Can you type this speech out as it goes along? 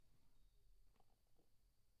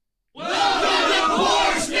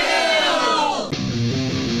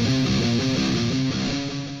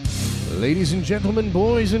Ladies and gentlemen,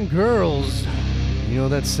 boys and girls, you know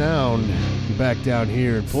that sound back down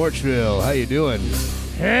here in Porchville. How you doing?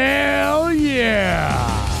 Hell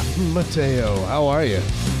yeah! Mateo, how are you?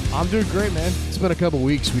 I'm doing great, man. It's been a couple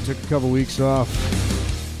weeks. We took a couple weeks off.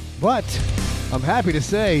 But I'm happy to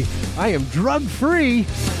say I am drug-free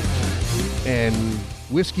and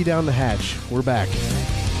whiskey down the hatch. We're back.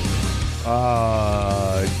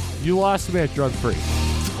 You lost me at drug-free.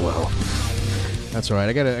 Well, that's all right.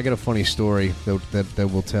 I got a funny story that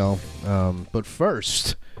we'll tell. But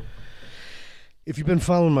first, if you've been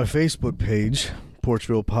following my Facebook page,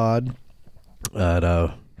 Porchville Pod, at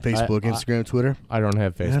Facebook, Instagram, Twitter, I don't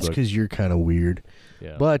have Facebook. that's because you're kind of weird.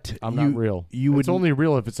 Yeah. But I'm not real. It's only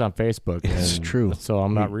real if it's on Facebook. It's true. So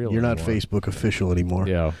I'm not real. You're not anymore. Facebook official anymore.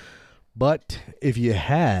 Yeah. But if you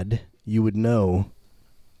had, you would know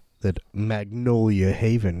that Magnolia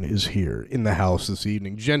Haven is here in the house this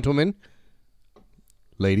evening. Gentlemen,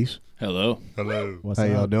 ladies, Hello. how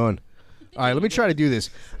y'all doing? All right, let me try to do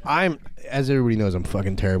this. As everybody knows, I'm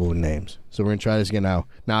fucking terrible with names. So we're going to try this again now.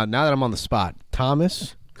 Now that I'm on the spot,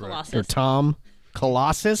 Thomas? Colossus. Or Tom?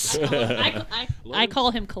 Colossus? I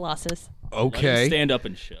call him Colossus. Okay. Stand up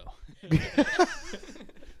and show.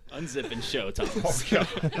 Unzip and show, Thomas.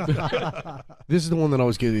 This is the one that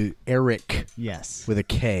always gives Eric Yes. with a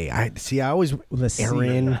K. I always... With a C.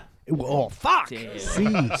 Aaron. Oh, fuck. Damn.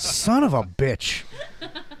 C. Son of a bitch.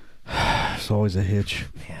 It's always a hitch.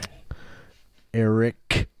 Man.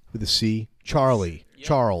 Eric with a C. Charlie. Yep.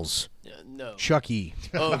 Charles. No. Chucky.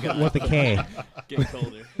 Oh, God. With a K. Getting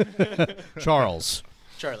colder. Charles.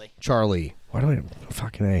 Charlie. Charlie. Why do I...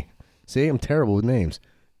 Fucking A. See, I'm terrible with names.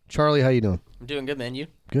 Charlie, how you doing? I'm doing good, man. You?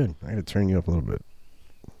 Good. I gotta turn you up a little bit.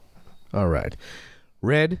 All right.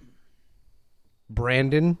 Red.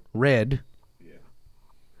 Brandon. Red. Yeah.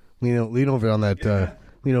 Lean over on that.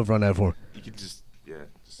 Lean over on that for me. You can just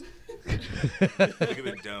look at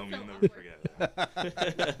the dome. You'll never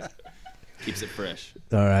forget. Keeps it fresh.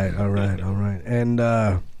 All right. And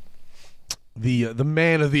the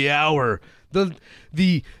man of the hour, the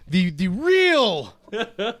real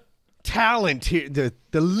talent here, the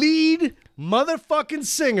lead motherfucking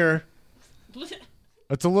singer.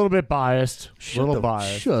 It's a little bit biased. Shut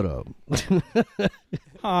up.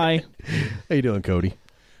 Hi. How you doing, Cody?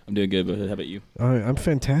 I'm doing good, but how about you? I'm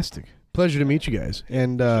fantastic. Pleasure to meet you guys,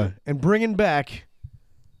 and bringing back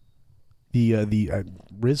the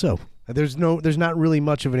Rizzo. There's not really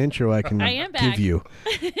much of an intro I can I am back. give you,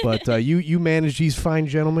 but you manage these fine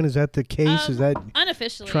gentlemen. Is that the case? Is that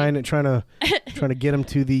Unofficially. trying to get them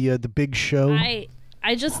to the big show?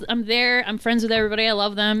 I'm there. I'm friends with everybody. I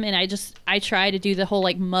love them, and I try to do the whole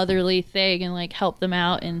like motherly thing and like help them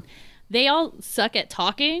out. And they all suck at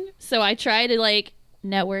talking, so I try to like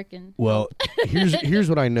network and. Well, here's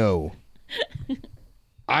what I know.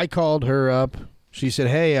 I called her up. She said,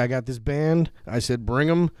 "Hey, I got this band." I said, "Bring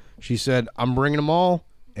them." She said, "I'm bringing them all,"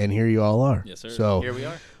 and here you all are. Yes, sir. So Here we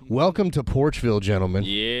are. welcome to Porchville, gentlemen.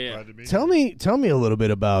 Yeah. Tell me a little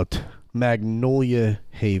bit about Magnolia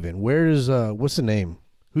Haven. Where is what's the name?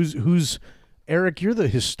 Who's Eric? You're the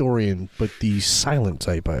historian, but the silent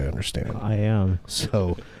type, I understand. I am.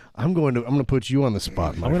 So I'm gonna put you on the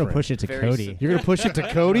spot, my I'm going to friend. push it to Very Cody. You're gonna push it to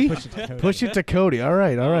Cody. Push it to Cody. All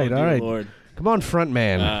right. Oh, dear Lord. Come on, front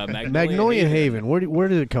man. Magnolia Haven. Where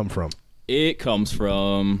did it come from? It comes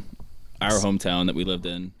from our hometown that we lived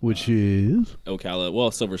in, Which is Ocala.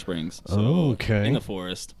 Well, Silver Springs. So Okay. in the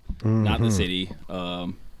forest, not the city.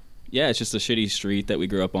 Yeah, it's just a shitty street that we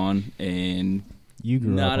grew up on, and You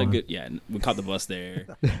grew not up a on. good. Yeah, we caught the bus there.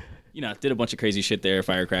 Did a bunch of crazy shit there,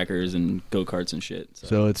 firecrackers and go karts and shit.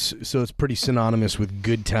 so it's pretty synonymous with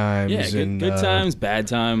good times. Yeah, and good times, bad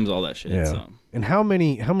times, all that shit. Yeah. So. And how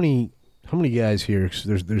many guys here? 'Cause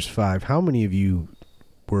there's 5. How many of you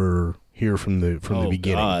were here from the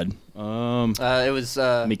beginning? God. It was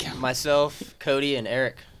myself, Cody, and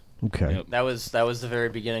Eric. Okay. Yep. That was the very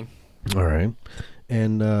beginning. All right.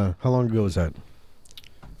 And how long ago was that?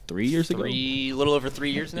 3 years ago. A little over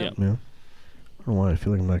 3 years now. Yeah. Yeah. I don't know why I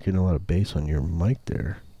feel like I'm not getting a lot of bass on your mic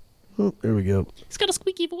there. Oh, there we go. He's got a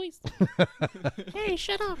squeaky voice. Hey,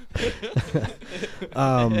 shut up.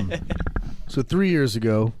 So 3 years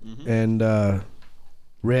ago, and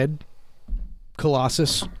Red,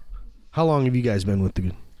 Colossus. How long have you guys been with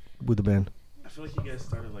the band? I feel like you guys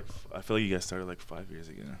started like 5 years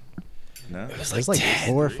ago. No. It was It was like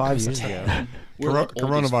 4 or 5 years ago. We're old as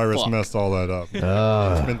Coronavirus fuck. messed all that up. It's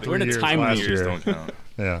been We're 3 in a years time last loop. Years year. don't count.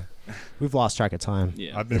 Yeah. We've lost track of time.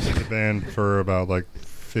 Yeah. I've been with the band for about like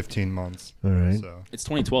 15 months. All right. So It's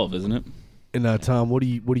 2012, isn't it? And Tom, what do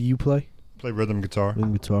you play? play rhythm guitar.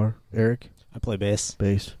 Rhythm guitar. Eric, I play bass.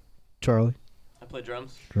 bass. Charlie, I play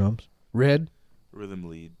drums. drums. Red Rhythm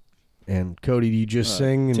lead. and Cody. Do you just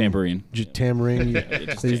sing? And tambourine. Tambourine.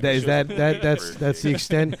 Just Is that's the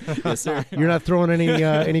extent? Yes, sir. You're not throwing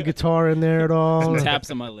any guitar in there at all. Some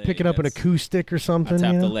taps on my leg. Picking up an yes. acoustic or I something.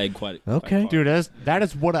 tap you the know? leg quite. Okay. Quite hard. Dude, that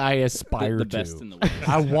is what I aspire the to. best in the world.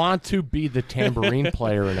 I want to be the tambourine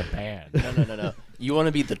player in a band. No. You want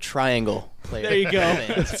to be the triangle player. There you go.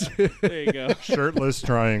 in a band. There you go. Shirtless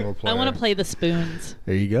triangle player. I want to play the spoons.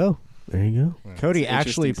 There you go. There you go. Cody It's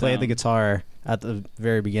actually interesting played the sound. guitar at the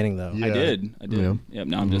very beginning, though. Yeah. I did. Yeah. Yep.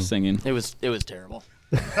 Now I'm just singing. It was terrible.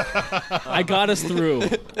 I got us through.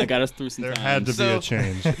 some There times. had to be a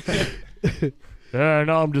change. Yeah,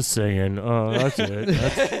 no, I'm just singing. That's it.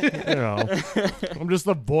 That's, I'm just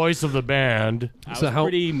the voice of the band. I So was how-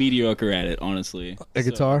 pretty mediocre at it, honestly. A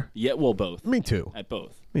guitar? Yeah, well, both. Me too. At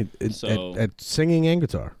both. So, at singing and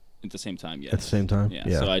guitar At the same time, yes. at the same time.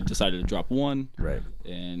 Yeah. So I decided to drop one, right.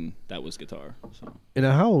 and that was guitar. So And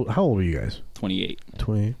how old are you guys? 28.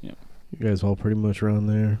 20. Yeah. You guys all pretty much around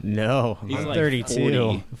there. No, He's I'm like 32.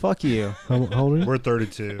 40. Fuck you. How old are you? We're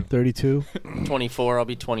 32. 32. 24. I'll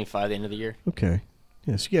be 25 at the end of the year. Okay.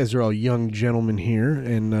 Yes, you guys are all young gentlemen here,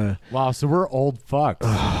 and Wow, so we're old fucks.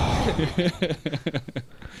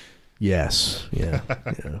 yes, yeah.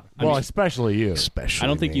 Well, especially you. Especially. I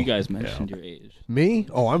don't think me. you guys mentioned your age. Me?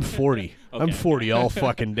 Oh, I'm 40. I'm Okay. 40 all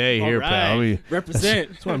fucking day here, pal. I mean, Represent.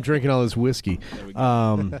 that's why I'm drinking all this whiskey. There we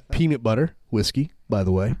go. Peanut butter whiskey, by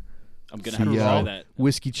the way. I'm gonna The have to try that.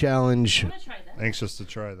 Whiskey Challenge, Anxious to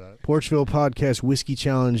try that. Porchville Podcast Whiskey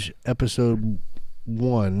Challenge episode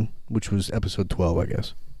 1, which was episode 12, I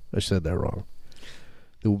guess. I said that wrong.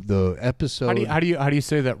 The episode. How do you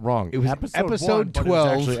say that wrong? It was episode 12, but it was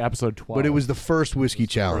actually episode 12. But it was the first whiskey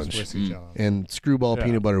challenge, First whiskey challenge. and Screwball Yeah.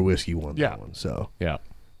 Peanut Butter Whiskey won Yeah. that one. So yeah.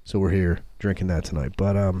 we're here drinking that tonight.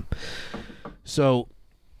 But so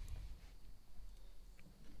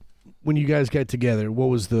when you guys got together, what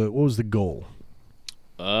was the goal?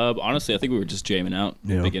 Honestly, I think we were just jamming out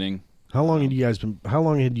in Yeah. the beginning. How long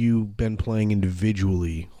had you been playing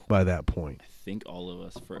individually by that point? I think all of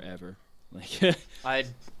us forever. Like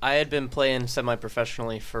I had been playing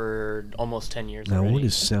semi-professionally for almost 10 years Now, already. what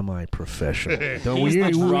is semi-professional? He's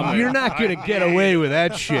the drummer. You're not gonna get away with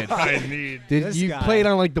that shit. I need. Did you played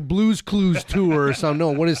on like the Blues Clues tour or something?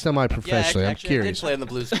 No, what is semi-professional? I'm actually, I did curious. play on the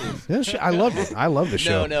Blues Clues. Yeah, I loved it. I love the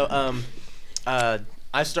show. No.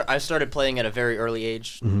 I started playing at a very early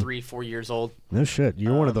age, 3-4 years old. No shit.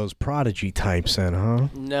 You're one of those prodigy types, then, huh?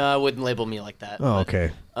 No, I wouldn't label me like that. Oh, but,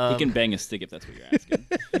 okay. he can bang a stick if that's what you're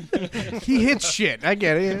asking. He hits shit. I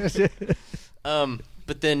get it.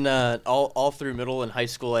 But then all through middle and high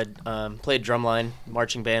school, I'd played drumline,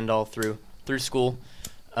 marching band all through school.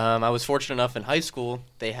 I was fortunate enough in high school,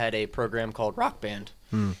 they had a program called Rock Band.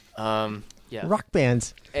 Yeah. Rock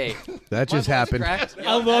bands. Hey. That just my voice happened. cracked?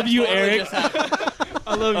 I love you, Totally Eric. just happened.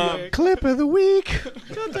 I love you. Eric. Clip of the week.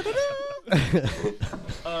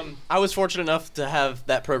 I was fortunate enough to have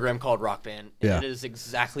that program called Rock Band. And Yeah. It is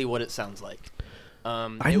exactly what it sounds like.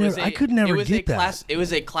 I could never get that. It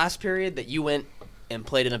was a class period that you went and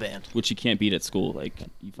played in a band. Which you can't beat at school. Like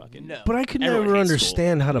you fucking. No. But I could Everyone never hates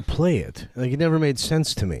understand how to play it. Like, it never made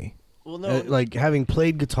sense to me. Well, no. Like, having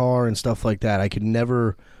played guitar and stuff like that, I could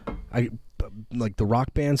never... like, the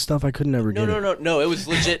rock band stuff, I could never get it. No. It was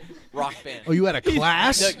legit Rock Band. Oh, you had a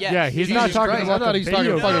class? No, yeah. Yeah, he's Jesus not talking Christ, about I thought the he was talking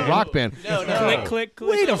video about fucking game. rock band. No. click.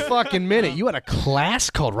 Wait a fucking minute. You had a class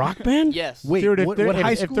called Rock Band? Yes. Wait, Dude, what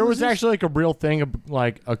high school if there is was this? actually like a real thing,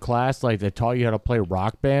 like a class like that taught you how to play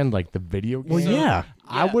Rock Band, like the video game. Well, yeah.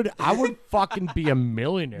 I would fucking be a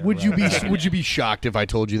millionaire. Would you right be now. Would you be shocked if I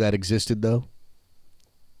told you that existed though?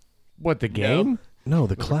 What, the game? No,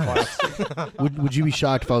 the class. would you be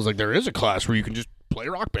shocked if I was like, there is a class where you can just play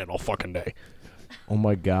Rock Band all fucking day? Oh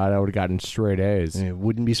my god, I would have gotten straight A's. Yeah,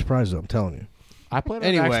 wouldn't be surprised though. I'm telling you. I played on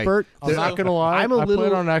Anyway, Expert. I'm not gonna lie. I'm a I little-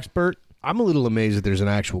 played on Expert. I'm a little amazed that there's an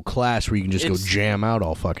actual class where you can just go It's- jam out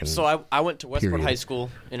all fucking. So I went to Westport Period. High School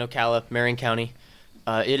in Ocala, Marion County.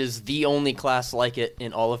 It is the only class like it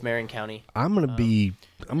in all of Marion County. I'm gonna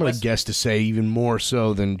West- guess to say even more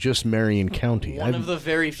so than just Marion County. One of the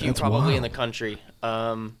very few that's probably in wild. the country.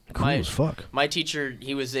 Cool my, as fuck. My teacher,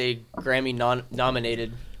 he was a Grammy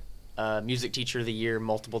nominated music teacher of the year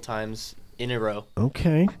multiple times in a row.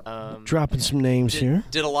 Okay, dropping some names here.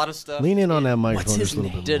 Did a lot of stuff. Lean in on that microphone What's just a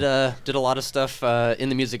little bit. Did more. did a lot of stuff in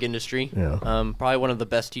the music industry. Yeah. Probably one of the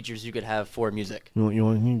best teachers you could have for music. You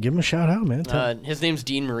want give him a shout out, man? His name's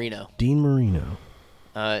Dean Marino. Dean Marino.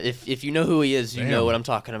 If you know who he is, you know what I'm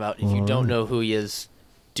talking about. If you don't know who he is,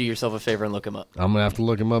 do yourself a favor and look him up. I'm gonna have to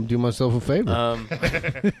look him up. Do myself a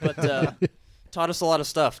favor. But taught us a lot of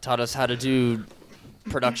stuff. Taught us how to do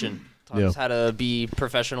production. taught us how to be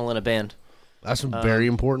professional in a band. That's a very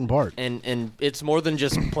important part. And it's more than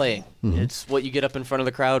just playing. It's what you get up in front of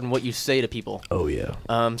the crowd and what you say to people. Oh, yeah.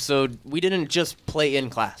 So we didn't just play in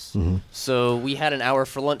class. So we had an hour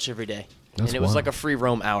for lunch every day. That's and it was wild. like a free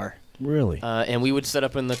roam hour. Really? And we would set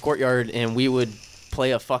up in the courtyard and we would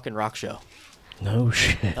play a fucking rock show. No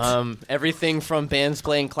shit. Everything from bands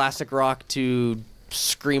playing classic rock to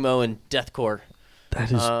screamo and deathcore.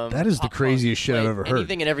 That is the craziest shit I've ever heard.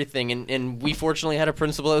 Anything and everything, and we fortunately had a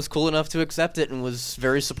principal that was cool enough to accept it and was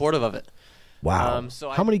very supportive of it. Wow.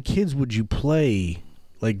 How many kids would you play?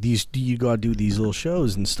 Like these, do you go out and do these little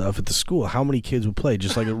shows and stuff at the school? How many kids would play?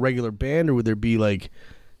 Just like a regular band, or would there be like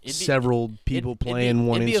several people playing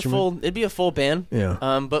one instrument? It'd be a full band. Yeah.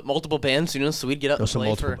 But multiple bands, so we'd get up and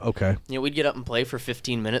play for. Okay. We'd get up and play for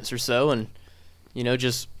 15 minutes or so, and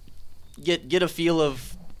just get a feel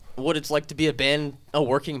of what it's like to be a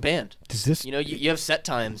working band. Does this? You have set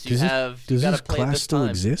times. Does this class still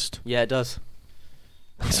exist? Yeah, it does.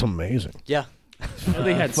 That's amazing. Yeah.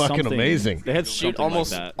 They had fucking something. amazing. They had something like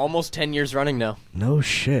that. Almost 10 years running now. No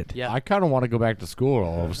shit. Yeah. I kind of want to go back to school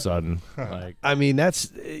all of a sudden. Like, I mean,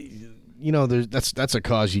 that's that's a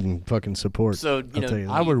cause you can fucking support. So I'll tell you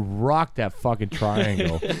that. I would rock that fucking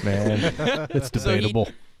triangle, man. It's debatable.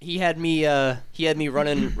 He had me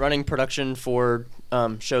running production for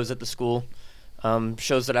shows at the school,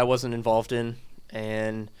 shows that I wasn't involved in,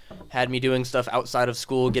 and had me doing stuff outside of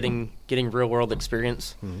school, getting real world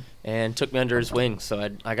experience, and took me under his wing. So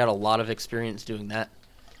I got a lot of experience doing that.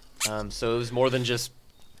 So it was more than just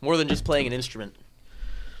playing an instrument.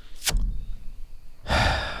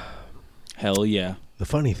 Hell yeah. The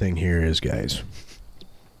funny thing here is, guys,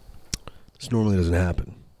 this normally doesn't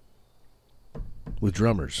happen with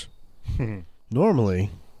drummers. Normally,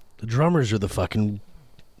 the drummers are the fucking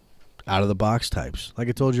out-of-the-box types. Like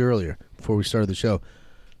I told you earlier, before we started the show,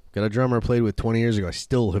 got a drummer I played with 20 years ago. I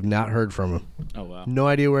still have not heard from him. Oh, wow. No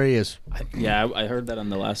idea where he is. I heard that on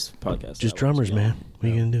the last podcast. Just drummers, man. What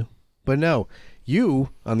are you going to do? But no, you,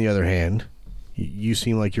 on the other hand, you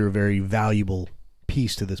seem like you're a very valuable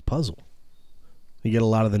piece to this puzzle. You get a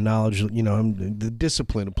lot of the knowledge, the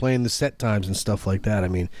discipline of playing the set times and stuff like that. I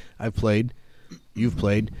mean, I've played, you've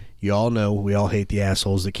played, you all know we all hate the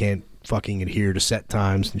assholes that can't fucking adhere to set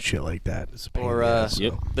times and shit like that. It's a pain in the ass,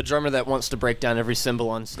 so. The drummer that wants to break down every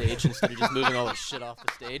cymbal on stage instead of just moving all the shit off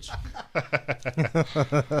the stage.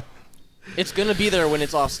 It's gonna be there when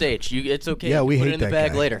it's off stage. It's okay. Yeah, we put hate it in the that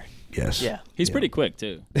bag guy. later. Yes. Yeah. He's pretty quick,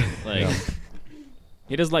 too. Like,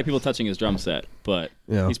 he doesn't like people touching his drum set, but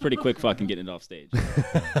he's pretty quick fucking getting it off stage.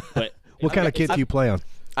 But what kind of kit do you play on?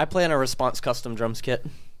 I play on a Response Custom Drums kit.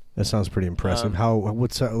 That sounds pretty impressive. How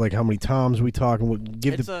many toms we talking?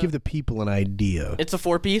 Give the people an idea. It's a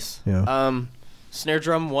 4-piece. Yeah. Snare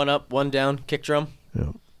drum, 1 up, 1 down, kick drum.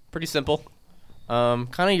 Yeah. Pretty simple. Kind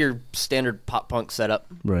of your standard pop punk setup.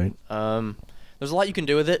 Right. There's a lot you can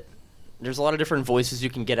do with it. There's a lot of different voices you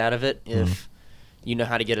can get out of it if you know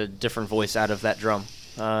how to get a different voice out of that drum.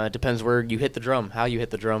 It depends where you hit the drum, how you hit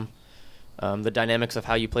the drum, the dynamics of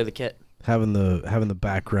how you play the kit. Having the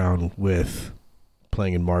background with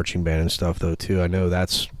playing in marching band and stuff, though, too. I know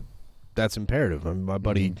that's imperative. I mean, my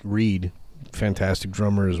buddy Reed, fantastic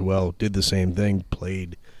drummer as well, did the same thing.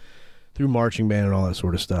 Played through marching band and all that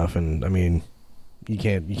sort of stuff. And I mean, you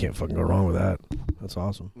can't fucking go wrong with that. That's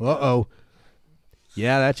awesome. Uh-oh.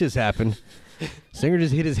 Yeah, that just happened. Singer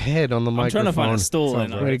just hit his head on the microphone. I'm trying to find a stool.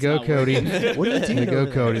 Way to go, Cody. What are you doing? Way to go,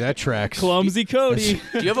 Cody. That tracks. Clumsy Cody.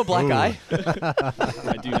 Do you have a black eye?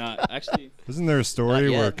 I do not. Actually, Isn't there a story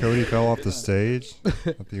Not yet. where Cody fell off the stage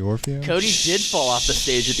at the Orpheum? Cody did fall off the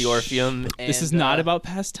stage at the Orpheum. And, this is not about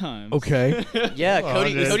past times. Okay. Yeah, Well,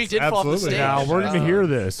 Cody it's did fall off the absolutely stage. not. now we're gonna hear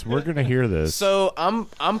this. We're gonna hear this. So I'm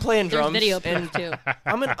playing There's drums. video and proof too.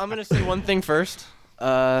 I'm gonna say one thing first.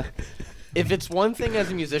 If it's one thing as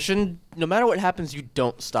a musician, no matter what happens, you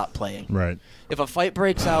don't stop playing. Right. If a fight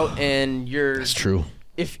breaks out and you're That's true.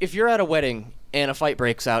 if you're at a wedding and a fight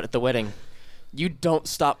breaks out at the wedding, you don't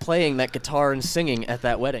stop playing that guitar and singing at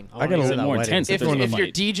that wedding. I got Is it more intense If, if there's a if you're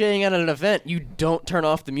fight? DJing at an event, you don't turn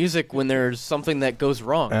off the music when there's something that goes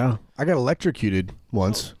wrong. Yeah. I got electrocuted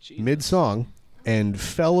once, mid-song, and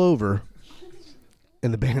fell over,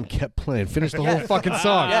 and the band kept playing. Finished the whole fucking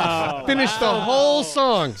song. Yes. Finished the whole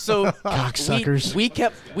song. So Cocksuckers. we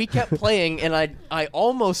kept playing, and I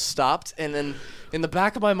almost stopped, and then in the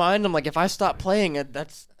back of my mind, I'm like, if I stop playing,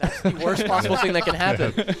 that's the worst possible thing that can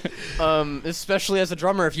happen. Especially as a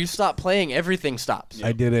drummer, if you stop playing, everything stops.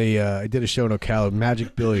 I did a show in Ocala,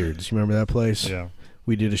 Magic Billiards. You remember that place? Yeah.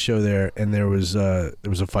 We did a show there, and there was a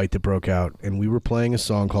fight that broke out, and we were playing a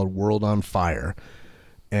song called "World on Fire,"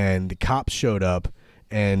 and the cops showed up,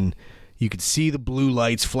 and You could see the blue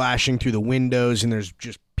lights flashing through the windows, and there's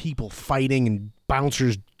just people fighting and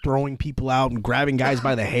bouncers throwing people out and grabbing guys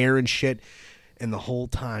by the hair and shit. And the whole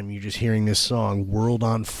time you're just hearing this song, "World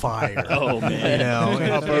on Fire." Oh man,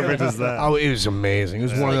 how perfect is that? Oh, it was amazing. It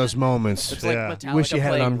was one of those moments. It's like Yeah. Metallica Wish you had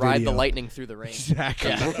it playing on "Ride video. the Lightning Through the Rain."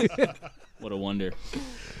 Exactly. what a wonder.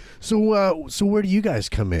 So where do you guys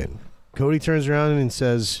come in? Cody turns around and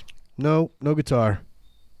says, "No guitar."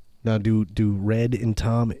 Now, do Red and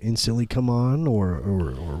Tom instantly come on, or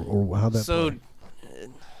how that? So play?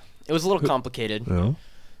 it was a little complicated. No.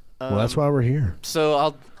 Well, that's why we're here.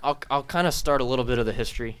 So I'll kind of start a little bit of the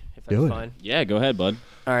history, if that's Do it. fine. Yeah, go ahead, bud.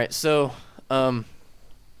 All right. So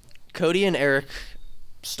Cody and Eric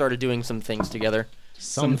started doing some things together.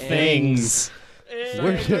 Some things.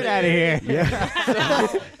 Get out of here. Yeah.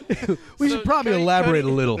 We should probably elaborate a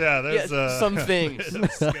little. Yeah, there's some things. some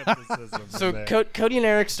skepticism So in there. Cody and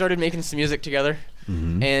Eric started making some music together,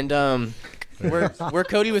 and where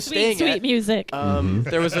Cody was staying Sweet at, music.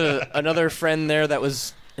 there was another friend there that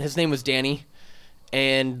was, his name was Danny,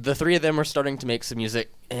 and the three of them were starting to make some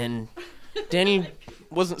music. And Danny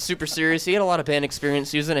wasn't super serious. He had a lot of band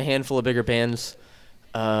experience. He was in a handful of bigger bands,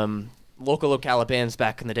 local Ocala bands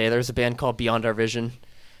back in the day. There was a band called Beyond Our Vision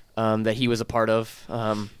that he was a part of.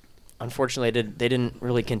 Unfortunately, they didn't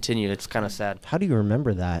really continue. It's kind of sad. How do you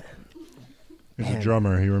remember that? He's a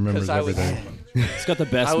drummer. He remembers 'Cause I was- everything. It's got the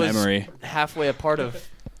best I was memory. halfway a part of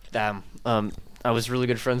them. I was really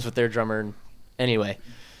good friends with their drummer. And anyway,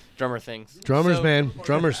 drummer things. Drummers, So- man,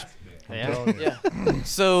 drummers. Yeah.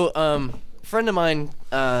 So, a friend of mine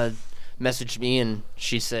messaged me and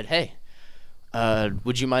she said, "Hey,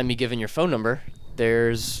 would you mind me giving your phone number?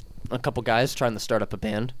 There's a couple guys trying to start up a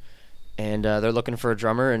band, and they're looking for a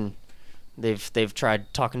drummer, and they've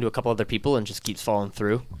tried talking to a couple other people and just keeps falling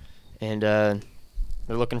through, and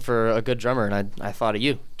they're looking for a good drummer, and I thought of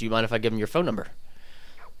you. Do you mind if I give them your phone number?"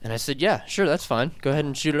 And I said, "Yeah, sure, that's fine. Go ahead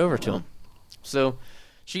and shoot it over to him." So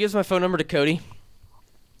she gives my phone number to Cody,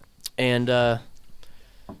 and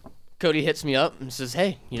Cody hits me up and says,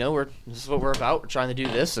 "Hey, this is what we're about. We're trying to do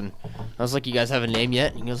this." And I was like, "You guys have a name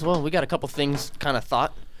yet?" And he goes, "Well, we got a couple things kind of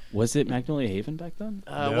thought." Was it Magnolia Haven back then?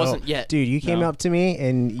 It wasn't yet. Dude, you came No. up to me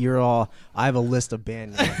and you're all, I have a list of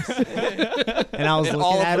band names. And I was And looking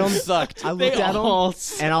all at of them them. sucked. I looked at them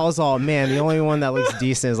and I was all, man, the only one that looks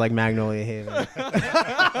decent is like Magnolia Haven.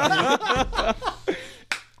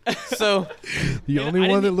 So The And only I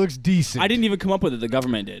one that didn't- looks decent. I didn't even come up with it. The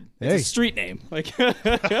government did. It's Hey. a street name. Like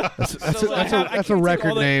That's a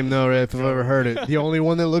record name, though, if I've ever heard it. The only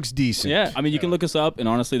one that looks decent. yeah. I mean, you can look us up, and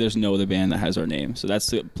honestly, there's no other band that has our name, so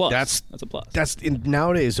that's a plus. That's- a plus. That's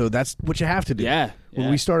nowadays, so that's what you have to do. Yeah, When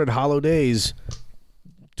yeah. we started Hollow Days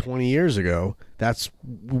 20 years ago,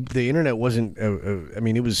 the internet wasn't. I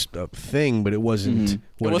mean, it was a thing, but it wasn't.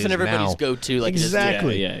 What it wasn't is everybody's now. go-to. Like it is today.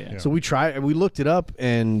 Exactly. Yeah. So we tried. We looked it up,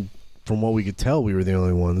 and from what we could tell, we were the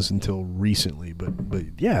only ones until recently. But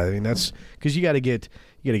yeah, I mean that's because you got to get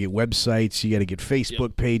websites, you got to get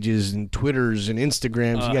Facebook pages and Twitters and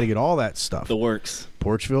Instagrams. You got to get all that stuff. The works.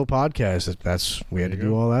 Porchville Podcast. That's we had to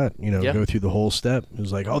do all that. Yeah. Go through the whole step. It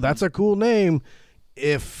was like, oh, that's a cool name,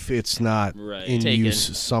 if it's not Right. in Taken.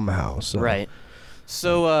 use somehow. So. Right.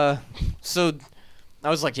 So I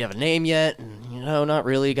was like, "Do you have a name yet?" And not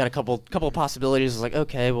really. Got a couple of possibilities. I was like,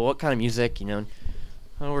 "Okay, well, what kind of music?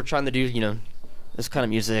 Oh, we're trying to do this kind of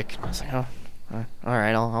music." And I was like, "Oh, all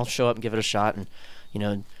right, I'll show up and give it a shot." And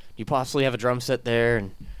you possibly have a drum set there,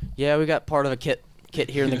 and yeah, we got part of a kit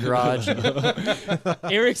here in the garage.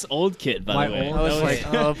 Eric's old kid, by the way. I was like,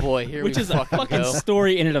 "Oh boy, here which we is a fucking fucking go."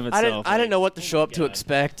 story in and of itself. I didn't know what to show up to God.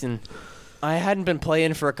 expect, and I hadn't been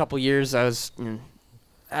playing for a couple years. I was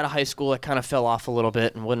out of high school. I kind of fell off a little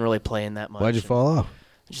bit and wasn't really playing that much. Why'd you fall off?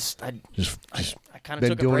 I kind of been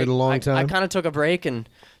took a doing break. it a long I time? kind of took a break, and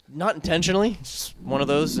not intentionally. It's one of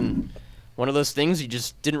those things you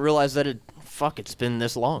just didn't realize that it's been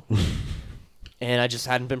this long. And I just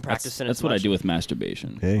hadn't been practicing. That's as what I much. do with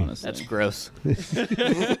masturbation. Hey. Honestly, That's gross.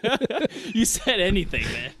 you said anything,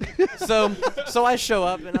 man. So I show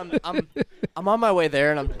up, and I'm on my way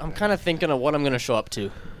there, and I'm kind of thinking of what I'm gonna show up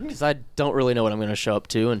to, because I don't really know what I'm gonna show up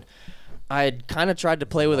to, and I had kind of tried to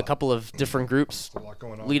play with a couple of different groups A lot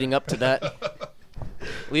going on leading up to that.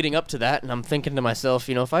 And I'm thinking to myself,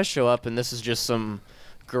 if I show up and this is just some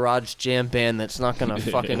garage jam band that's not gonna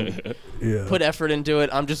fucking Yeah. put effort into it,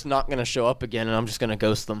 I'm just not gonna show up again, and I'm just gonna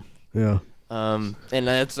ghost them. Yeah. And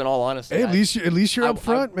that's in all honesty. Hey, at least you're I- up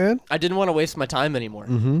front, man. I didn't want to waste my time anymore.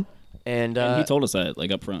 Mm-hmm. And, And he told us that,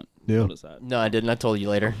 like up front. He Yeah. told us that. no, I didn't. I told you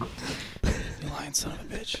later. You lying son of a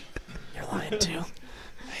bitch. You're lying too.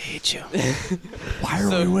 hate you. Why are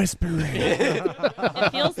we whispering?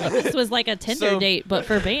 It feels like this was like a Tinder date, but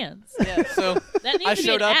for bands. Yeah, so That needs I to be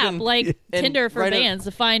showed an up app, and- like and Tinder for right bands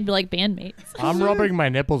to find like bandmates. I'm rubbing my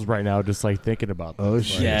nipples right now, just like thinking about this. Oh,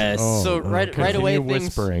 shit. Yes. Oh, so right away continue things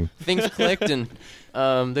whispering. clicked,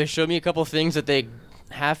 and they showed me a couple things that they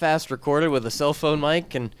half-assed recorded with a cell phone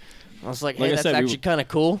mic, and I was like, hey, Like I that's said, we actually kind of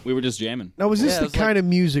cool. We were just jamming. Now, was this Yeah, it the was kind of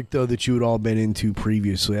music though that you had all been into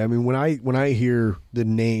previously? I mean, when I hear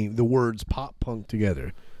the words pop punk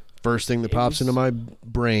together, first thing that pops into my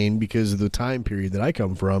brain because of the time period that I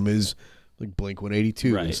come from is like Blink-182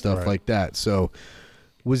 and Right, stuff like that. So,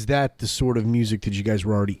 was that the sort of music that you guys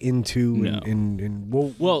were already into? No. And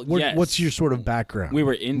Yes. what's your sort of background? We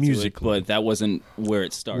were into musically? it, but that wasn't where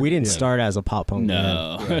it started. We didn't start as a pop punk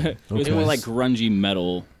No. band. It was Okay. more like grungy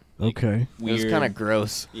metal. Like, Okay. Weird. It was kind of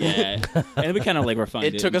gross. Yeah. And we kind of like refined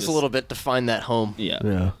it. It took and us a just- little bit to find that home. Yeah.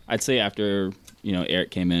 Yeah. I'd say after,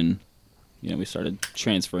 Eric came in, we started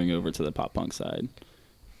transferring over to the pop punk side.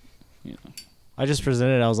 I just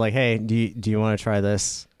presented. I was like, "Hey, do you want to try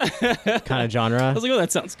this kind of genre? I was like, oh,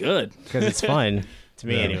 that sounds good. Because it's fun to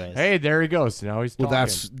me, anyways." Hey, there he goes. Now he's Well,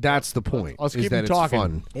 talking. that's the point. Let's is keep that him it's talking.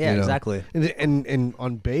 fun. Yeah, you know? exactly. And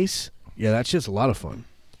on bass, yeah, that's just a lot of fun.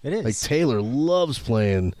 It is. Like Taylor loves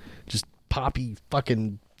playing just poppy,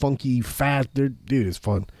 fucking funky, fat. Dude, it's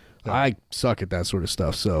fun. I suck at that sort of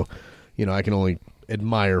stuff, so I can only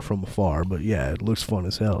admire from afar. But yeah, it looks fun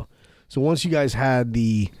as hell. So once you guys had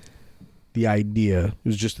the idea, it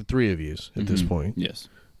was just the three of you at this point, Yes.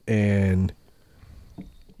 and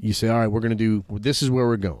you say, "All right, we're gonna do. This is where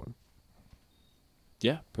we're going."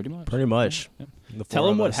 Yeah, pretty much. Pretty much. Yeah. The Tell four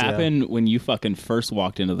them of what us, yeah. happened when you fucking first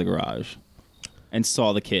walked into the garage and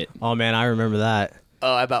saw the kit Oh man, I remember that.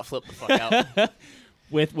 Oh, I about flipped the fuck out.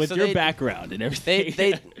 with So your they- background and everything.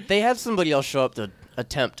 they had somebody else show up to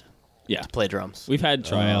attempt yeah. to play drums. We've had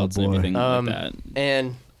tryouts and boy. everything like that.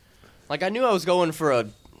 And like I knew I was going for a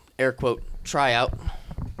air quote tryout,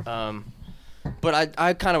 but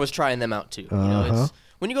I kind of was trying them out too. It's,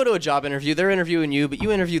 when you go to a job interview, they're interviewing you, but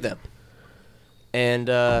you interview them. And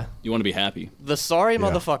You want to be happy. the sorry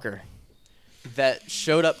motherfucker that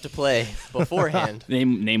showed up to play beforehand.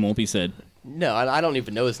 Name won't be said. No, I don't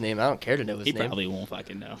even know his name. I don't care to know his He name. probably won't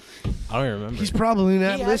fucking know. I don't even remember. He's probably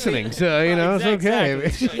not He had listening, me- so it's okay.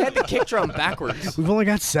 He had the kick drum backwards. We've only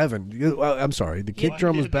got 7. I'm sorry. The kick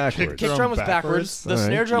drum was backwards. Kick drum was backwards. The All right.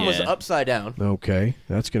 snare drum was Yeah. upside down. Okay,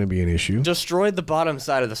 that's going to be an issue. Destroyed the bottom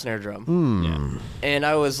side of the snare drum. Yeah. And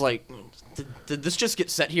I was like, did this just get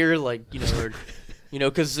set here? Like, or,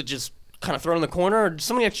 because it just kind of thrown in the corner? Or did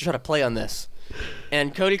somebody actually try to play on this?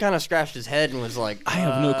 And Cody kind of scratched his head and was like, I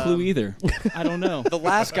have no clue either. I don't know. The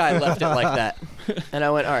last guy left it like that. And I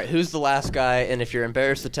went, all right, who's the last guy? And if you're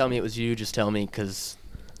embarrassed to tell me it was you, just tell me, because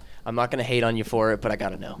I'm not going to hate on you for it, but I got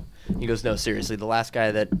to know. He goes, no, seriously, the last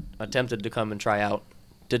guy that attempted to come and try out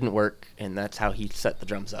didn't work, and that's how he set the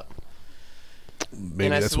drums up. Maybe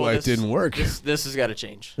And I that's said, well, why it this- didn't work. This has got to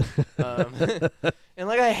change. And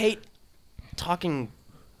I hate talking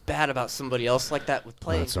bad about somebody else like that with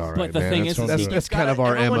playing. That's all right, But the man. thing that's, is, that's, he- that's kind of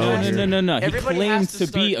our everyone MO has here. No. He Everybody claims has to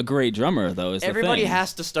to be start- a great drummer, though. Is Everybody the thing.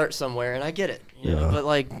 has to start somewhere, and I get it. Yeah. But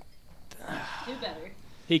Do better.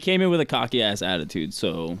 He came in with a cocky ass attitude,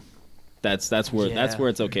 so that's where Yeah.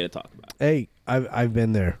 it's okay to talk about. Hey, I've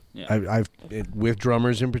been there. Yeah. I've with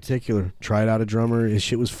drummers in particular. Tried out a drummer. His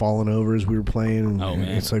shit was falling over as we were playing. And Oh, man.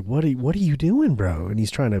 It's like, what are you doing, bro? And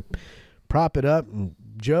he's trying to prop it up. And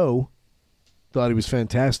Joe thought he was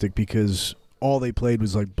fantastic because all they played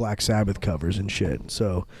was like Black Sabbath covers and shit.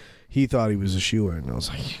 So he thought he was a shoo-in. And I was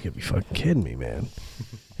like, you gotta be fucking kidding me, man.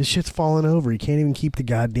 His shit's falling over. He can't even keep the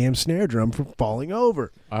goddamn snare drum from falling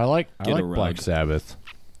over. I like Get a Black rug. Sabbath.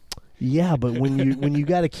 Yeah, but when you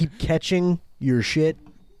got to keep catching your shit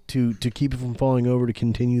to keep it from falling over to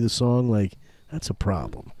continue the song, like that's a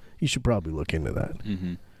problem. You should probably look into that.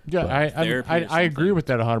 Mm-hmm. Yeah, Therapy or I agree something. with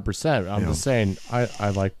that 100%. I'm Yeah. just saying I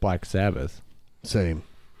like Black Sabbath. Same.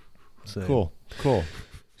 Cool.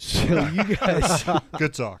 So you guys,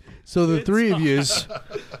 Good talk. so the three of yous,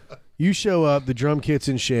 you show up. The drum kit's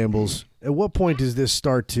in shambles. At what point does this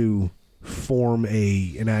start to form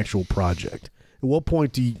an actual project? At what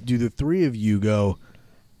point do the three of you go,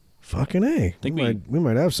 fucking A, think we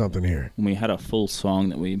might have something here? When we had a full song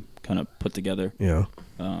that we kind of put together. Yeah.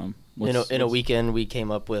 in a weekend, we came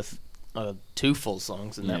up with 2 full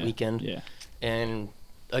songs in that Yeah, weekend. Yeah. And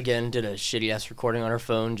again, did a shitty ass recording on our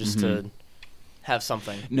phone just to have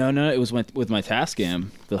something. No, it was with my Tascam,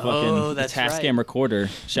 the fucking that's Tascam right. recorder.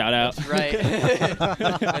 Shout out. That's right.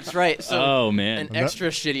 That's right. So Oh man, an extra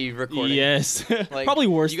shitty recording. yes, Like, probably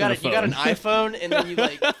worse You got than a you got an phone. iPhone, and then you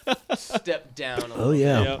like step down. A Oh little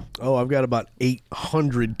yeah. Yep. Oh, I've got about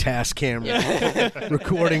 800 Tascam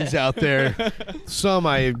recordings out there. Some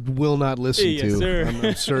I will not listen Yes, to. sir.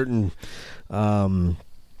 I'm certain.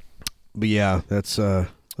 But yeah, that's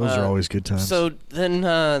those are always good times. So then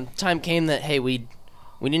time came that hey, we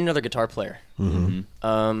need another guitar player.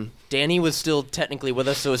 Mm-hmm. Danny was still technically with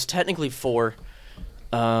us, so it was technically 4.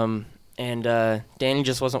 And Danny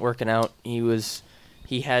just wasn't working out.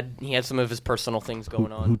 He had some of his personal things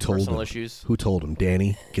going on. Who told personal him? issues? Who told him?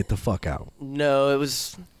 Danny, get the fuck out. No, it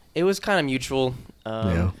was kind of mutual.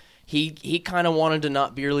 Yeah. He kind of wanted to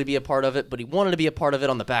not really be a part of it, but he wanted to be a part of it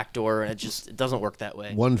on the back door, and it doesn't work that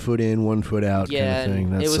way. 1 foot in, 1 foot out Yeah, kind of thing.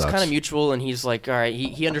 and That it was sucks. kind of mutual, and he's like, all right,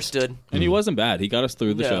 he understood. And he wasn't bad. He got us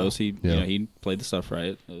through the Yeah. shows. He Yeah. you know, he played the stuff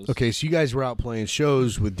right. It was Okay, so you guys were out playing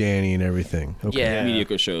shows with Danny and everything. Okay. Yeah.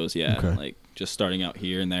 mediocre shows. Yeah, Okay. like just starting out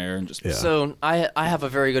here and there, and just Yeah. So I have a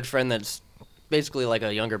very good friend that's basically like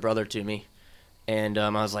a younger brother to me, and I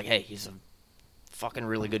was like, hey, he's a fucking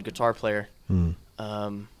really good guitar player.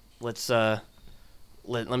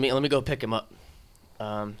 Let me go pick him up.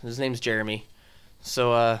 His name's Jeremy.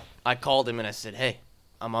 So I called him and I said, hey,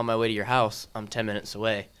 I'm on my way to your house. I'm 10 minutes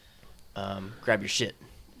away. Grab your shit.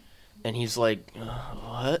 And he's like,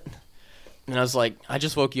 what? And I was like, I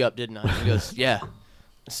just woke you up, didn't I? He goes, yeah.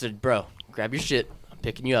 I said, bro, grab your shit. I'm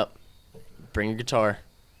picking you up. Bring your guitar.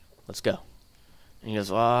 Let's go. And he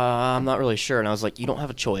goes, I'm not really sure. And I was like, you don't have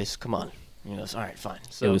a choice. Come on. And he goes, all right, fine.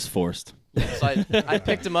 So, it was forced. so I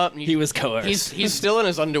picked him up. And He was coerced. He's still in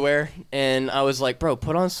his underwear. And I was like, bro,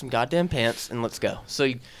 put on some goddamn pants and let's go. So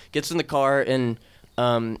he gets in the car, and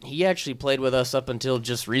he actually played with us up until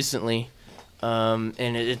just recently. And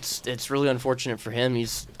it's really unfortunate for him.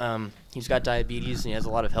 He's got diabetes and he has a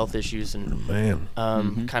lot of health issues, and Man.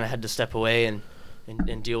 kind of had to step away and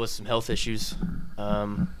deal with some health issues.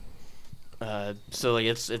 So like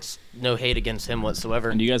it's no hate against him whatsoever.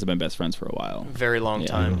 And you guys have been best friends for a while. Very long Yeah.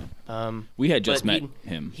 time. We had just but met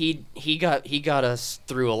him. He got us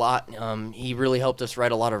through a lot. He really helped us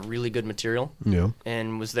write a lot of really good material. Yeah.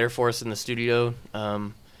 And was there for us in the studio.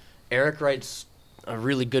 Eric writes a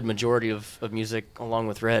really good majority of music along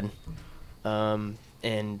with Red. And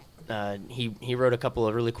he wrote a couple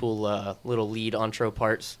of really cool little lead intro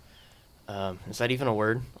parts. Is that even a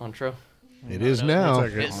word, intro? It is now.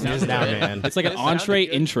 It It sounds is now, good. man. It's like an It sounded entree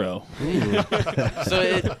good. intro.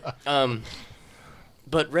 So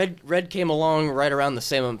but Red came along right around the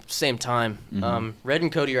same time. Red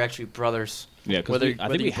and Cody are actually brothers. Yeah, because Whether- I whether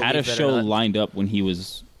think we you had a believe it or show not. lined up when he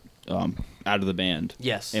was out of the band.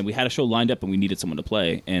 Yes. And we had a show lined up and we needed someone to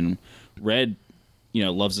play. And Red,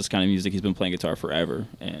 loves this kind of music. He's been playing guitar forever.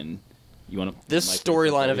 And you want to This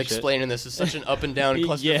storyline of explaining this is such an up and down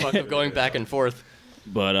clusterfuck of going back and forth.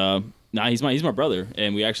 But he's my brother.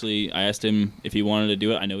 And I asked him if he wanted to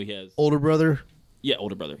do it. I know he has. Older brother? Yeah,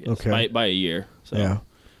 older brother. Yes, Okay. by a year. So. Yeah.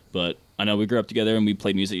 But I know we grew up together and we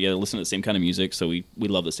played music together, listened to the same kind of music, so we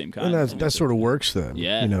love the same kind. And of that music. sort of works then.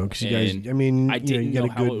 Yeah, because you guys, and I mean, I didn't you got know a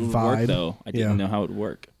how good it would vibe. work though. I didn't know how it would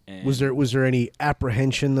work. And Was there any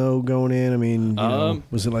apprehension though going in? I mean,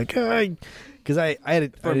 was it like, because I had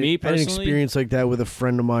an personally- experience like that with a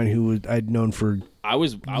friend of mine who I'd known for. I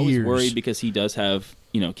was years. worried because he does have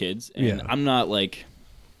kids, and Yeah. I'm not like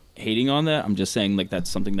hating on that. I'm just saying like that's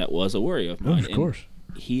something that was a worry of Oh, mine. of and course.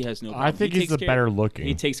 he has no. I problem. think He he's takes the care- better looking.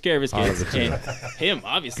 He takes care of his kids. And him,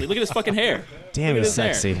 obviously. Look at his fucking hair. Damn, Look he's at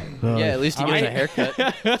his hair. sexy. Yeah, at least he gets a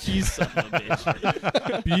haircut. You son of a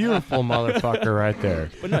bitch. Beautiful motherfucker right there.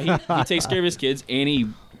 But no, he takes care of his kids and he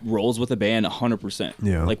rolls with the band 100%.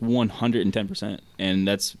 Yeah. Like 110%. And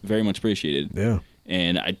that's very much appreciated. Yeah.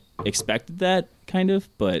 And I expected that kind of,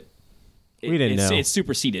 but We didn't know. It's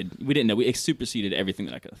superseded. We didn't know. It superseded everything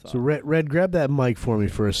that I could have thought. So Red, grab that mic for me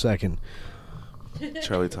for a second.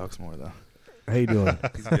 Charlie talks more though. How you doing?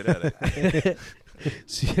 He's good at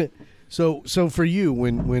it. So for you,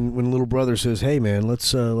 when little brother says, "Hey man,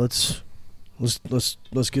 let's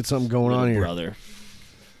get something going on here," brother.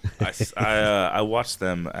 I watched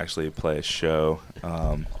them actually play a show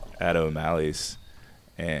at O'Malley's,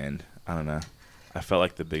 and I don't know. I felt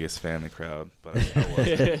like the biggest fan in the crowd, but I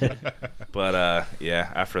wasn't. But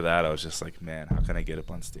yeah, after that, I was just like, man, how can I get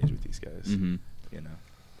up on stage with these guys? Mm-hmm.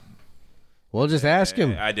 Well, just ask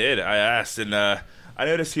him. I did. I asked, and I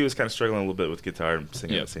noticed he was kind of struggling a little bit with guitar and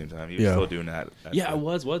singing Yep. at the same time. He was still doing that. I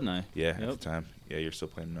was, wasn't I? Yeah, Yep. at the time. Yeah, you're still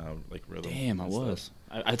playing like rhythm. Damn, I and stuff. was.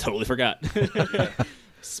 I totally forgot.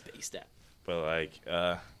 Spaced out. But like,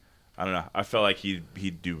 I don't know. I felt like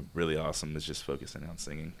he'd do really awesome. Is just focusing on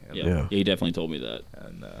singing. And, Yeah, he definitely told me that.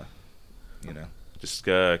 And just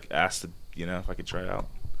asked if I could try out,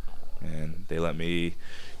 and they let me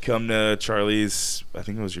come to Charlie's. I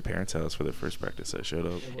think it was your parents' house for their first practice. I showed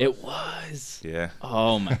up. It was. Yeah.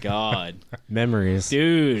 Oh my God. Memories,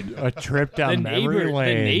 dude. A trip down memory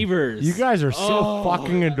lane. The neighbors. You guys are so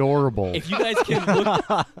fucking adorable. If you guys can look,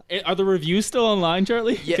 are the reviews still online,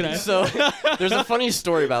 Charlie? Yeah. So there's a funny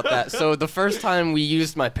story about that. So the first time we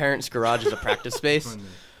used my parents' garage as a practice space,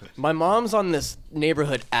 my mom's on this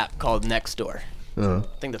neighborhood app called Nextdoor. I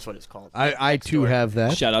think that's what it's called. I too have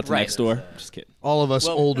that. Shout out to Nextdoor. Just kidding. All of us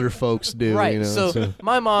older folks do. Right. So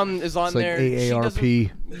my mom is on it's like there.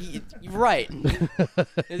 AARP. Right.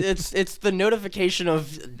 it's the notification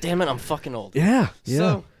of, damn it, I'm fucking old. Yeah.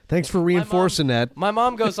 So thanks for reinforcing that. My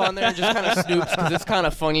mom goes on there and just kind of snoops because it's kind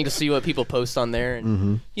of funny to see what people post on there,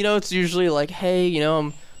 and it's usually like, hey,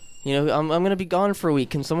 I'm gonna be gone for a week.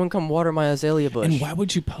 Can someone come water my azalea bush? And why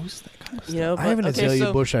would you post that kind of stuff? I have an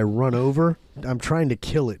azalea bush I run over. I'm trying to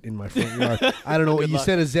kill it in my front yard. I don't know what you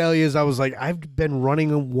said azaleas. I was like, I've been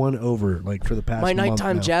running one over like for the past my month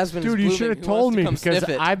nighttime now. jasmine. Dude, you should have told me because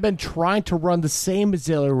I've been trying to run the same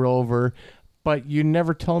azalea over, but you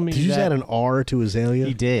never told me. Did you just add an R to azalea?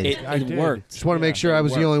 He did. It worked. Just want to make sure I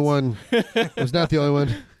was the only one. I was not the only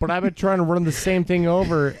one. But I've been trying to run the same thing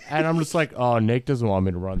over, and I'm just like, oh, Nick doesn't want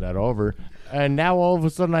me to run that over. And now all of a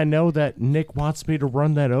sudden I know that Nick wants me to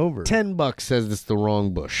run that over. $10 says it's the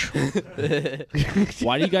wrong bush.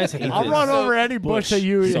 Why do you guys hate I'll this run over any bush that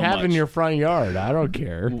you so have in much? your front yard. I don't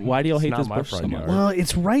care. Why do y'all It's hate not this my bush so front much? yard. Well,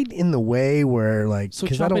 it's right in the way where like. So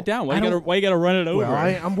 'cause chop I it down. I don't- Why you gotta run it over? Well,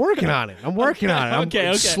 I'm working on it. I'm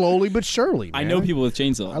Okay. Slowly but surely. I man. know people with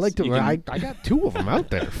chainsaws. I like to. You can- I got 2 of them out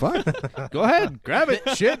there. Fuck. Go ahead, grab it.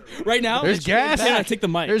 Shit. right now. There's gas. Yeah, take the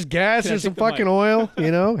mic. There's gas. Can I There's some take the mic? fucking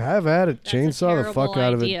oil. Have at it. That's a Chainsaw the fuck terrible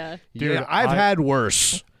out of it. idea. Dude, Dude, I've had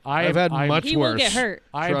worse. I've had much He worse. will get hurt.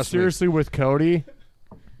 I'm Trust me. seriously with Cody.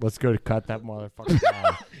 Let's go to cut that motherfucker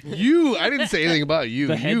down. I didn't say anything about you.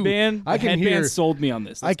 The headband. I the can headband hear. sold me on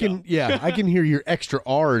this. I Let's can. go. Yeah, I can hear your extra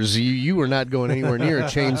R's. You are not going anywhere near a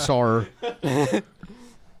chainsaw.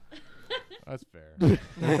 That's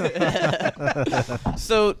fair.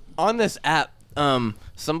 So on this app,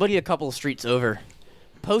 somebody a couple of streets over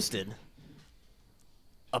posted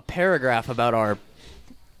a paragraph about our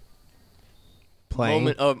Playing.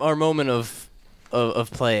 moment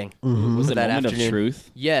of playing. Was it a that moment afternoon. of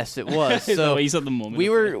truth? Yes, it was. Is that So what you said, the moment we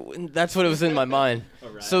of were. That's what it was in my mind.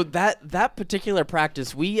 Alright. So that particular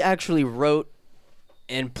practice, we actually wrote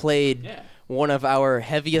and played one of our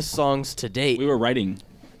heaviest songs to date. We were writing.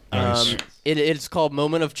 It's called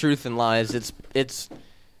 "Moment of Truth and Lies."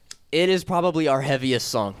 It is probably our heaviest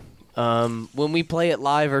song. When we play it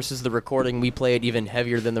live versus the recording, we play it even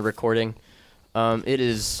heavier than the recording. It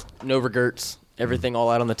is no regrets, everything all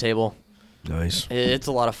out on the table. Nice. It's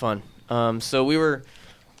a lot of fun. So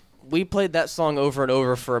we played that song over and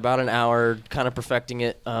over for about an hour, kind of perfecting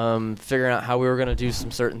it, figuring out how we were going to do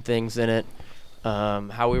some certain things in it,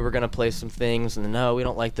 how we were going to play some things, and no, we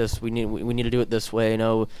don't like this. We need to do it this way.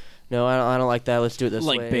 No, I don't like that. Let's do it this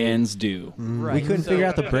way. Like bands do. Right. We couldn't figure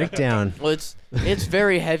out the breakdown. Well, it's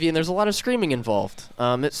very heavy, and there's a lot of screaming involved.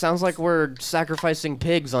 It sounds like we're sacrificing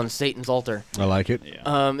pigs on Satan's altar. I like it.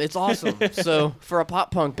 It's awesome. So for a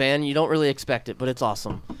pop punk band, you don't really expect it, but it's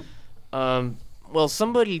awesome. Well,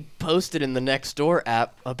 somebody posted in the Nextdoor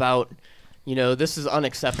app about, this is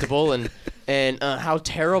unacceptable and how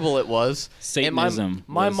terrible it was. Satanism And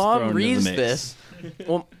my was mom thrown into the reads mix. this.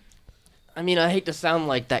 Well, I mean, I hate to sound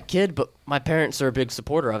like that kid, but my parents are a big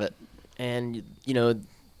supporter of it, and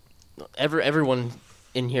everyone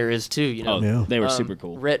in here is too. Oh, Yeah. they were super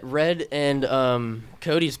cool. Red and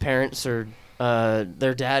Cody's parents are.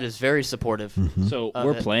 Their dad is very supportive. So of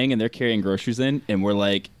we're it. playing and they're carrying groceries in, and we're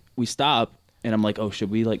like, we stop, and I'm like, oh, should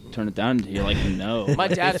we turn it down? And you're like, no. My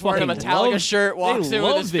dad's wearing a fucking Metallica love- shirt, walks they in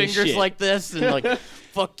with love his this fingers shit. like this, and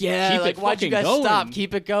fuck yeah! Keep it Why'd you fucking guys stop? going.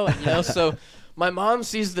 Keep it going. So my mom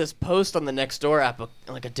sees this post on the Nextdoor app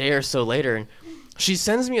like a day or so later, and she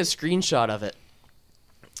sends me a screenshot of it,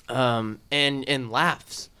 and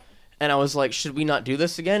laughs. And I was like, should we not do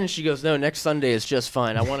this again? And she goes, no, next Sunday is just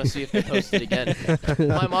fine. I want to see if they post it again.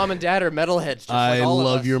 My mom and dad are metalheads, just I like all of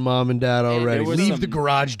love us. your mom and dad already. was Leave some- the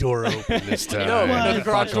garage door open this time. No, the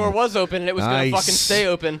garage door was open, and it was going Nice. to fucking stay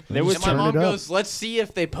open. There was and my Turn mom it up. goes, let's see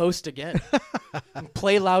if they post again.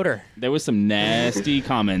 Play louder. There was some nasty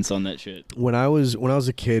comments on that shit. When I was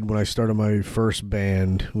a kid, when I started my first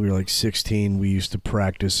band, we were like 16. We used to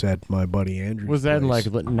practice at my buddy Andrew's Was that in place.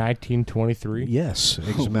 like 1923? Yes,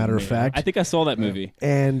 as a matter of fact. I think I saw that movie.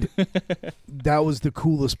 And that was the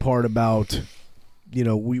coolest part about,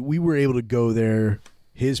 we were able to go there.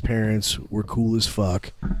 His parents were cool as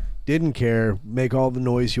fuck. Didn't care. Make all the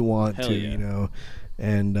noise you want Hell to, yeah.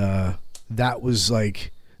 And that was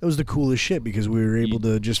the coolest shit because we were able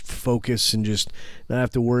to just focus and just not have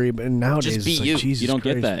to worry. And nowadays, Just be it's like, you. Jesus You don't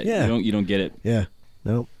Christ. get that. Yeah. You don't get it. Yeah.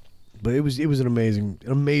 No. But it was an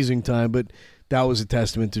amazing time. But that was a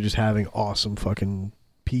testament to just having awesome fucking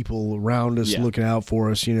people around us looking out for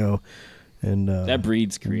us, and That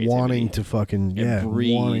breeds creativity. wanting to fucking It wanting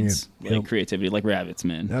breeds it. like creativity, like rabbits,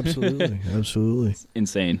 man. Absolutely.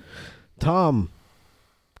 Insane. Tom,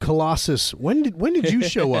 Colossus, when did you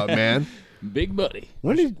show up, man? Big buddy.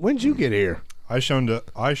 When did you get here? I showed up.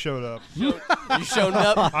 You showed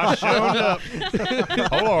up. I showed up.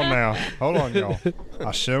 Hold on, y'all.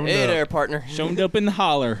 I showed Hey up. there, partner. Showed up in the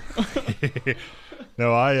holler.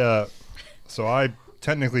 No, I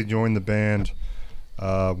technically joined the band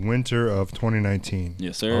winter of 2019,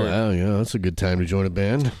 Yes, sir. Yeah, that's a good time to join a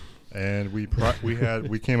band. and we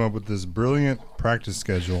came up with this brilliant practice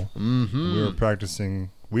schedule. Mm-hmm. We were practicing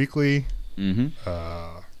weekly. Mm-hmm.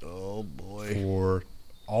 Oh boy. For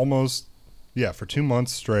for 2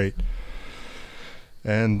 months straight,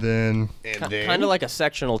 and then Kind of like a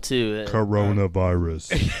sectional too.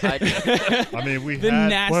 coronavirus. I mean, we The had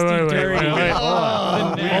nasty, Wait, dirty. wait. Hold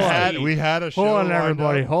on. we had a show. Hold on, lined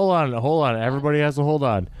everybody. up. Hold on. Everybody has to hold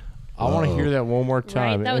on. I want to hear that one more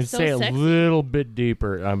time that was and so say it a sexy. little bit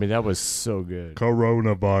deeper. I mean, that was so good.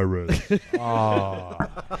 Coronavirus. Oh.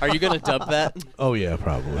 Are you gonna dub that? Oh yeah,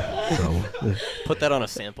 probably. Put that on a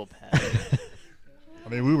sample pad. I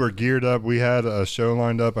mean, we were geared up. We had a show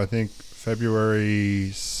lined up, I think, February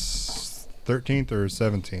 13th or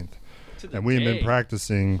 17th. And we had been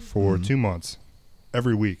practicing for 2 months,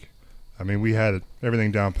 every week. I mean, we had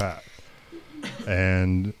everything down pat.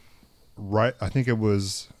 And I think it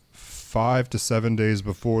was 5 to 7 days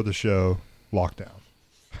before the show, lockdown.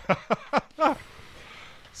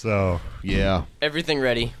 So, Yeah. Everything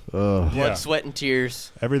ready. yeah, Blood, sweat, and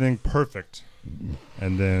tears. everything perfect.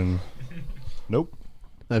 And then, nope.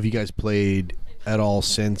 Have you guys played at all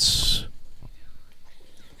since?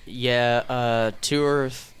 Yeah, two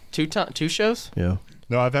shows? Yeah.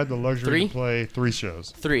 No, I've had the luxury Three? to play 3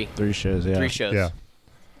 shows. Three 3 shows, yeah. shows. Yeah.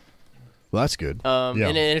 Well, that's good. Yeah.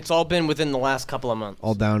 And it's all been within the last couple of months.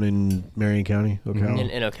 All down in Marion County, Ocala.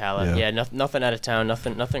 In Ocala. Yeah. Yeah, nothing out of town,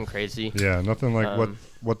 nothing crazy. Yeah, nothing like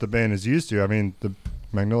what the band is used to. I mean, the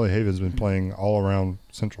Magnolia Haven's been playing all around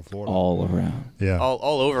Central Florida. All around. Yeah.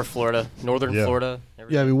 All over Florida, northern Yeah. Florida.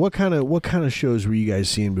 Yeah, I mean, what kind of shows were you guys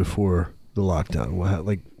seeing before the lockdown?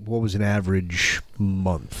 What was an average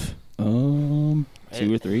month? 2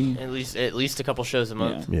 or 3. At least a couple shows a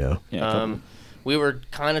month. Yeah. Yeah. a couple. We were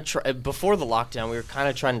kind of before the lockdown. We were kind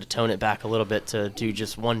of trying to tone it back a little bit to do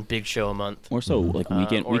just one big show a month. More so like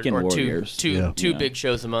weekend or warriors. two Yeah. big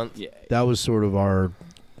shows a month. Yeah. That was sort of our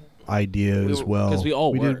idea as well. 'cause we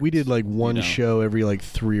all did worked, we did like one you know. show every like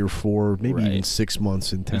 3 or 4, maybe even Right. 6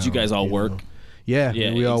 months in town. Did you guys all know? work? Yeah,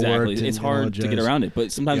 Yeah, we all exactly. worked. It's and all hard that to get jazz. around it,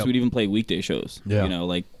 but sometimes Yep. we'd even play weekday shows. Yeah. You know,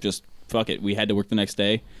 like just fuck it. We had to work the next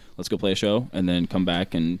day. Let's go play a show and then come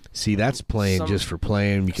back and See, that's playing Some- just for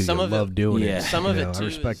playing because some you of it- love doing yeah. it. Some of You it know, I too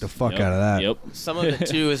respect is- the fuck Yep. out of that. Yep. Some of it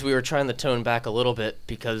too is we were trying to tone back a little bit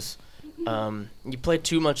because you play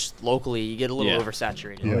too much locally, you get a little Yeah.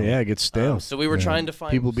 oversaturated. Oh yeah, it gets stale. So we were Yeah. trying to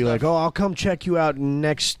find People be like, stuff- "Oh, I'll come check you out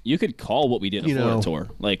next." You could call what we did a You Florida know. tour.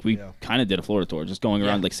 Like we Yeah. kind of did a Florida tour, just going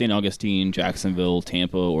around Yeah. like St. Augustine, Jacksonville,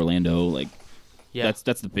 Tampa, Orlando. Like yeah.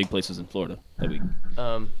 that's the big places in Florida that we.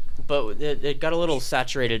 But it got a little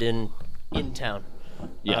saturated in town.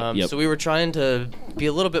 Yeah. Yep. So we were trying to be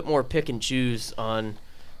a little bit more pick and choose on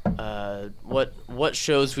what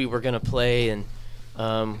shows we were gonna play, and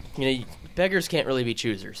beggars can't really be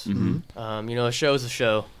choosers. Mm-hmm. A show is a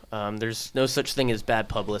show. There's no such thing as bad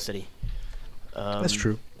publicity. That's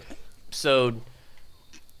true. So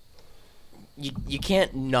you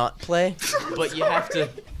can't not play, but you have to.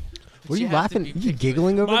 What are you have to laughing? be Are you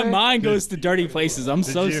giggling over My there? mind goes to dirty places. I'm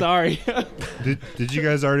so you- sorry. Did you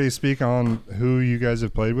guys already speak on who you guys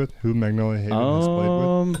have played with? Who Magnolia Haven has played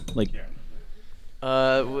with? Like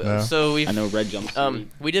No. So we I know Red Jumps.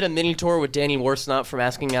 we did a mini tour with Danny Warsnop from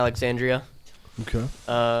Asking Alexandria. Okay.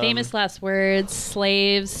 Famous Last Words,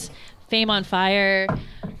 Slaves, Fame on Fire.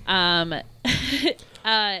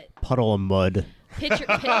 Puddle of Mud.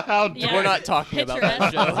 We're not talking about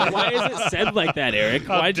that show. Why is it said like that, Eric?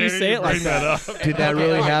 Why'd you say it like that? Did that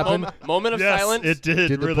really happen? Moment of Yes, silence. it did.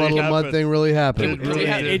 Did the really puddle of mud happen. thing really happen? It really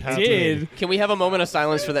It happen. did. Can we have a moment of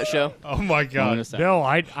silence for that show? Oh my god. No,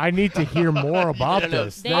 I need to hear more about No,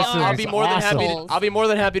 this. They This are- I'll is be more than happy. awesome. I'll be more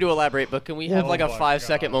than happy to elaborate. But can we have like a my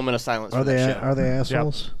 5-second moment of silence Are for they that show? are they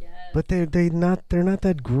assholes? But they're not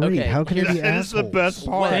that great. Okay, How can they be That is the assholes? best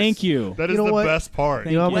part. Thank you. That is You know the what? best part.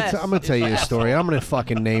 You know, Yes. I'm gonna tell you a story. I'm gonna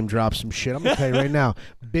fucking name drop some shit. I'm gonna tell you right now.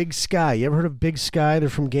 Big Sky. You ever heard of Big Sky? They're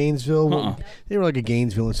from Gainesville. Uh-uh. They were like a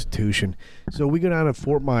Gainesville institution. So we go down to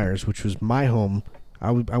Fort Myers, which was my home.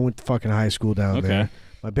 I went to fucking high school down Okay. there.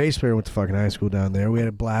 My bass player went to fucking high school down there. We had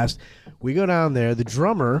a blast. We go down there. The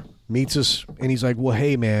drummer meets us, and he's like, "Well,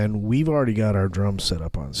 hey man, we've already got our drums set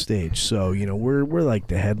up on stage. So we're like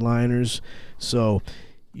the headliners. So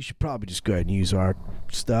you should probably just go ahead and use our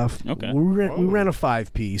stuff." Okay. We ran a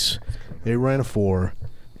 5-piece. They ran a 4.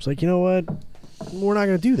 It's like, you know what? We're not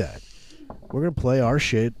gonna do that. We're gonna play our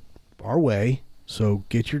shit our way. So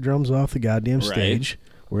get your drums off the goddamn Right. stage.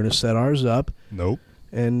 We're gonna set ours up, Nope.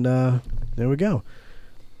 and there we go.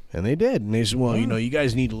 And they did. And they said, well, you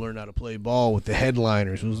guys need to learn how to play ball with the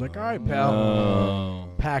headliners. It was like, all right, pal.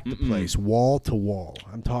 Packed the place, wall to wall.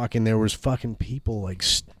 I'm talking, there was fucking people like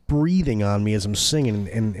breathing on me as I'm singing,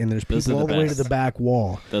 and there's Those people are all the the way to best. the back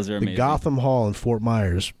wall. Those are the amazing. Gotham Hall in Fort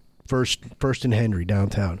Myers, first and Henry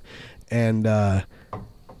downtown. And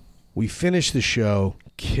we finished the show,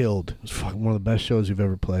 killed. It was fucking one of the best shows we've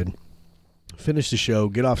ever played. Finished the show,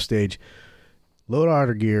 get off stage, load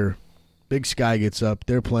our gear. Big Sky gets up.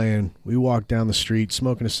 They're playing. We walk down the street,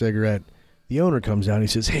 smoking a cigarette. The owner comes out. And he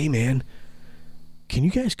says, "Hey, man, can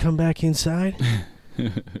you guys come back inside?"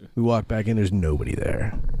 We walk back in. There's nobody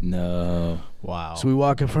there. No. Wow. So we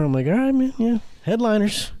walk in front. I'm like, "All right, man. Yeah,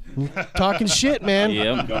 headliners. Talking shit, man."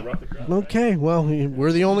 Yep. Okay, well,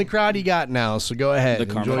 we're the only crowd you got now, so go ahead. The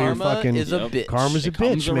Enjoy your Karma fucking is a Yep. bitch. Karma's a It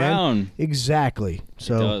comes bitch, man. around. Exactly.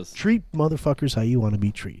 So does. treat motherfuckers how you want to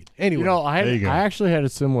be treated. Anyway. You know, I There you go. actually had a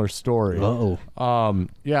similar story. Uh-oh.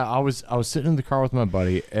 Yeah, I was sitting in the car with my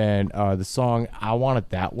buddy, and the song "I Want It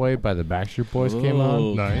That Way" by the Backstreet Boys came on.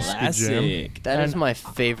 Ooh, Nice. Good jam. Classic. That is And my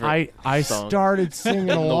favorite. I song. started singing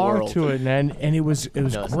the along world. to it, and it was No,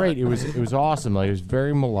 it's great. not. It was awesome. Like, it was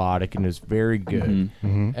very melodic and it was very good.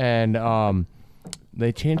 And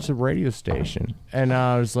they changed the radio station, and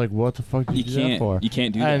I was like, "What the fuck did you, do that for?" You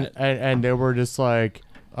can't do and, that. And they were just like,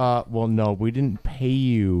 "Well, no, we didn't pay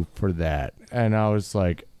you for that." And I was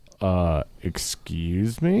like,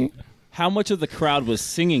 "Excuse me." How much of the crowd was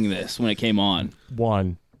singing this when it came on?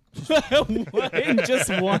 One. What? Just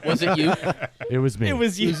one. Was it you? It was me. It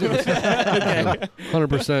was you.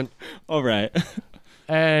 100%. All right.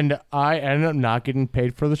 And I ended up not getting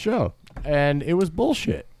paid for the show, and it was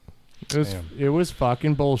bullshit. It was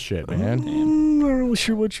fucking bullshit, man. I'm not really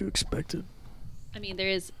sure what you expected. I mean, there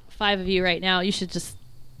is 5 of you right now. You should just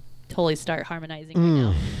totally start harmonizing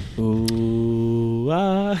right now. Ooh.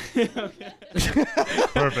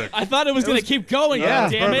 Perfect. I thought it was going to keep going. Yeah,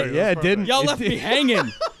 God damn it. perfect. Yeah, it didn't. Y'all It left did- me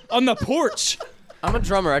hanging on the porch. I'm a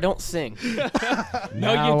drummer. I don't sing. No,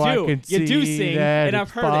 Now I you do. can You do see sing, that and I've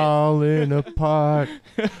it's heard it. falling apart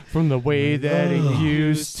from the way that it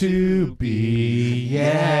used to be.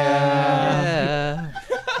 Yeah.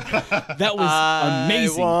 That was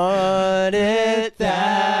amazing. I want it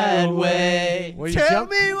that way. Well, you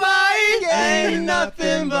jump- me why it ain't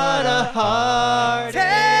nothing but a heart.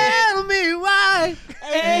 Tell me why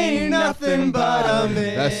ain't nothing but a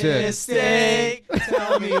That's it. mistake.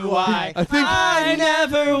 Tell me why I think- I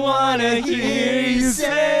never wanna hear you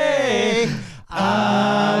say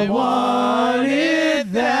I want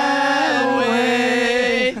it that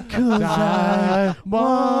way. 'Cause I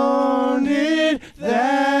want it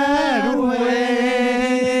that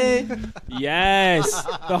way. Yes.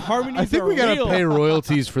 The harmonies I think are we gotta real. pay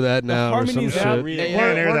royalties for that now or some harmonies are shit. real. You Yeah, can't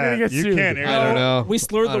we're air gonna that. get You sued. can't air I don't that. know. We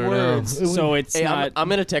slurred I the don't know. words, so it's Hey, not. I'm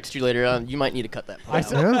gonna text you later. You might need to cut that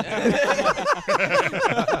part out.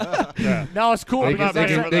 Yeah. No, it's cool. I'm because not I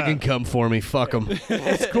paying said- for They that. can come for me. Fuck them.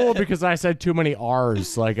 it's cool because I said too many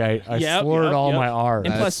R's. Like I Yep, slurred yep, all yep. my R's.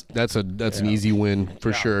 And plus- That's an easy win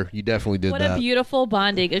for sure. You definitely did What that. a beautiful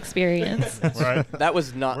bonding experience. Right. That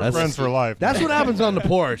was not. We're friends for life. That's what happens on the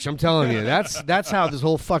porch. I'm telling you. That's how this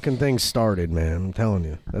whole fucking thing started, man. I'm telling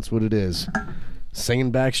you. That's what it is.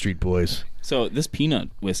 Singing Backstreet Boys. So this peanut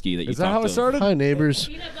whiskey that you Is that how talked it started? Hi, neighbors.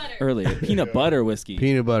 Peanut butter. earlier, peanut butter whiskey.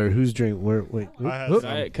 Peanut butter. Who's drink? Wait. I had Oop.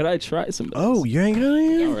 some. Could I try some of this? Oh, you ain't got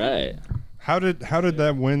any? All right. How did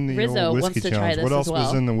that win the Rizzo old wants whiskey to try challenge? this What else as well.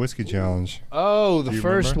 was in the whiskey challenge? Oh, the Do you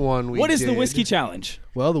first remember? one we What is the did- whiskey challenge?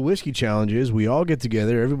 Well, the whiskey challenge is we all get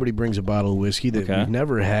together, everybody brings a bottle of whiskey that Okay. we've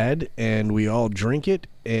never had, and we all drink it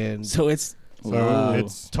and So it's So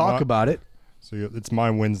it's talk not- about it. So it's my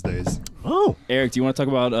Wednesdays. Oh, Eric, do you want to talk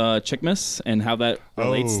about Chickmas and how that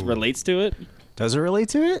relates to it? Does it relate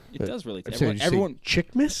to it? It does relate to so it. did you say Everyone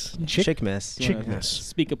Chickmas? Chickmas. do you wanna Chickmas.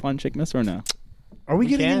 speak upon Chickmas or no? Are we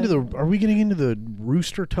getting can. into the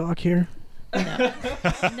rooster talk here?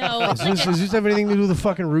 No, Does this have anything to do with the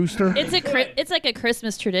fucking rooster? it's like a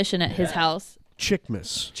Christmas tradition at his house.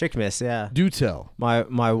 Chickmas. Chickmas, yeah. Do tell.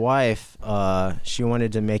 My wife, she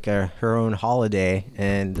wanted to make her own holiday,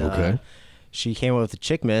 and Okay. she came up with the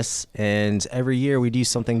Chickmas, and every year we do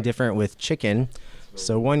something different with chicken.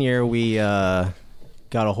 So one year we got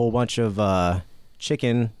a whole bunch of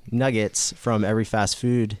chicken nuggets from every fast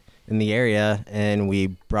food in the area, and we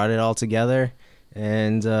brought it all together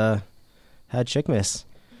and had Chickmas.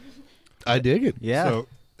 I dig it. Yeah, So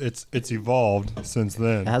it's evolved since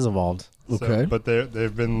then. it has evolved. So- Okay. but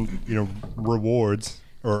they've been rewards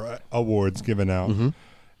or awards given out, Mm-hmm.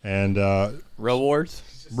 and Rewards.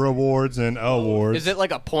 rewards and awards. Is it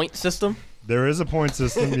like a point system? There is a point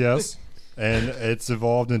system, yes, and it's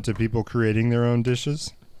evolved into people creating their own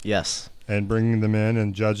dishes Yes. and bringing them in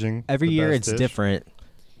and judging. Every the year best it's dish. different.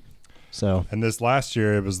 So And this last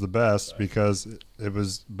year it was the best because it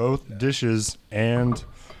was both dishes and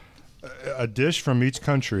a dish from each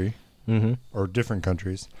country or different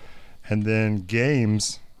countries, and then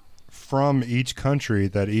games from each country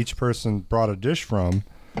that each person brought a dish from,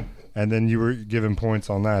 and then you were given points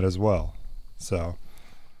on that as well. So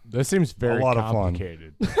This seems very lot of fun.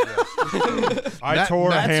 complicated. I tore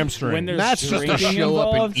a Matt's- hamstring. when there's That's just a drinking show up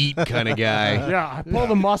and involved? eat kind of guy. Yeah, I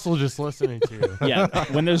pulled a muscle just listening to you. Yeah,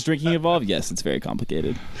 when there's drinking involved, yes, it's very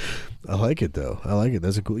complicated. I like it though. I like it.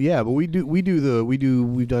 That's a cool. Yeah, but we've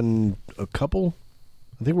done a couple.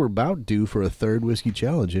 I think we're about due for a third whiskey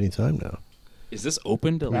challenge anytime now. Is this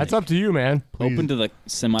open to That's like, up to you, man. open to the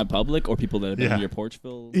semi-public or people that have been Yeah. in your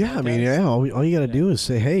Porchville? Yeah, I mean, podcast? yeah. All you got to do is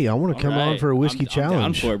say, "Hey, I want to come on Alright. for a whiskey I'm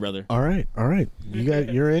challenge." down for it, brother. All right.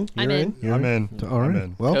 You're in. I'm You're in. You're I'm in. All right. I'm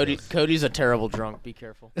in. Well, Cody's a terrible drunk. Be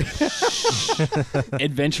careful.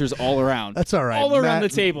 Adventures all around. that's all right. All around Matt-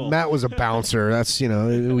 the table. Matt was a bouncer. That's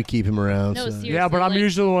we keep him around. No, so. seriously. Yeah, but I'm like-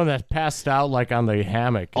 usually the one that passed out like on the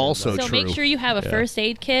hammock. Also So true. make sure you have a first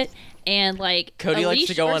aid kit and like Cody a likes to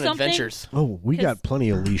leash go or on something. adventures. Oh, we got plenty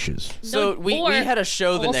of leashes. So No, we or had a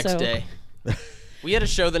show the next also- day. We had a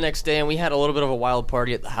show the next day, and we had a little bit of a wild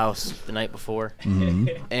party at the house the night before.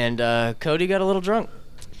 And Cody got a little drunk.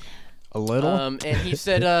 A little. And he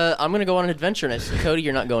said, "I'm gonna go on an adventure." And I said, "Cody,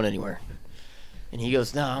 you're not going anywhere." And he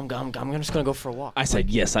goes, "No, I'm just gonna go for a walk." I said,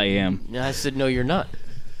 yes, I am. And I said, "No, you're not."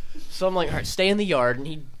 So I'm like, "All right, stay in the yard." And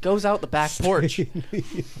he goes out the back porch,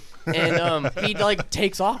 and he like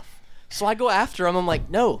takes off. So I go after him. I'm like,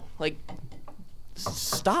 "No, like,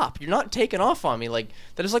 stop! You're not taking off on me. Like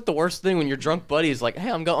that is like the worst thing when your drunk buddy is like, 'Hey,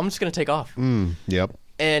 I'm just gonna take off.'" Yep.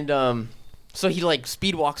 And so he like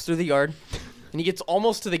speed walks through the yard, and he gets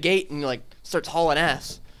almost to the gate and like starts hauling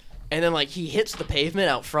ass, and then like he hits the pavement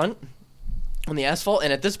out front on the asphalt.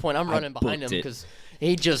 And at this point, I'm running behind him booked it. because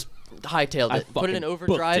he just hightailed I it, put it in fucking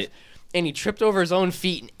booked overdrive, it. and he tripped over his own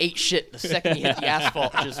feet and ate shit the second he hit the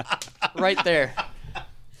asphalt, just right there.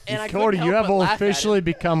 And I couldn't Cody, help you have but laugh at officially it.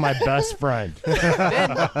 become my best friend. So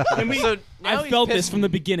now I he's felt pissed- this from the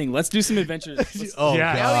beginning. Let's do some adventures. Oh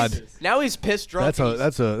Yeah. God. Now he's pissed drunk.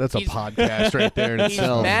 That's a He's- podcast right there in He's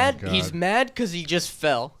itself. mad. God. He's mad because he just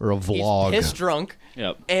fell. Or a vlog. He's pissed drunk.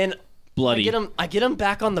 Yep. And Bloody. I get him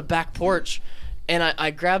back on the back porch, and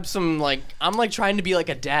I grab some like I'm like trying to be like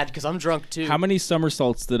a dad because I'm drunk too. How many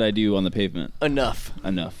somersaults did I do on the pavement? Enough.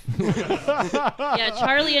 Enough. Yeah,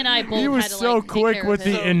 Charlie and I both He was had to, so like, take quick care of with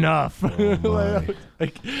him. the enough.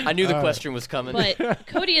 I knew the question was coming. But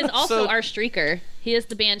Cody is also So- our streaker. He is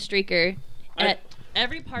the band streaker at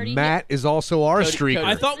every party. Matt is also our Cody- streaker.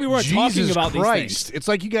 Cody. I thought we weren't Jesus talking about Christ. these things. It's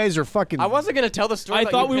like you guys are fucking. I wasn't gonna tell the story. I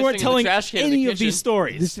about thought you we weren't pissing in the telling trash can in any the of these kitchen.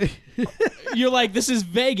 stories. You're like, this is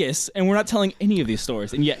Vegas, and we're not telling any of these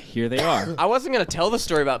stories, and yet here they are. I wasn't gonna tell the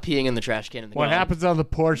story about peeing in the trash can in the What kitchen. happens on the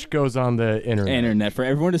porch goes on the internet. Internet for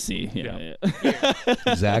everyone to see. Yeah.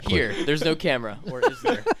 Exactly. Here, there's no camera, or is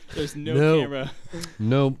there? There's no camera.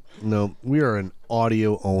 Nope. We are an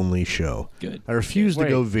audio only show. Good. I refuse to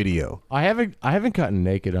go video. I haven't gotten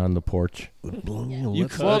naked on the porch. You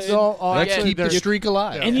could. Let's keep the streak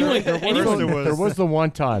alive. Anyone. There was the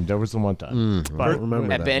one time. I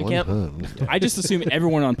remember At that band one camp? time. I just assume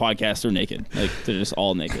everyone on podcasts are naked. Like they're just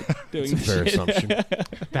all naked doing That's a fair shit.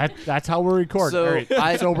 assumption. That's how we record. So All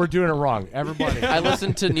right, so we're doing it wrong. Everybody. I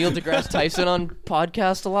listen to Neil deGrasse Tyson on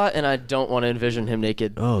podcast a lot, and I don't want to envision him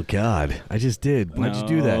naked. Oh God, I just did. Why'd you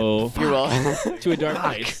do that? No. You're welcome. To a dark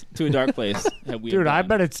place. To a dark place. Dude, I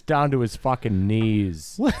bet it's down to his fucking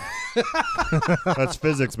knees. That's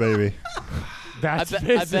physics, baby. I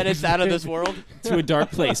bet it's out of this world. To a dark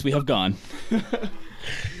place we have gone.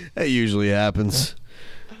 That usually happens.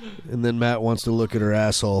 And then Matt wants to look at her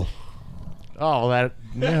asshole. Oh, that.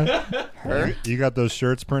 You got those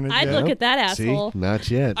shirts printed I'd yet? look at that asshole. See, not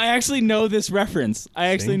yet. I actually know this reference. I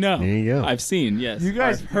actually know. There you go. I've seen, yes. You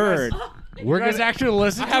guys I've heard. We're guys actually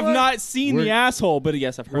listen. I have not seen the asshole, but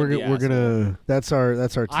yes, I've heard the We're asshole. gonna. That's our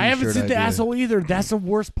t-shirt I haven't seen the idea. asshole either. That's the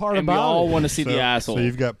worst part And we about all it. want to see the asshole. So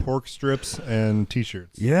you've got pork strips and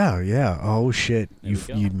T-shirts. Yeah. Oh shit, There we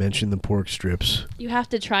go. you mentioned the pork strips. You have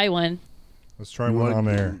to try one Let's try one on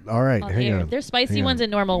air. All right, on hang air. on. There's spicy Hang on. ones and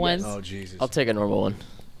normal ones. Oh Jesus. I'll take a normal one.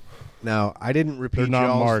 Now, I didn't repeat They're not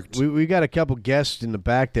y'all's- marked. We got a couple guests in the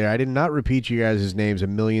back there. I did not repeat you guys' names a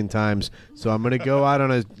million times, so I'm going to go out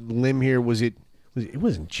on a limb here. It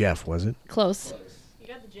wasn't Jeff, was it? Close. You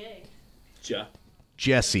got the J. Ja.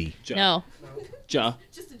 Jesse. Ja. No. Ja.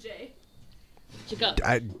 Just a J.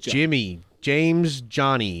 Jacob. Jimmy. James.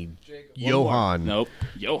 Johnny. Johan. Nope.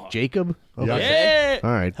 Johan. Jacob? Okay. Yeah. All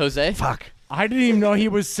right. Jose? Fuck. I didn't even know he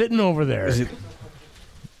was sitting over there.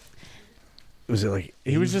 Was it like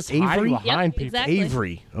He was just Avery? hiding behind Yep, people. exactly.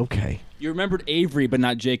 Avery. Okay. You remembered Avery, but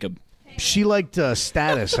not Jacob. She liked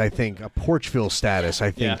status, I think. A Porchville status,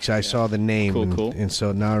 I think. Yeah. I saw the name. Cool. And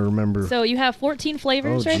so now I remember. So you have 14 oh,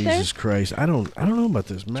 flavors right Jesus Christ. I don't know about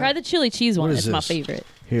this. there. Matt, Try the chili cheese one. What is It's my this? favorite.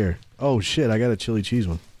 Here. Oh, shit. I got a chili cheese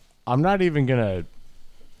one. I'm not even gonna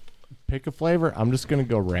pick a flavor. I'm just gonna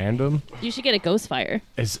go random. You should get a ghost fire.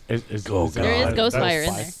 Oh, Is There is that- ghost that's fire in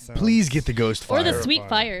fine. there. Please get the ghost fire. Or the sweet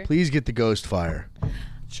fire. Please get the ghost fire.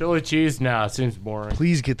 Chili cheese? Nah, it seems boring.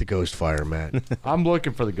 Please get the ghost fire, Matt. I'm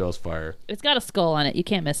looking for the ghost fire. It's got a skull on it. You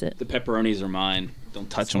can't miss it. The pepperonis are mine. Don't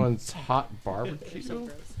touch This them. one's hot barbecue.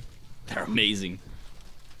 They're amazing.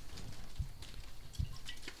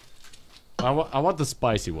 I want the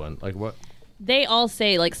spicy one. Like what? They all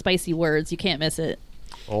say like spicy words. You can't miss it.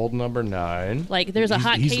 Old number 9. Like there's a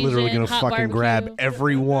hot He's Cajun, literally going to hot fucking barbecue. grab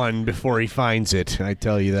every one before he finds it. I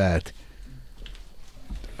tell you that.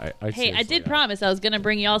 Hey, I did promise I was going to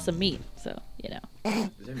bring y'all some meat. So, you know.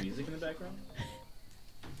 Is there music in the background?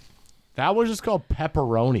 That was just called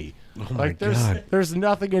pepperoni. Oh my like God. there's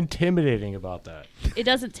nothing intimidating about that. It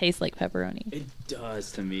doesn't taste like pepperoni. It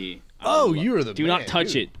does to me. Oh, you're the Do man, not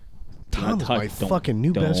touch dude. it. Tom's my fucking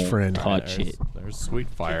new best friend. Touch it. There's sweet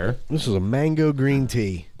fire. This is a mango green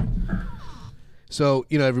tea. So,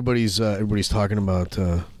 you know, everybody's talking about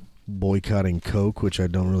boycotting Coke, which I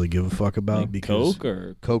don't really give a fuck about Like because Coke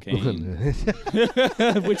or Coke. cocaine?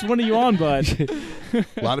 Which one are you on, bud?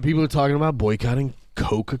 A lot of people are talking about boycotting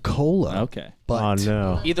Coca-Cola. Okay. But Oh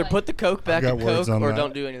no. Either put the Coke back got in words Coke on or that.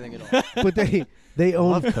 don't do anything at all. but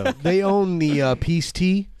they own the Peace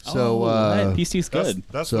Tea. So Peace tea's good.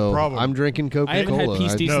 That's so the problem. I'm drinking Coca-Cola. I haven't had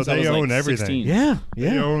Peace tea No, since I they was own like everything. 16. Yeah,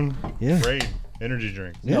 They yeah. own Yeah. great energy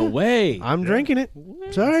drinks. No way. I'm drinking it.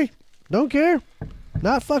 Sorry, don't care.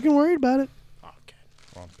 Not fucking worried about it.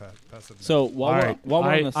 Come on, Pat, pass it So while All we're, right. while we're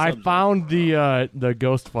on the I subject, found the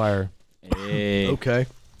ghost fire. Hey, Okay.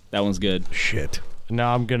 that one's good. Shit.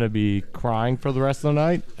 Now I'm gonna be crying for the rest of the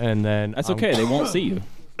night, and then That's okay. They won't see you.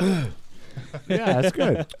 Yeah, that's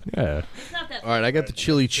good. Yeah. It's not that All right, I got the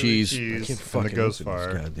chili cheese. cheese I can't and the fucking ghost open this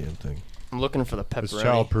fire. goddamn thing. I'm looking for the It's pepperoni.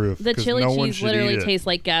 childproof. The 'cause chili no one cheese should literally eat it. tastes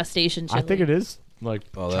like gas station chili. I think it is like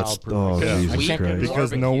Oh, that's childproof. oh Yeah. Jesus Sweet. Christ.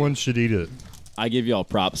 Because no one should eat it. I give y'all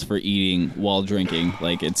props for eating while drinking.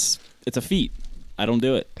 Like it's a feat. I don't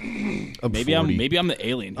do it. I'm Maybe 40. I'm the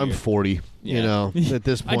alien here. I'm 40. You Yeah. know, at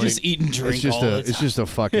this I point, just eat and drink it's just all the it's just a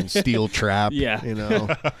fucking steel trap. Yeah. You know.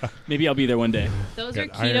 Maybe I'll be there one day. Those are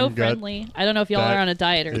Got iron keto gut. friendly. I don't know if y'all That are on a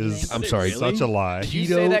diet or Is anything. I'm sorry. Really? such a lie. Did you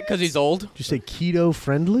say that because he's old? Did you say keto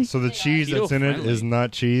friendly? So the cheese Keto that's in it friendly. is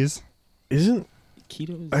not cheese. Isn't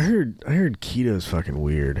Keto. I heard keto's fucking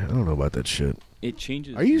weird. I don't know about that shit. It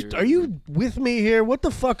changes. Are you with me here? What the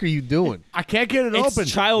fuck are you doing? I can't get it It's open.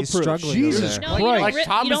 childproof. struggling Jesus over there. No, you Christ. don't Like rip,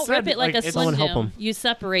 Thomas you don't rip said, it like like, a it's- Slim Someone help Jim. him. You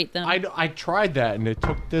separate them. I tried that and it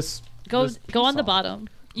took this. Go this go on the piece off. bottom.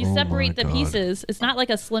 You separate the pieces. It's not like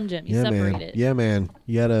a Slim Jim. You separate it. Yeah, man.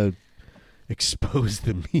 You gotta expose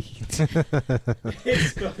the meat.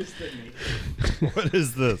 Expose the meat. What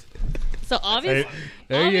is this? So obviously,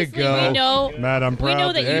 there you go. We know, Matt, I'm proud. we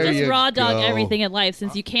know that There you just you raw dog go. everything in life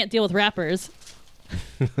since you can't deal with rappers.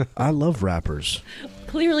 I love rappers.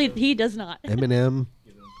 Clearly, he does not. Eminem.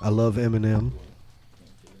 I love Eminem.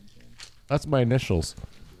 That's my initials.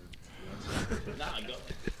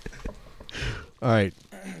 All right.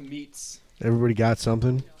 Meats. Everybody got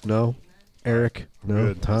something? No? Eric? No?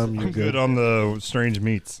 Good. Tom, you I'm good? good on the strange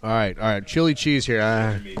meats. All right. Chili cheese here.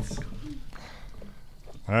 All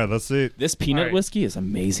right, let's see. This peanut right. whiskey is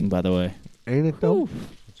amazing, by the way. Ain't it though? What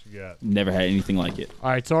you got? Never had anything like it. All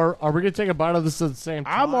right, so are we gonna take a bite of this at the same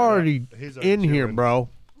time? I'm already He's already in here, chewing. bro.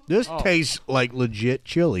 This Oh. tastes like legit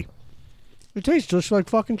chili. It tastes just like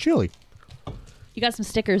fucking chili. You got some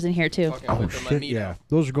stickers in here too. Oh, shit, yeah.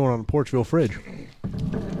 Those are going on the Porchville fridge.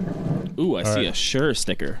 Ooh, I see right. a Sure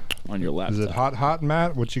sticker on your laptop. Is it hot,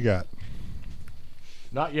 Matt? What you got?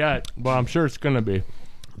 Not yet, but I'm sure it's gonna be.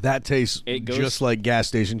 That tastes It goes- just like gas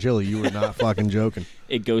station chili. You were not fucking joking.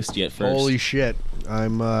 It ghosted you at first. Holy shit.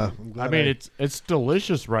 I'm glad I mean, it's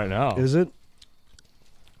delicious right now. Is it?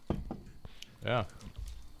 Yeah.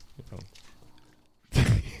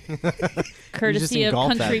 Courtesy of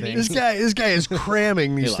engulfed that Country thing. This Meats. guy is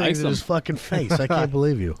cramming these He things likes in his them. fucking face. I can't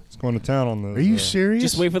believe you. Let's go into town on those. Are you serious?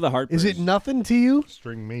 Just wait for the heart. Is it nothing to you?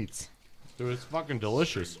 string meats? Dude, it's fucking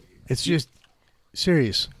delicious. It's just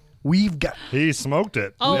serious. We've got He smoked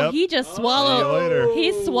it. Oh, Yep. he just See you later. swallowed.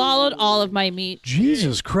 He swallowed all of my meat.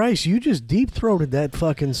 Jesus Christ, you just deep throated that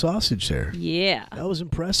fucking sausage there. Yeah. That was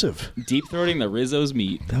impressive. Deep throating the Rizzo's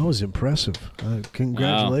meat. That was impressive.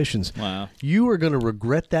 Congratulations. Wow. You are going to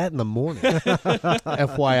regret that in the morning.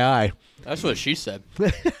 FYI. That's what she said.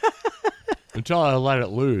 Until I let it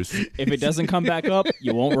loose. If it doesn't come back up,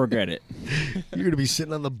 you won't regret it. You're going to be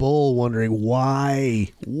sitting on the bowl wondering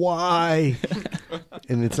why.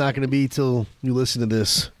 And it's not going to be till you listen to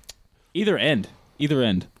this. Either end. Either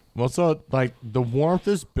end. Well, so like the warmth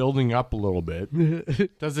is building up a little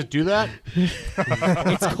bit. Does it do that?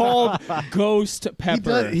 It's called Ghost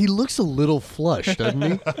Pepper. He looks a little flushed, doesn't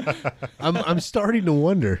he? I'm starting to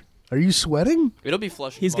wonder. Are you sweating? It'll be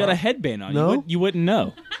flushed. He's got a headband on. No? You wouldn't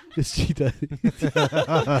know. He does. It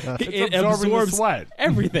absorbing the absorbs sweat.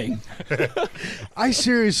 everything. I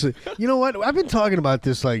seriously, you know what? I've been talking about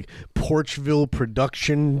this like Porchville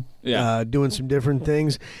production, Yeah. doing some different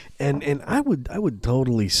things, and I would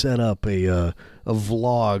totally set up a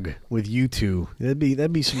vlog with you two. That'd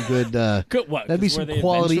be some good. Good, what, That'd be 'cause we're some the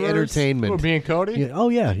quality adventurers? entertainment. What, me and Cody? Yeah. Oh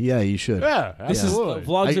yeah, you should. Yeah, This absolutely. is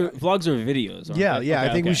vlogs are videos. aren't Yeah, they? yeah. I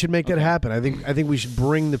Okay, think we okay. should make that happen. I think we should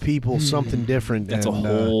bring the people something different. That's and, a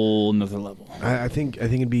whole nother level. I think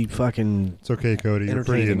it'd be fucking. It's okay, Cody. You're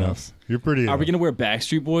pretty Entertaining enough. You're pretty Are enough. we gonna wear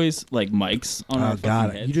Backstreet Boys like mics on our Oh God!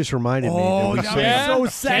 fucking heads? You just reminded me. Oh, that we that sang-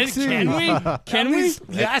 was so sexy. Can we? Can we?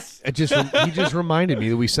 Yes. He just reminded me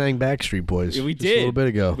that we sang Backstreet Boys. Yeah, we just a did. little bit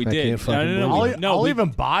ago. We I did. can't fucking No, believe it. I'll we- even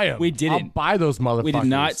buy them. we didn't. I'll buy those motherfuckers. We did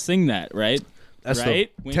not sing that, right? That's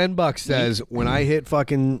right? the $10 says when I hit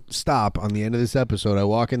fucking stop on the end of this episode, I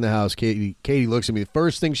walk in the house. Katie looks at me. The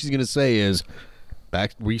first thing she's gonna say is,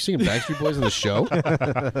 "Were you singing Backstreet Boys on the show?"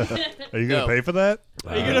 Are you going to No. pay for that?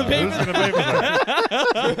 Are you gonna pay Who's for going to pay for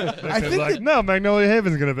that? I think like, that, no, Magnolia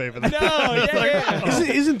Haven's going to pay for that. No,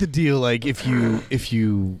 yeah. isn't the deal like if you're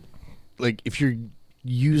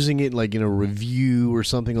using it like in a review or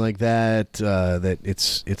something like that, that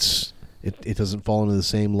it doesn't fall into the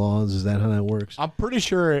same laws? Is that how that works? I'm pretty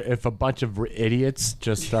sure if a bunch of idiots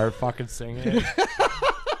just start fucking singing it,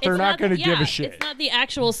 they're not going to give a shit. It's not the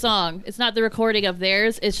actual song. It's not the recording of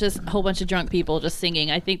theirs. It's just a whole bunch of drunk people just singing.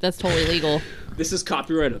 I think that's totally legal. This is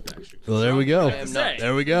copyrighted, actually. Well, there we go. am not.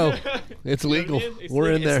 There we go. It's legal.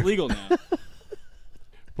 We're in there. It's legal now.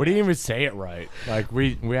 We didn't even say it right. Like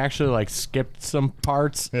we actually like skipped some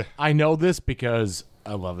parts. I know this because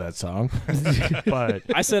I love that song. But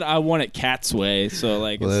I said I want it Cat's way, so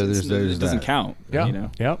like Well, it's- there's it doesn't that. count. yeah, You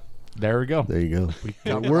know? yep. There we go. There you go.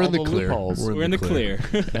 covered We're in all the the clear. loopholes. We're in the clear.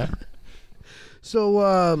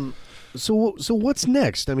 So, so what's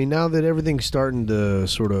next? I mean, now that everything's starting to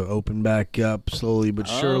sort of open back up slowly but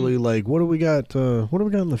surely, like, what do we got? What do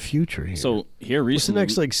we got in the future here? So here what's the recently,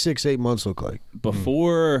 next like 6-8 months look like?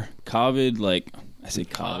 before COVID, like I say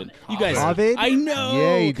COVID. You guys, COVID? I know.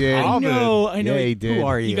 Yeah, he did. I know. I know. Yeah, he did. Who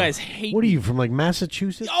are you? You guys hate. What are me. you from, like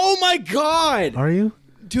Massachusetts? Oh my God, Are you?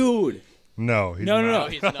 dude. No, he's No, not. no, no.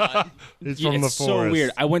 He's not. He's Yeah, from the it's forest. so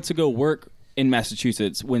weird. I went to go work in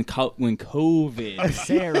Massachusetts when COVID.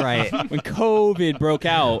 Say it right. When COVID broke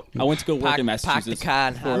out, I went to go work in Massachusetts.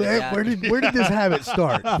 Where did this habit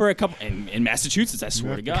start? For a couple in Massachusetts, I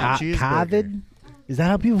swear to God. COVID? Is that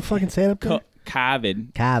how people fucking say it up there?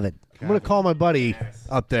 COVID. COVID. I'm gonna call my buddy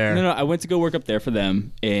up there. No, I went to go work up there for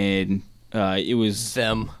them, and it was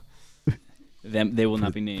them. They will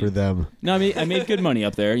not be named for them. No, I made good money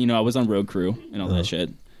up there. I was on road crew and all that shit.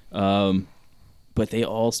 But they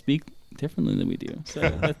all speak differently than we do. So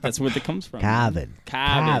that's where it comes from. COVID.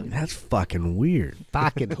 That's fucking weird.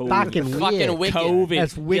 Fucking weird. Fucking wicked. COVID.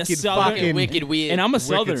 That's wicked. Fucking wicked weird. And I'm a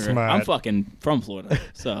southerner. Smart. I'm fucking from Florida.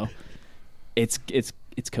 So it's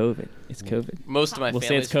COVID. It's COVID. Most of my We'll say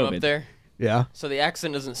family's it's from COVID. up there. Yeah. So the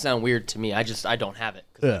accent doesn't sound weird to me. I don't have it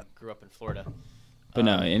because I grew up in Florida. But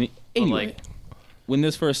no, anyway, when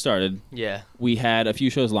this first started, yeah, we had a few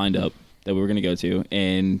shows lined up that we were going to go to,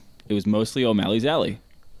 and it was mostly O'Malley's Alley,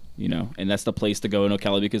 and that's the place to go in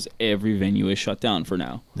Ocala because every venue is shut down for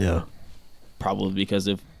now. Yeah. Probably because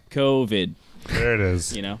of COVID. There it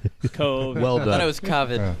is. COVID. Well done. I thought it was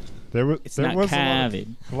COVID. Yeah. There was not a COVID.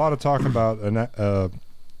 lot of talk about a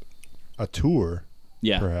tour,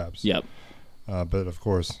 Yeah. perhaps. Yep. But of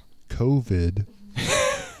course, COVID,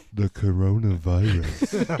 the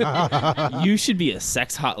coronavirus. You should be a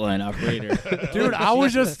sex hotline operator. Dude, I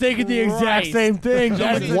was just thinking the exact same thing.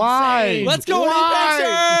 That's Why? insane. Let's go,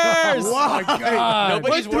 Why? pictures. Why?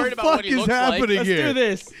 Nobody's What worried the about fuck what he is looks happening like. here? Let's do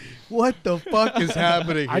this. What the fuck is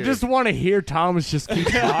happening here? I just want to hear Thomas just keep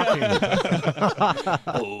talking.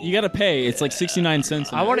 You got to pay. It's like 69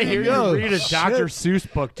 cents. I want to hear Yo, you read a Dr. Seuss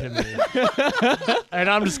book to me. And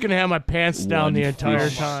I'm just going to have my pants down One the entire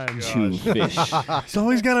fish. time. 2 fish. It's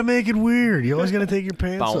always got to make it weird. You always got to take your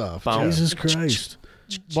pants Bow, off. bow. Jesus Christ.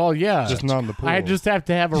 Well, yeah. Just not in the pool. I just have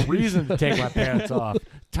to have a reason to take my pants off.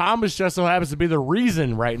 Thomas just so happens to be the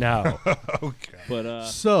reason right now. Okay. But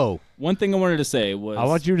So, one thing I wanted to say was I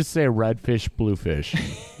want you to say redfish, bluefish.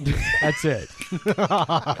 That's it.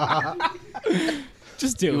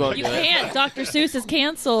 just do won't it. You can't. Dr. Seuss is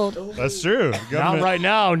canceled. That's true. Not Government, right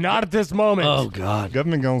now. Not at this moment. oh God.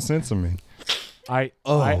 government gonna censor me. I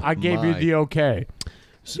gave you my. the okay.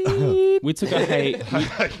 We took a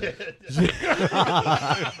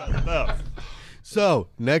So,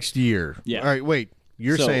 next year. Yeah. All right, wait.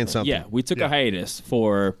 You're So, saying something. Yeah, we took a hiatus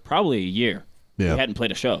for probably a year. Yeah. We hadn't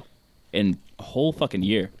played a show in a whole fucking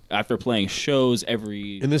year after playing shows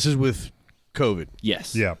every. And this is with COVID.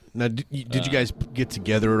 Yes. Yeah. Now, did you guys get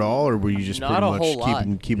together at all, or were you just Not pretty a much whole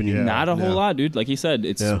lot. keeping Yeah. Not a whole lot, dude. Like he said,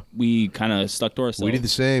 it's we kind of stuck to ourselves. We did the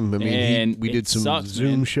same. I mean, And we it did some sucks,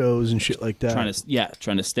 Zoom man. shows and shit like that.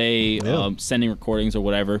 trying to stay Yeah. sending recordings or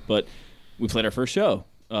whatever. But we played our first show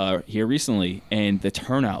here recently, and the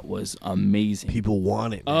turnout was amazing. People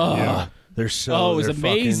want it. Oh, Yeah. They're so. Oh, it was they're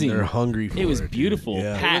fucking- amazing. They're hungry for it. it was dude. beautiful.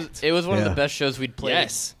 Yeah. Packed. It was one of Yeah. the best shows we'd played.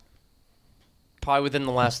 Yes. Probably within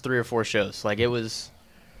the last 3 or 4 shows. Like it was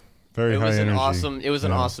Very high an energy.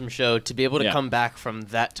 an awesome show to be able to Yeah. come back from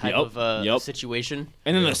that type Yep. of Yep. situation.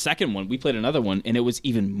 And then the second one, we played another one, and it was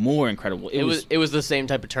even more incredible. It was the same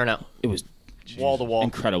type of turnout. it was Wall to wall.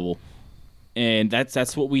 incredible, and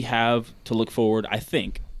that's what we have to look forward. I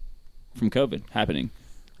think from COVID happening,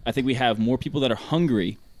 I think we have more people that are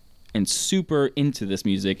hungry and super into this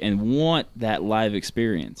music and want that live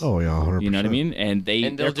experience. Oh yeah, 100%. You know what I mean? And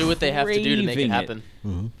And they'll do what they have to do to make it happen.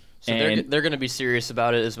 So And- they're going to be serious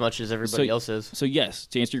about it as much as everybody else is. So yes,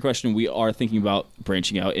 to answer your question, we are thinking about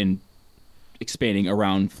branching out and expanding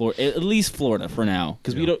around Florida, at least Florida for now,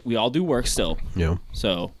 because we all do work still. Yeah.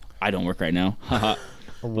 So I don't work right now. Haha.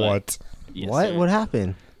 What? Yes, What? sir. What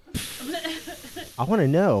happened? I want to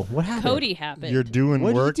know what happened. Cody happened. You're doing What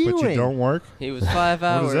are you work, but you doing? don't work? He was 5 does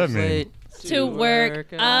hours that mean? late to work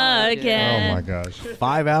Oh again. my gosh.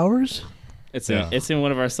 5 hours. It's Yeah. it's in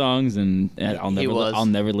one of our songs, and I'll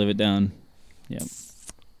never live it down. Yeah.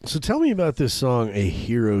 So tell me about this song, "A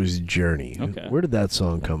Hero's Journey." Okay. Where did that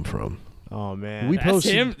song come from? Oh man. We That's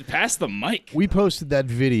posted. him. Pass the mic. We posted that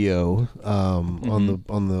video on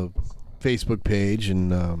the Facebook page,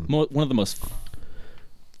 and One of the most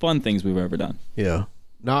fun things we've ever done. yeah.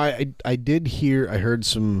 Now I did hear. I heard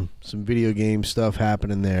some video game stuff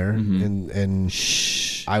happening there, and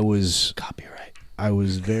I was Copyright. I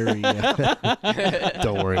was very.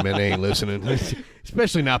 Don't worry, man. They ain't listening.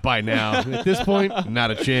 Especially not by now. At this point,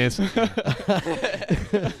 not a chance. Those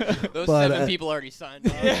But, 7 people already signed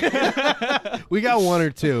up. We got 1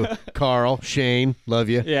 or 2. Carl, Shane, love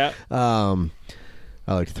you. Yeah. I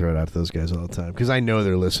like to throw it out to those guys all the time because I know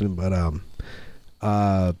they're listening. But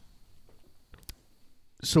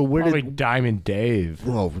So where Probably did Diamond Dave.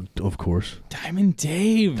 Well, of course. Diamond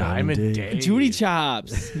Dave. Diamond Dave. Judy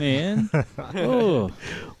chops, man. Oh.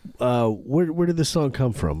 Where did this song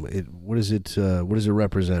come from? What does it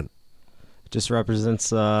represent? Just represents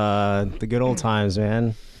the good old times,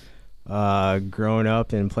 man. Growing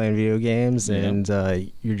up and playing video games, and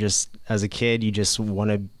you're just, as a kid, you just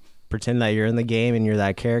want to pretend that you're in the game and you're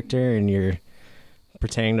that character, and you're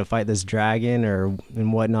pretending to fight this dragon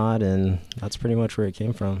and whatnot, and that's pretty much where it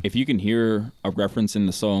came from. If you can hear a reference in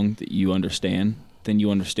the song that you understand, then you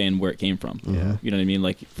understand where it came from. Yeah. You know what I mean?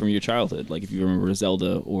 Like from your childhood. Like if you remember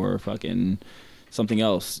Zelda or fucking something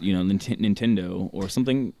else, Nintendo or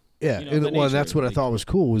something. Yeah, and that's what I thought was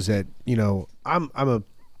cool was that I'm a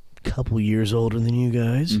couple years older than you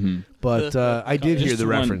guys, but I did hear the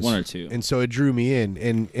reference, one or two, and so it drew me in.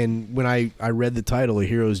 And when I read the title, A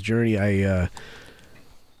Hero's Journey,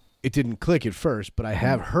 it didn't click at first, but I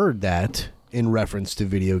have heard that in reference to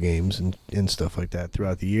video games and stuff like that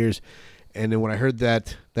throughout the years. And then when I heard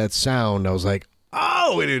that sound, I was like,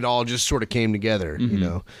 oh, and it all just sort of came together,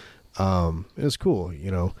 It was cool,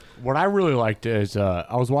 What I really liked is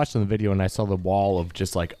I was watching the video and I saw the wall of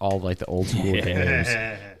just like all like the old school games,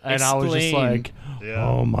 and I was just like,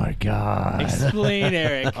 oh my god. Explain,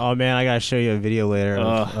 Eric. Oh man, I gotta show you a video later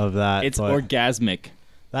of that. It's orgasmic.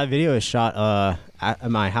 That video is shot at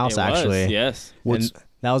my house, actually. Yes. And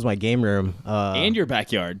that was my game room. And your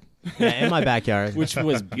backyard. Yeah, in my backyard. Which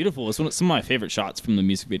was beautiful. It's some of my favorite shots from the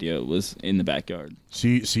music video was in the backyard. So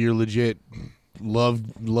you're legit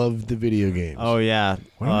loved the video games. Oh yeah.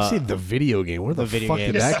 Why do you say the video game? Where the fuck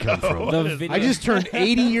did that come from? The I just turned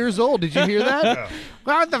 80 years old. Did you hear that? Yeah.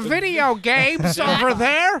 Well, the video games over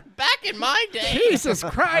there. Back in my day. Jesus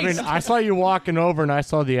Christ! I saw you walking over, and I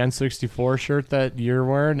saw the N64 shirt that you're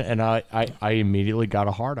wearing, and I immediately got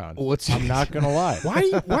a hard on. I'm not gonna lie.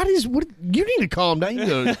 You need to calm down. You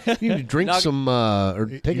need to drink some or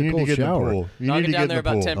take You a need cold to get in the shower. pool. You Knock need it to down get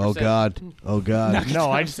there in the about pool. 10%. Oh God. No,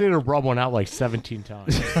 I just need to rub one out like 17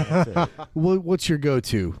 times. That's it. What's your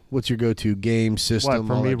go-to? What's your go-to game system?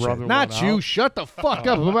 For all me, that shit? rubbing Not one you. out? Shut the fuck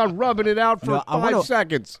up about rubbing it out for No, I 5 wanna-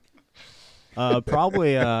 seconds.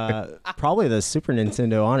 Probably the Super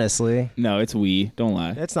Nintendo. Honestly, No, it's Wii. don't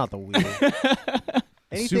lie. it's not the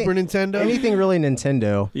Wii. Super Nintendo. Anything really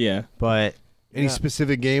Nintendo, Yeah. but Any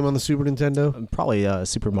specific game on the Super Nintendo? probably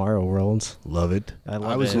Super Mario World. Love it. I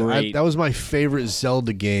love it. Great. That was my favorite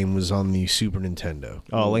Zelda game. Was on the Super Nintendo.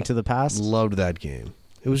 Oh, Link to the Past. Loved that game.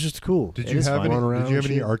 It was just cool. Did It you is have fun. any? Run around Did you have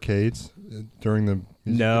and any shit. arcades during the? music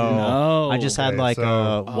No. video? No. I just had Okay, like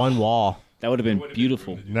so- one wall. That would have been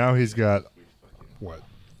beautiful. Now he's got what?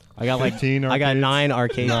 I got like 15 I got arcades? 9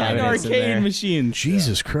 arcade cabinets in there. Arcade machines.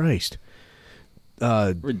 Jesus Christ.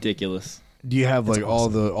 Ridiculous. Do you have like all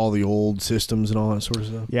the old systems and all that sort of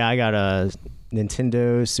stuff? Yeah, I got a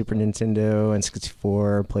Nintendo, Super Nintendo,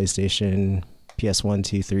 N64, PlayStation, PS1,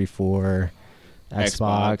 2, 3, 4,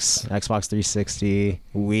 Xbox 360,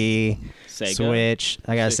 Wii, Sega. Switch.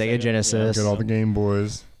 I got a Sega, Sega Genesis. Got all the Game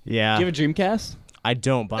Boys. Yeah, Do you have a Dreamcast? I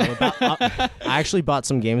don't, but I actually bought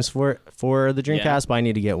some games for the Dreamcast, Yeah. but I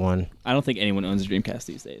need to get one. I don't think anyone owns a Dreamcast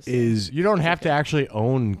these days. Is You don't have to actually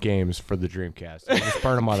own games for the Dreamcast. You just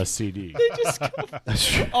burn them on a CD.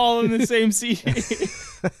 all in the same CD.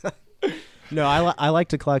 No, I like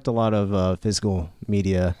to collect a lot of physical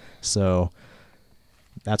media, so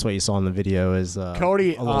that's what you saw in the video is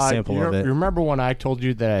Cody, a little sample you of it. remember when I told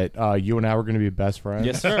you that you and I were going to be best friends?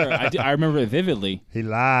 Yes, sir. I remember it vividly. He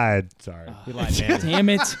lied. Sorry. You lied, man. Damn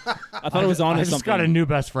it! I thought it was on I to just something. got a new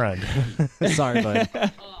best friend. Sorry,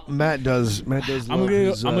 bud. Matt does I'm love gonna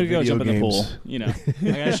his, I'm gonna go video jump in the pool. games. You know, I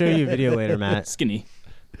gotta show you a video later, Matt. skinny.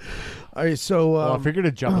 All right, so Well, if you're going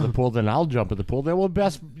to jump in the pool, then I'll jump in the pool. Then we'll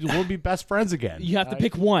be best friends again. You have to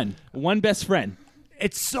pick one best friend.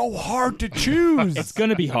 It's so hard to choose. It's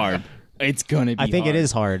gonna be hard. It's gonna be. I think hard. it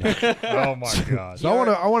is hard. Oh my god. so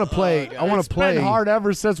I want to play. I want It's to play been hard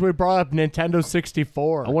ever since we brought up Nintendo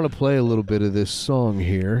 64. I want to play a little bit of this song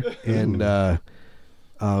here, and does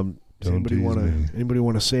Don't anybody tease me.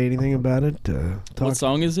 want to say anything about it? Talk. What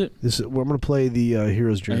song is it? This I'm going to play the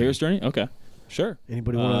Hero's A Journey. Hero's Journey. Okay, sure.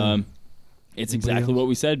 Anybody want It's Anybody exactly else? what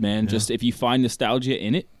we said, man. Just if you find nostalgia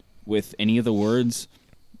in it with any of the words,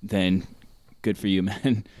 then good for you,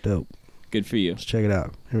 man. to? Dope. Good for you. Let's check it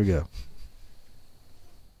out. Here we go.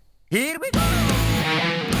 Here we go.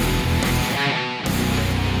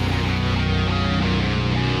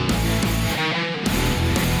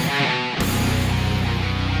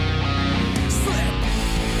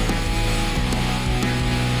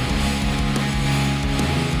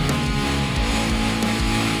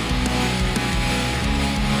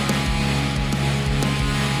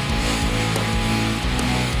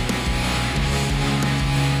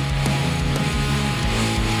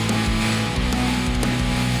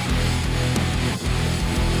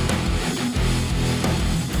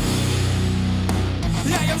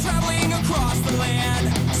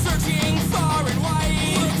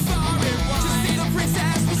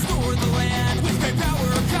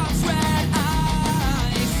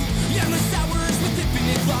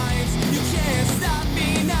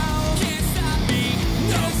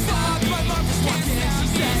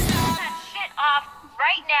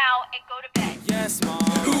 now and go to bed. Yes, Mom.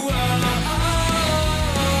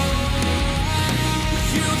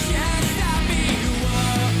 You can't stop me.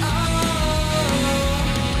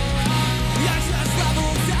 I just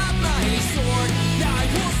leveled up my sword. Now I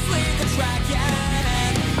will slay the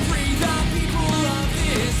dragon. Free the people of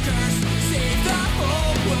this curse. Save the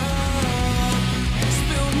whole world.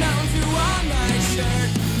 Spill Mountain Dew on my shirt.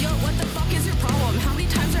 Yo, what the fuck is your problem? How many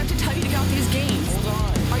times do I have to tell you to get off these games? Hold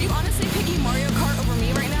on. Are you honestly picking Mario Kart over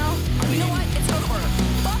me right now? You know what? It's over.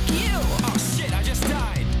 Fuck you. Oh shit, I just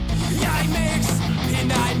died. I mix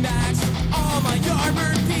and I match. All my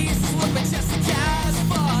armored pieces look majestic as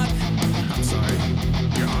fuck. I'm sorry.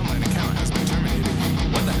 Your online account has been terminated.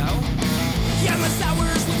 What the hell? Endless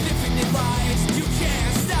hours with infinite lives. You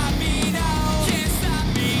can't stop me now. Can't stop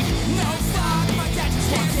me. No stop. My gadgets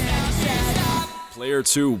can't stop. Player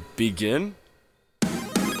 2, begin.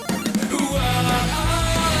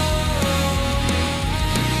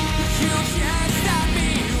 You can't stop me.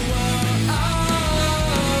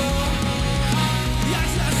 I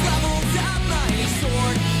just leveled up my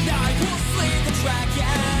sword. Now I will slay the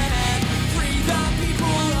dragon. Free the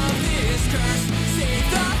people of this curse. Save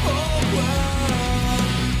the whole world.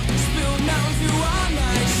 Spill Mountain Dew on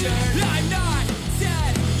my shirt. I'm not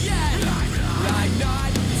dead yet. I'm not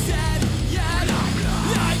dead yet.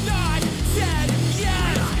 I'm not dead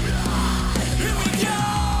yet. Here we go.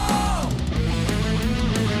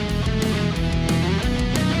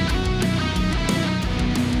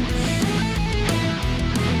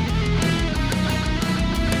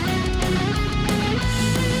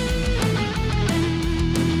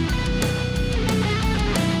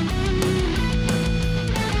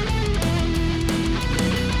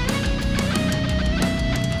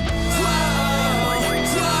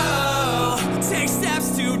 Whoa, take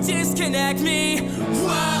steps to disconnect me.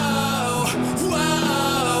 Whoa,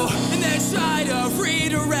 whoa, and then try to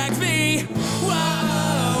redirect me.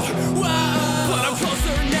 Whoa, whoa, but I'm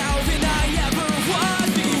closer now than I ever was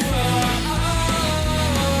before.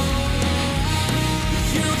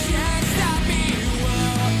 You can't stop me.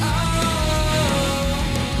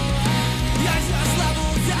 I just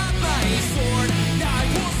leveled up my sword. Now I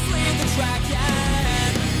will slay the dragon.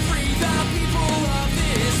 Free the people of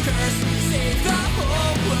this curse. Save the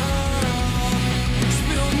whole world.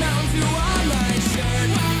 Spill Mountain Dew on my shirt.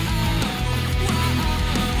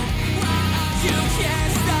 You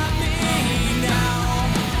can't stop me now.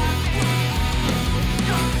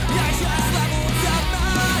 I just leveled up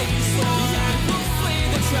my sword. I will slay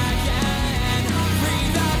the dragon. Free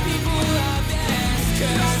the people of this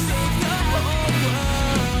curse. Save the whole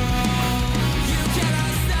world. You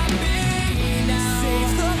cannot stop me now.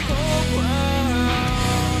 Save the whole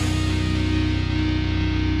world.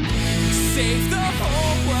 Save the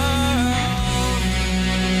whole world.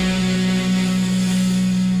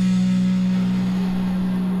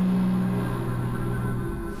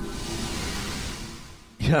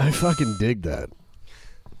 Yeah, I fucking dig that.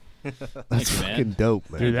 That's you, man. fucking dope,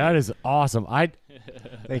 man. Dude, that is awesome.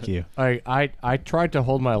 Thank you. I tried to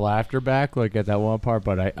hold my laughter back like at that one part,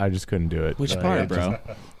 but I just couldn't do it. Which Like, part, I bro?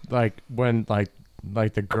 Like when like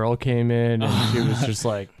the girl came in and she was just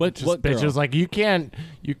like What bitch girl? was like you can't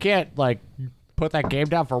like put that game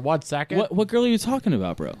down for 1 second. What girl are you talking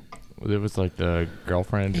about, bro? It was like the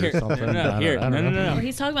girlfriend or Here, something. no, I don't- here, I don't no, know. no, no.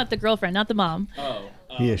 He's talking about the girlfriend, not the mom.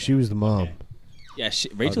 Yeah, she was the mom. Yeah,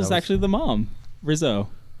 Rachel's was- actually the mom. Rizzo.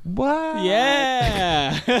 What?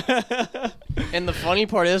 Yeah. And the funny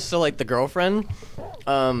part is, so like the girlfriend,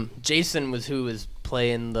 Jason was who was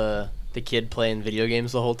playing the kid playing video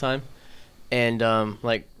games the whole time, and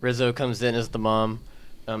like Rizzo comes in as the mom,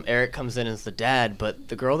 Eric comes in as the dad, but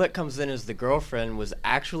the girl that comes in as the girlfriend was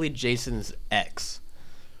actually Jason's ex.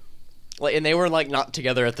 Like, and they were like not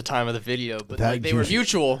together at the time of the video, but That like they were just-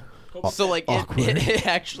 mutual. So like Awkward. it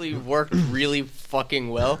actually worked really fucking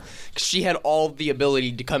well. 'Cause she had all the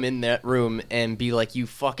ability to come in that room and be like, "You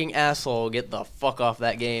fucking asshole, get the fuck off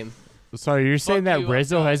that game." So you're saying Fuck that you,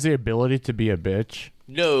 Rizzo has the ability to be a bitch?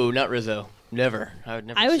 No, not Rizzo. Never. I would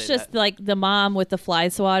never. I was say just that. like the mom with the fly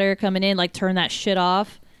swatter coming in, like turn that shit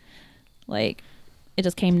off. Like it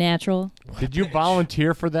just came natural. Did you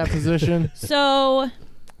volunteer for that position? So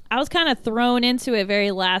I was kind of thrown into it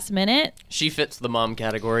very last minute. She fits the mom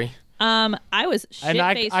category. I was And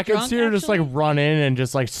shit-faced I drunk, consider just like actually. run in and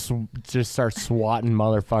just like just start swatting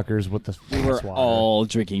motherfuckers with the We were swatter. all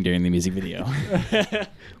drinking during the music video.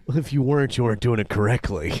 Well, if you weren't doing it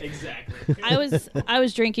correctly. Exactly. I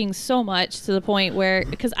was drinking so much to the point where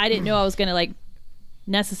because I didn't know I was gonna like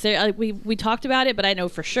necessarily like, we talked about it, but I know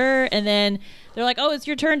for sure. And then they're like, "Oh, it's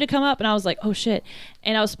your turn to come up," and I was like, "Oh shit!"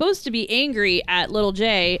 And I was supposed to be angry at Little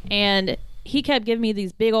J, and he kept giving me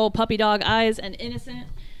these big old puppy dog eyes and innocent.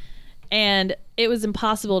 And it was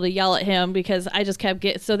impossible to yell at him because I just kept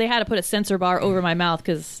so they had to put a censor bar over my mouth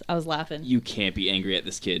because I was laughing. You can't be angry at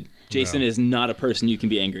this kid. Jason is not a person you can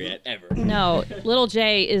be angry at ever. No, little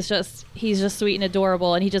Jay he's just sweet and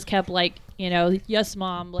adorable, and he just kept like, yes,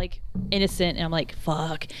 mom, like innocent, and I'm like,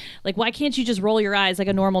 fuck, like why can't you just roll your eyes like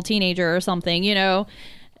a normal teenager or something?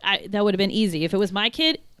 That would have been easy. If it was my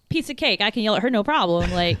kid, piece of cake, I can yell at her, no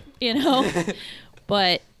problem, like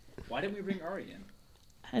But why didn't we bring Ari in?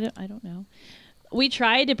 I don't know. We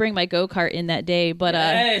tried to bring my go-kart in that day, but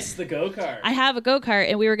yes, the go-kart. I have a go-kart,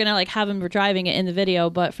 and we were gonna like have him driving it in the video,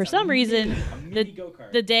 but for some reason,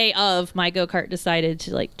 the day of, my go-kart decided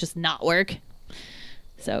to like just not work.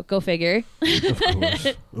 So go figure.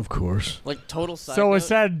 Of course. Like total side So note,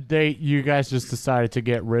 instead, you guys just decided to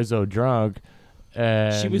get Rizzo drunk,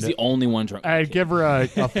 and She was the only one drunk. I'd give her a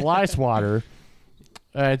fly swatter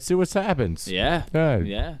and see what happens. Yeah. Good.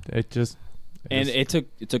 Yeah. And it took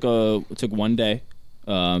one day,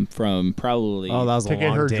 from probably Oh, that was to a get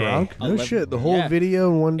long her day. drunk. No shit. The whole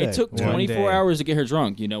video in one day. It took One 24 day. hours to get her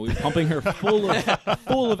drunk. We were pumping her full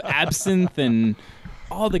of absinthe and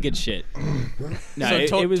all the good shit. No,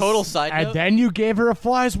 So it was total side And note. then you gave her a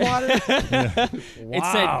fly swatter? It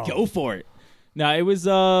said go for it. No, it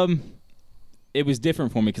was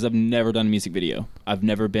different for me because I've never done a music video. I've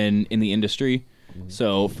never been in the industry,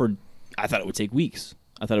 so I thought it would take weeks.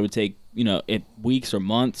 I thought it would take weeks or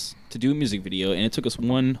months to do a music video, and it took us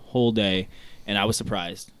one whole day, and I was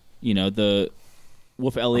surprised. The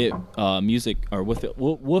Wolf Elliott music or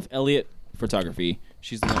Wolf Elliott photography.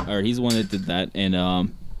 He's the one that did that, and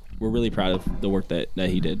we're really proud of the work that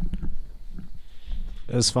he did.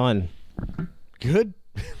 It was fun. Good.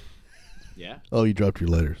 Yeah. Oh, you dropped your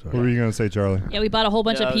letter. Sorry. What were you gonna say, Charlie? Yeah, we bought a whole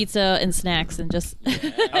bunch of pizza and snacks and just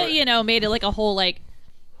made it like a whole like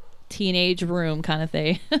teenage room kind of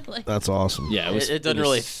thing. Like, That's awesome. Yeah, It doesn't was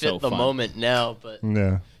really so fit the fun. moment now, but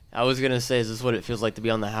Yeah. I was gonna say, is this what it feels like to be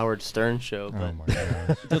on the Howard Stern show? But Oh my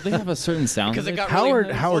god. Do they have a certain sound? because it got Howard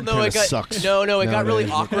really, Howard well, no, kind it of got, sucks. No, it got really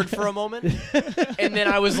nowadays. awkward for a moment, and then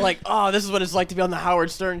I was like, "Oh, this is what it's like to be on the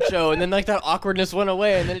Howard Stern show." And then like that awkwardness went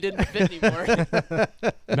away, and then it didn't fit anymore.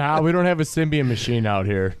 Nah, we don't have a Symbian machine out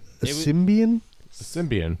here. A Symbian? A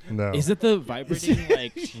Symbian. No. Is it the vibrating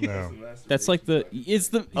like? No. That's like the. It's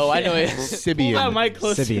the. Oh, I know it. Sibian. Pull that mic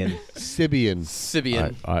closer. Sibian. Sibian.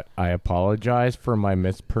 Sibian. I apologize for my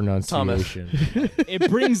mispronunciation. It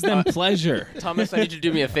brings them pleasure. Thomas, I need you to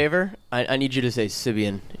do me a favor. I need you to say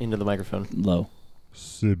Sibian into the microphone. Low.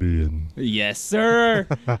 Sibian. Yes, sir.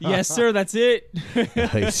 Yes, sir. That's it.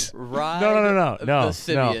 Nice. Ride No. the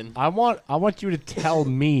Sibian. I want you to tell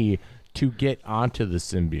me to get onto the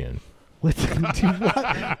Symbian. What?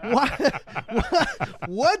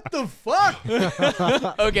 What the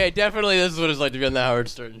fuck? Okay, definitely this is what it's like to be on the Howard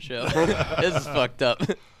Stern show. This is fucked up.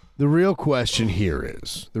 The real question here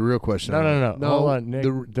is the real question. No. Hold on, Nick.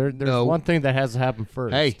 There's no. one thing that has to happen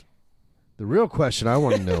first. Hey, the real question I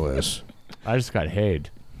want to know is I just got hayed.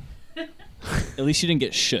 At least you didn't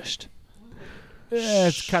get shushed. Yeah,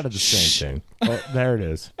 it's kind of the same thing. Oh, there it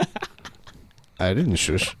is. I didn't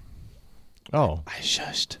shush. Oh, I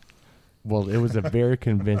shushed. well, it was a very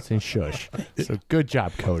convincing shush. So good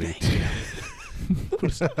job, Cody.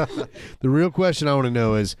 The real question I want to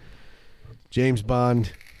know is James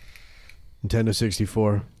Bond, Nintendo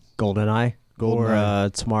 64. GoldenEye. Or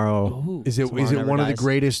tomorrow. Is it Tomorrow Never one of the Dies.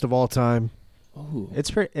 greatest of all time?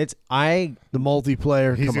 The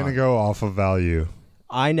multiplayer. He's Come gonna on. go off of value.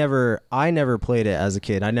 I never played it as a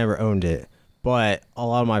kid. I never owned it, but a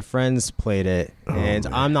lot of my friends played it, and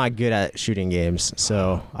I'm not good at shooting games,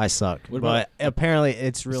 so I suck. What about- But apparently,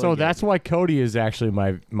 it's really. So good. that's why Cody is actually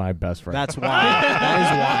my best friend. That's why.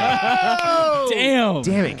 That Damn. is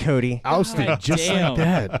why. Damn it, Cody. Ousted just damn. like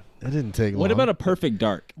that. That didn't take long. What about a Perfect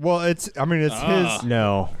Dark? Well, it's his.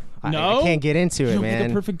 No. No? I can't get into You it, don't think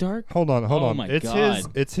man. a Perfect Dark? Hold on. Oh my God.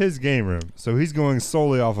 It's his game room, so he's going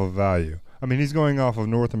solely off of value. I mean, he's going off of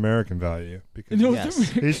North American value because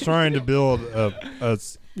Yes. he's trying to build a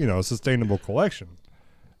sustainable collection,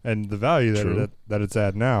 and the value that it's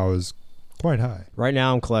at now is quite high. Right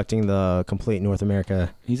now, I'm collecting the complete North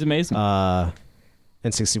America He's amazing.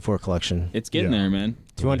 N64 collection. It's getting yeah. there, man.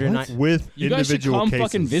 209. With You guys should individual come cases.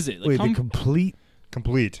 fucking visit. Like, Wait, come, the complete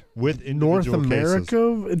Complete with North individual cases.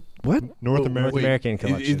 America? What? North America. American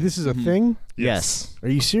collection. This is a thing? Yes. Are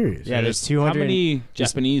you serious? Yeah, there's how 200 many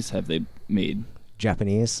Japanese have they made?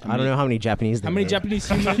 Japanese. I don't know how many Japanese. How many Japanese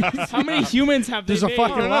humans? How many humans have they There's a made?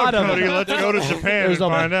 fucking lot of Cody, them. let's go to Japan and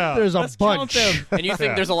find out. There's a Let's count bunch. them. And you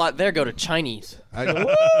think there's a lot there? Go to Chinese.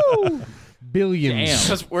 Billions. Damn.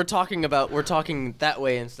 Because we're talking that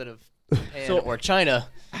way instead of Japan or China.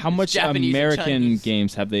 How much Japanese and American Chinese.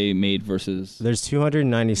 games have they made versus? There's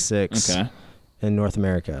 296 Okay. in North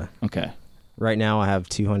America. Okay. Right now, I have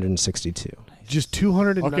 262. Just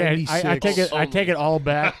 296. Okay, I take it all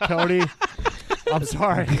back, Cody. I'm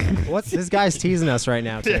sorry. What's this guy's teasing us right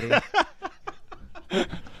now, Teddy?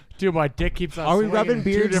 Dude, my dick keeps on Are we swinging rubbing in two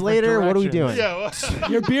beards different later? What are we directions.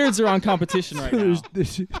 doing? Your beards are on competition right now.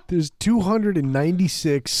 There's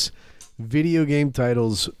 296 video game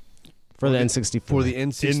titles For the N64. for the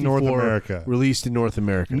N64 In North America. released in North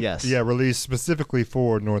America. Yes. Yeah, released specifically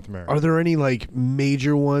for North America. Are there any like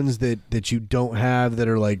major ones that you don't have that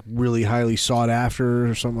are like really highly sought after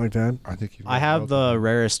or something like that? I think I have the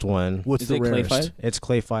rarest one. What's Is the it Clay rarest? Fighter? It's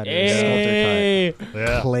Clay Fighter. Hey!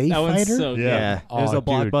 Yeah. Clay That one's Fighter? so good. Yeah. It was Oh, a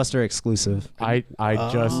dude. Blockbuster exclusive. I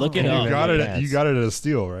just Look it came up. in You got my it. pants. You got it at a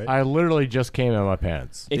steal, right? I literally just came in my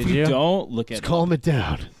pants. If Did you don't, look at Let's calm it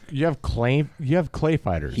down. You have Clay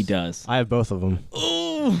Fighters. He does. I have both of them.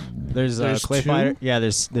 There's Clay two? Fighter. Yeah,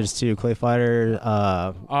 there's two Clay Fighter.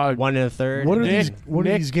 1 and a third. What are Nick- these? What are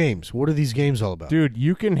Nick- these games? What are these games all about? Dude,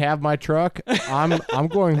 you can have my truck. I'm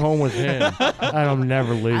going home with him, and I'm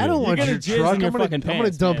never leaving. I don't want gonna your jizz truck. in your I'm gonna, fucking I'm gonna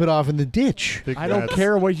pants, dump man. it off in the ditch. Big I don't Bats.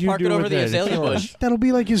 care what you Park do it over with the it. azalea bush. That'll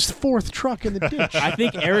be like his fourth truck in the ditch. I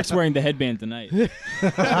think Eric's wearing the headband tonight.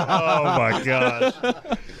 Oh my gosh.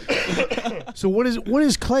 So what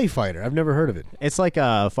is Clay Fighter? I've never heard of it. It's like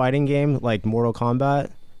a fighting game, like Mortal Kombat.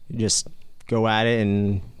 You just go at it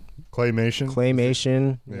and Claymation.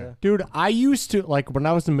 claymation. Yeah. Dude, I used to, like, when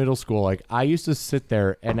I was in middle school, like, I used to sit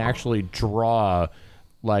there and actually draw,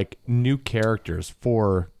 like, new characters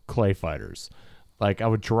for Clay Fighters. Like, I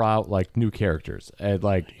would draw out, like, new characters. And,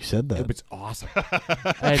 like, You said that. it was awesome.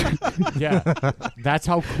 And, yeah, that's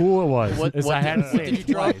how cool it was. What- is what I had to did- say what did it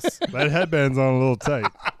you draw? twice. That headband's on a little tight.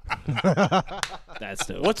 That's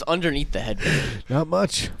dope. What's underneath the headband? Not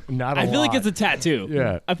much. Not a I feel like lot. it's a tattoo.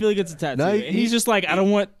 Yeah. I feel like it's a tattoo. No, and he's just like, I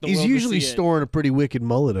don't want the He's world to usually see it. storing a pretty wicked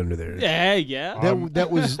mullet under there. Yeah, yeah.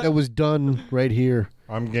 That was done right here.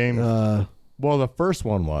 I'm game. Well, the first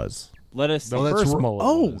one was. Let us. The Oh, that's first ri- mullet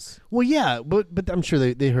oh, was. well, yeah, but I'm sure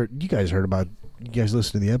they heard. You guys heard about. You guys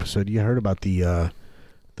listened to the episode. You heard about the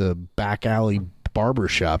back alley barber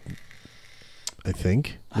shop. I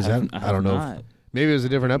think is that. I don't know. Not. Maybe it was a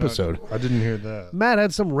different episode. I didn't hear that. Matt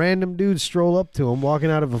had some random dude stroll up to him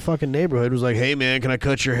walking out of a fucking neighborhood. Was like, "Hey man, can I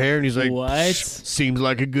cut your hair?" And he's like, What? "Psh, seems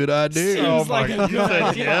like a good idea." Seems like a good said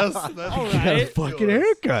idea. yes. All Got a right. fucking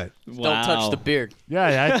haircut. Wow. Don't touch the beard.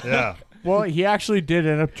 Yeah, Yeah. well, he actually did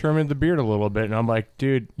end up trimming the beard a little bit, and I'm like,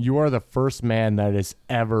 dude, you are the first man that has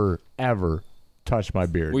ever touched my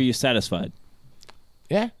beard. Were you satisfied?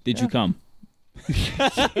 Yeah, Did you come?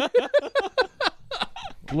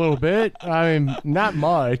 a little bit. I mean, not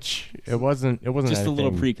much. It wasn't. Just a little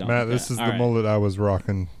anything- pre-com. Matt, this is the mullet I was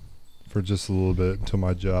rocking for just a little bit until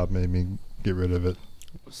my job made me get rid of it.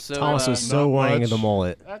 So Thomas was so not wanting much. the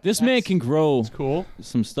mullet. This man can grow Cool.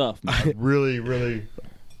 some stuff. Man. Really,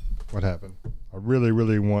 what happened? I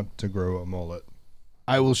really want to grow a mullet.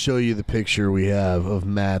 I will show you the picture we have of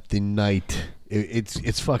Matt the night.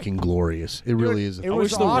 It's fucking glorious. It really is. It I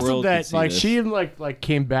was wish the awesome world could that see like this. she even like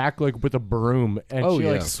came back like with a broom and Oh, she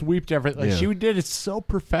yeah. like sweeped everything. Like Yeah. she did it so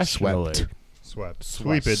professionally. Swept.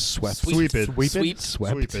 Sweep it. Swept. Sweep it. Sweep it. Sweep.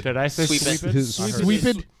 Swept. Sweep it. Did I say Sweep it. sweep it? Sweep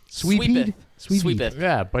it. Sweep it. Sweep it.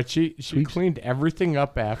 Yeah, but she cleaned everything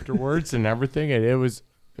up afterwards and everything, and it was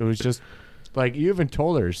just like you even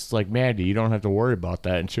told her, she's like, Mandy, you don't have to worry about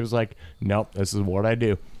that, and she was like, nope, this is what I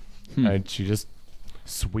do, and she just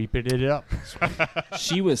sweeped it up.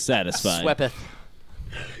 She was satisfied. Sweepeth.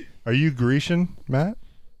 Are you Grecian, Matt?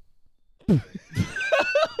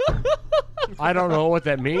 I don't know what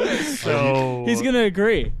that means, so He's gonna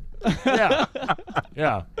agree. yeah.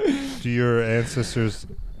 Do your ancestors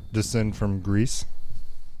descend from Greece?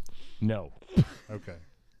 No. Okay.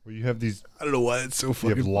 Well, you have these. I don't know why it's so You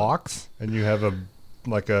fucking have locks, and you have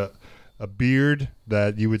a beard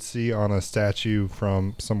that you would see on a statue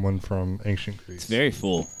from someone from ancient Greece. It's very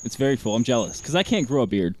full. It's very full. I'm jealous because I can't grow a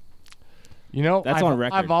beard. You know, That's I've, on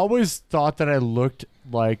record. I've always thought that I looked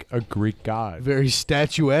like a Greek god. very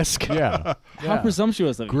statuesque. Yeah. How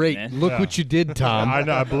presumptuous of you, Great. man. Look what you did, Tom. I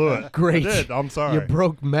know. I blew it. Great. I did. I'm sorry. You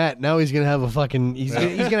broke Matt. Now he's gonna have a fucking. He's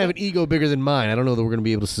gonna have an ego bigger than mine. I don't know that we're gonna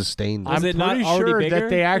be able to sustain this. Was I'm it not pretty already sure bigger that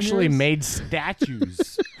they than actually yours? made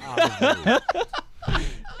statues out of it.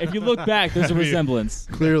 If you look back, there's a resemblance.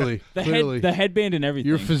 Clearly, The headband and everything.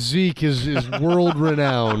 Your physique is world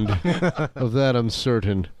renowned. Of that, I'm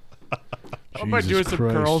certain. I'm gonna do Jesus some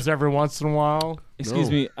Christ. curls every once in a while. Excuse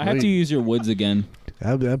No, me. I have to wait. use your woods again.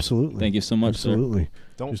 Absolutely. Thank you so much, sir. Absolutely.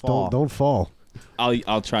 Don't Just fall. Don't fall.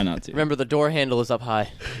 I'll try not to. Remember, the door handle is up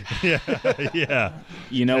high. Yeah.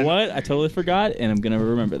 You know what? I totally forgot, and I'm gonna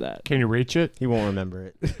remember that. Can you reach it? He won't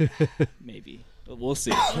remember it. Maybe. But we'll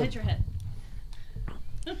see. Don't hit your head.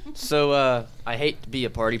 So I hate to be a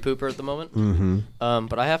party pooper at the moment,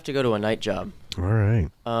 but I have to go to a night job. All right.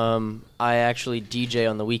 I actually DJ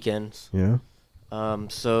on the weekends. Yeah.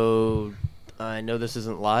 So I know this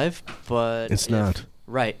isn't live, but It's not.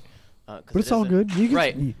 Right. But it's all good. You can,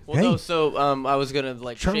 Right. Well, hey, no. So I was gonna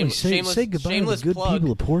like Charlie, say goodbye shameless to the good plug.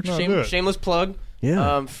 people of Portland. No, do it. Shameless plug.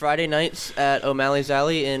 Yeah. Friday nights at O'Malley's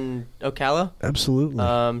Alley in Ocala. Absolutely.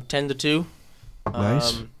 10 to 2.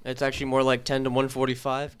 Nice. It's actually more like 10 to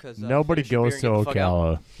 1:45 because Nobody goes to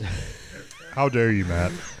Ocala. How dare you,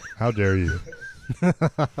 Matt? How dare you?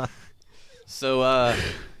 So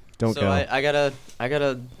Don't so go. I gotta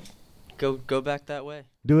go back that way.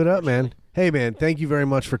 Do it up, man. Hey, man, thank you very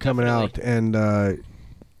much for coming out. And,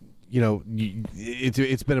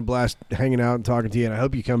 it's been a blast hanging out and talking to you. And I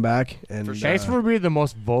hope you come back. And For sure. Thanks for being the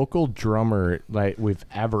most vocal drummer like we've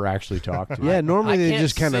ever actually talked to. Yeah, normally I they can't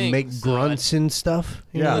just kind of sing, make so grunts and stuff.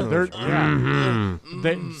 you Yeah, know?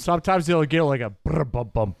 they're sometimes they'll get like a brr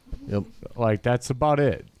bump bump. Yep. Like that's about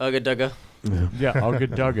it. Ugga dugga. Yeah, I'll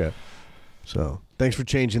get dugga. So thanks for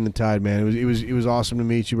changing the tide, man. It was awesome to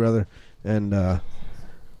meet you, brother. And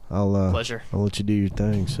I'll Pleasure. I'll let you do your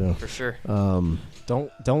thing. So For sure.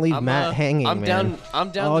 Don't leave Matt hanging, I'm man. down.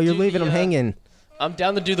 Oh, to you're do leaving the, him hanging. I'm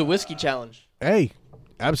down to do the whiskey challenge. hey,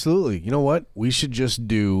 absolutely. You know what? We should just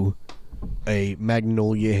do a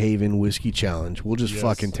Magnolia Haven whiskey challenge. We'll just Yes.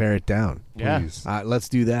 fucking tear it down. Yeah. Please. Let's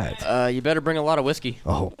do that. You better bring a lot of whiskey.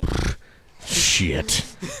 Oh, shit.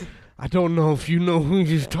 I don't know if you know who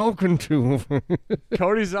you're talking to.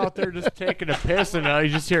 Cody's out there just taking a piss, and now you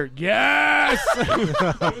just hear yes.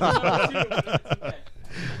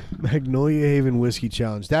 Magnolia Haven whiskey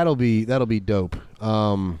challenge. That'll be dope.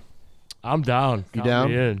 I'm down. You Count down?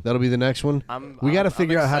 me in. That'll be the next one. We got to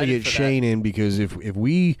figure out how to get Shane in, because if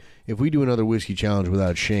we do another whiskey challenge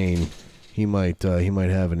without Shane, he might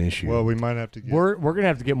have an issue. Well, we might have to get. We're gonna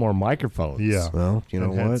have to get more microphones. Yeah. Well, you know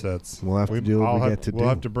and what? headsets. We'll have to do what we get to We'll do.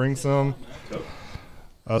 have to bring some.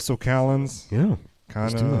 Us O'Callans Yeah.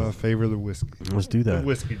 kind do of that. favor the whiskey. Let's do The that.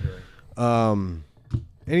 whiskey drink.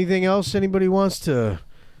 Anything else anybody wants to?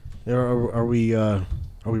 Are we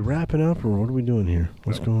wrapping up, or what are we doing here?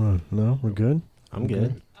 What's going on? No, we're good. I'm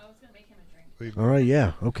good. I was gonna make him a drink. All right,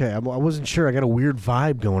 yeah, okay. I wasn't sure. I got a weird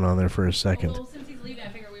vibe going on there for a second. Well, since he's leaving, I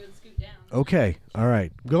figured we would scoot down. Okay, all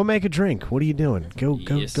right. Go make a drink. What are you doing? Go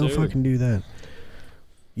Yes, go sir. fucking do that.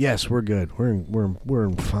 Yes, we're good. We're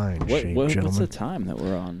in fine shape, What's gentlemen. the time that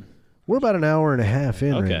we're on? We're about an hour and a half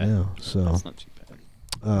in Okay. right now. So That's not too bad.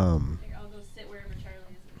 Here, I'll go sit wherever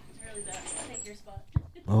Charlie is. Charlie's at. I'll take your spot.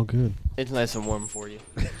 all good. It's nice and warm for you.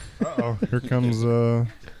 Uh-oh. Here comes.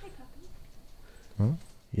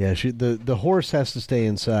 Yeah, the horse has to stay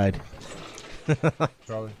inside.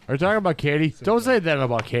 Charlie. Are you talking about Katie? Don't say that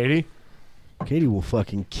about Katie. Katie will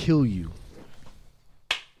fucking kill you.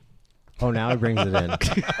 Oh, now he brings it in.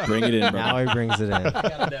 Bring it in, bro. Now he brings it in.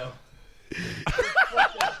 Gotta know.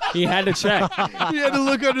 He had to check. He had to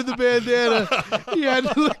look under the bandana. He had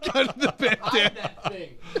to look under the bandana. That thing.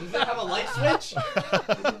 Does that have a light switch?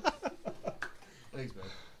 Thanks,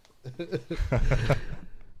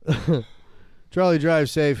 man. Charlie, drive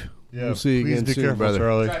safe. Yeah, We'll see you please again be soon, careful, brother.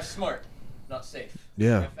 Charlie. Drive smart, not safe.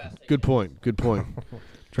 Yeah. Drive fast, take Good chances. point. Good point.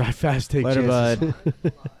 Drive fast, take Later, chances.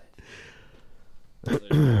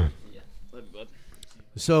 bud.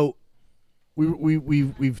 So,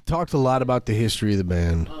 we've talked a lot about the history of the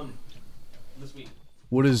band. This week.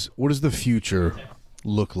 What does the future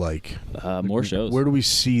look like? More shows. Where do we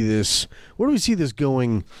see this? Where do we see this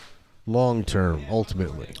going long term?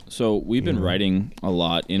 Ultimately, So we've been writing a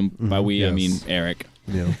lot. By we, I mean Yes. Eric.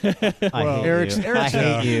 you know, I hate Eric's- you. Eric's-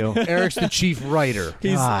 I hate you. Eric's the chief writer.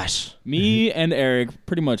 Gosh. Me and Eric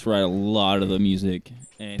pretty much write a lot of the music,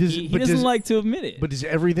 and Does- he but doesn't does- like to admit it. But does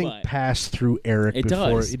everything But- pass through Eric It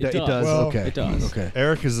before does. It It does. does. Well, Okay. it does. Okay.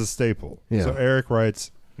 Eric is a staple. Yeah. So Eric writes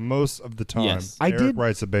most of the time. Yes. I Eric did-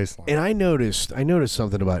 writes a bass line. And I noticed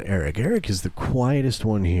something about Eric. Eric is the quietest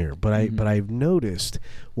one here, but I've noticed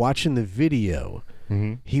watching the video,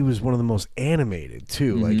 he was one of the most animated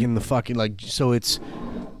too. Like in the fucking so it's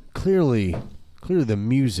clearly the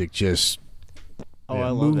music just Oh, I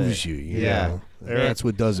love moves it. you. You Yeah. know? Eric- That's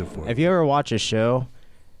what does it for If you. you ever watch a show,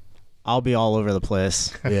 I'll be all over the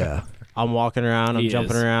place. Yeah. I'm walking around. I'm He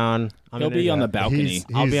jumping is. around. He'll be on the balcony.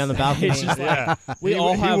 I'll be on the balcony. It's just yeah. we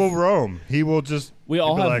all he have will roam. He will just. we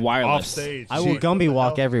all he'll be have like, wireless. Off stage. I will Gumby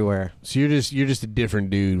walk everywhere. So you're just a different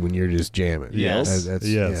dude when you're just jamming. Yes. That's,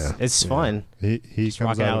 Yes. yeah. It's fun. He Just comes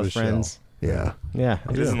rocking out out of with his friends. Yeah. Yeah.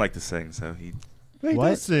 I He do. doesn't like to sing, so he He What?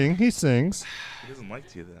 does sing. He sings. doesn't like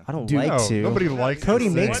to though. I don't Dude, like No, to. nobody likes Cody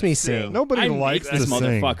to sing. makes me sing. Nobody I likes make this to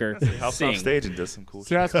sing. motherfucker He hops off sing. stage and does some cool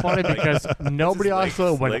See, that's funny because nobody legs-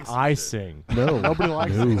 likes it when legs I and sing. No. Nobody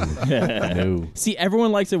likes no. it. No. See,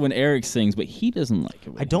 everyone likes it when Eric sings, but he doesn't like it.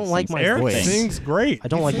 When I don't he like sings. my Eric voice. sings great. I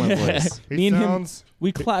don't like my voice. He Me and him, sounds.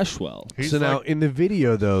 we clash well. He's So now like- in the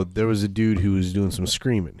video though, there was a dude who was doing some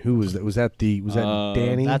screaming. Who was that? Was that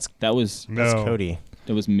Danny? That was no. Cody.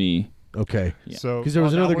 me. okay. Yeah. So Because there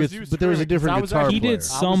was Well, that another, was you but there was a screaming, 'cause different I was guitar actually- He player. did I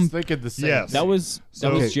some. was thinking the same. Yes. That was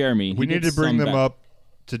So Jeremy. we He need did to bring some them back- up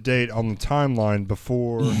to date on the timeline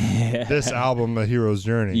before this album, A Hero's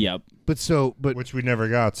Journey. Yep. But Which we never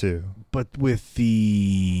got to with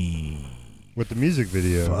the with the music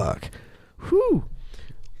video. fuck, whew.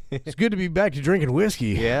 It's good to be back to drinking whiskey.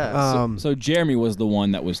 Yeah. So Jeremy was the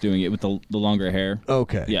one that was doing it with the longer hair.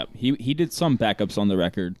 Okay. Yep. He did some backups on the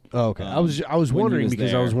record. Okay. I was when he wondering was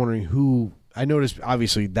because I was there. wondering who. I noticed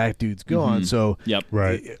obviously that dude's gone. So Yep.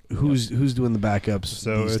 Right. who's doing the backups?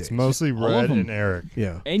 So these it's days? mostly of Red them. and Eric.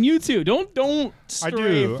 Yeah. And you too. Don't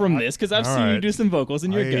stray do. from this because I've all seen you right. do some vocals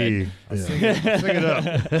and you're good. Sing it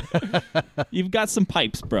up. You've got some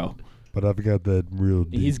pipes, bro. But I've got that real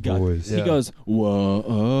deep He's got. voice. He goes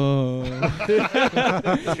whoa.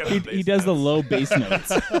 he does the low bass notes.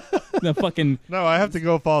 The fucking. No, I have to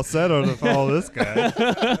go falsetto to follow this guy.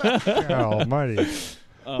 God almighty.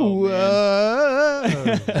 Oh,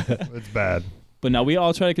 man. It's bad. But now we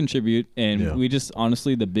all try to contribute, and Yeah. we just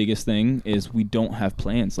honestly the biggest thing is we don't have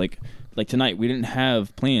plans. Like tonight, we didn't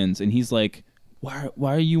have plans, and he's like, "Why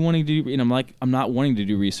are you wanting to do?" And I'm like, "I'm not wanting to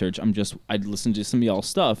do research. I'd listen to some of y'all's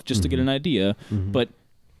stuff just to get an idea, but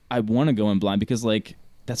I want to go in blind because like."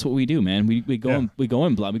 That's what we do, man. We go Yeah.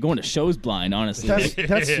 in blind. We go into shows blind. Honestly,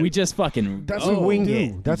 That's we just fucking. That's go. what we do.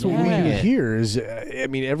 it. That's what we Yeah. do here. Is I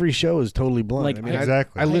mean, every show is totally blind. Like, I mean,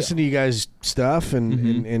 Exactly. I listen to you guys' stuff,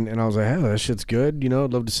 and I was like, "Hey, that shit's good." You know,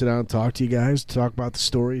 I'd love to sit down and talk to you guys, talk about the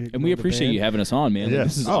story, And we appreciate you having us on, man. Like, Yes.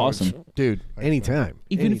 this is Oh, awesome. dude. Anytime.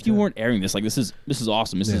 Even if you Anytime. weren't airing this, like this is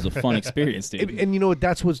awesome. This is a fun experience, dude. And you know what?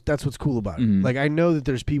 That's what's cool about it. Mhm. Like I know that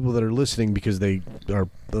there's people that are listening because they are,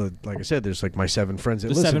 like I said, there's like my 7 friends that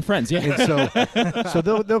The listen. 7 friends, yeah. And so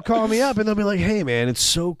they'll call me up and they'll be like, "Hey, man, it's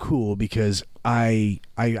so cool because I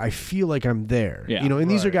feel like I'm there." Yeah. You know,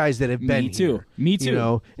 and these are guys that have been Me too. here, Me too. You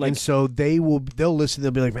know, Like- and so they'll listen.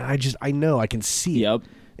 They'll be like, "Man, I know, I can see it." Yep.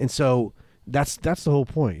 And so that's the whole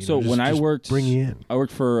point. You So know, when I just worked, bring you in. I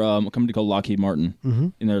worked for a company called Lockheed Martin,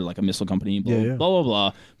 and they're like a missile company. Blah, Yeah, yeah. blah blah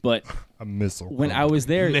blah. But A missile. when I was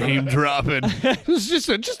there, dropping. It's just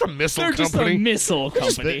a missile they're just a missile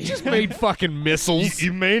company. just made fucking missiles.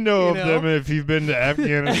 You may know of know? them if you've been to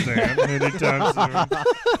Afghanistan anytime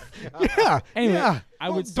soon. Yeah. Anyway, yeah. I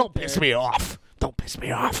would Don't sit piss there- me off. Don't piss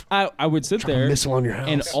me off. I would sit A there missile on your house.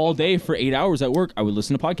 and all day for 8 hours at work, I would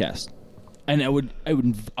listen to podcasts, and I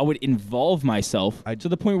would involve myself to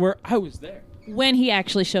the point where I was there. When he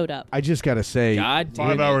actually showed up. I just gotta say, God damn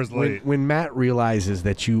 5 it. hours when, late. when Matt realizes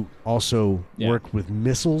that you also Yeah. work with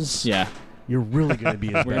missiles, Yeah, you're really gonna be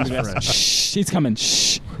his we're gonna best be best. friend. Shh, he's coming.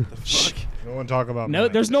 Shh. Shh. No one talk about No,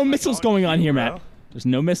 Mike. there's no missiles going on here, Matt. There's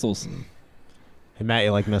no missiles. Hey, Matt,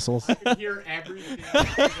 you like missiles? Hear everything.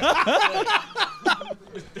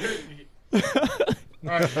 All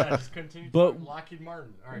right, yeah, just continue. But- talking Lockheed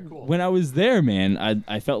Martin. All right, cool. When I was there, man,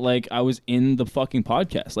 I felt like I was in the fucking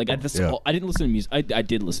podcast. Like I didn't listen to music. I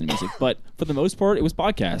did listen to music, but for the most part, it was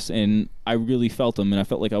podcasts, and I really felt them, and I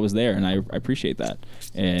felt like I was there, and I appreciate that.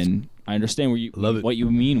 And I understand what you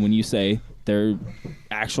mean when you say they're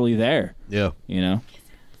actually there. Yeah, You know,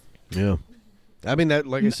 yeah. I mean that,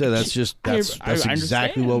 like I said, that's I exactly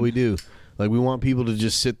understand. what we do. Like we want people to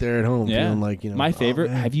just sit there at home yeah. feeling like, you know. My oh, favorite.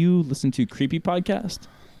 man. Have you listened to Creepy Podcast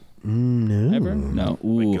No. ever? No.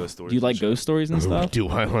 Ooh. ghost stories Do you and like shit. ghost stories and stuff? Do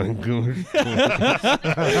I like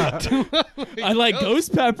I like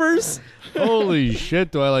ghost peppers. Holy shit,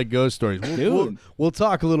 do I like ghost stories. Dude. We'll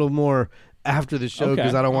talk a little more after the show because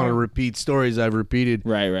Okay. I don't want to repeat stories I've repeated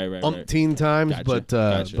Right. umpteen times. Gotcha, But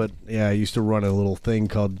gotcha. yeah, I used to run a little thing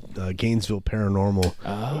called Gainesville Paranormal.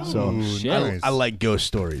 Oh, So shit. nice. I like ghost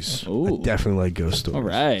stories. Ooh. I definitely like ghost stories. All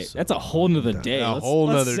right. So, That's a whole nother day. A Let's- whole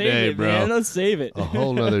let's nother save day, it, bro. Man. Let's save it. a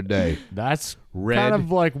whole nother day. That's Red. kind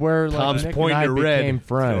of like where like Tom's Nick pointing and I to red. became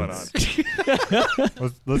friends.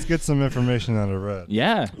 Let's get some information out of Red.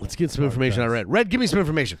 Yeah. Let's get some information I read. Red, give me some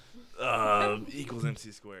information. Equals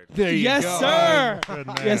MC squared. There you Yes, go. sir. Good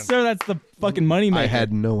man. Yes, sir. That's the fucking money maker. I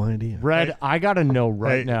had no idea. Red, I gotta know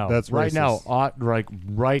right Hey, now. that's right now, racist. like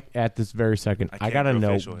right at this very second. I I can't gotta grow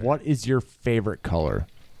know facial hair. what is your favorite color.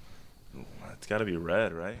 It's got to be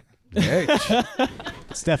red, right? Hey,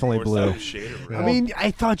 It's definitely Or blue. some shade of red. I mean,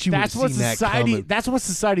 I thought you would have That's what seen that society. coming. That's what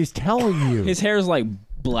society's telling you. His hair is like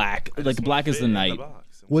black, I like just black wanna as the fit in night.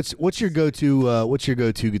 box. What's your go-to? What's your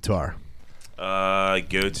go-to guitar?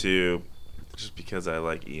 Go to, just because I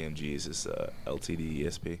like EMGs, is LTD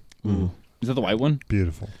ESP. Is that the white one?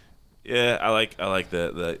 Beautiful. Yeah, I like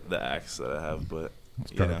the axe that I have, but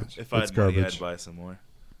It's you know, garbage. if I It's had money, garbage. I'd buy some more.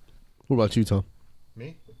 What about you, Tom?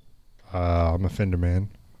 Me? I'm a Fender man.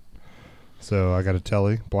 So I got a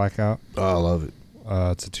Telly Blackout. Oh, I love it.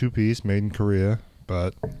 It's a 2-piece made in Korea,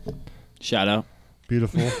 but Shout out.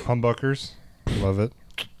 beautiful. Humbuckers. Love it.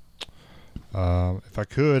 If I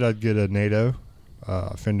could, I'd get a NATO,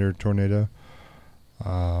 Fender Tornado.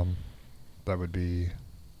 That would be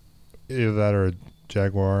either that or a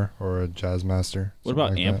Jaguar or a Jazzmaster. What about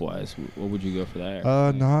something like amp that. wise? What would you go for there?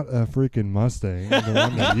 Not a freaking Mustang. The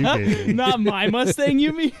one that you gave me. Not my Mustang,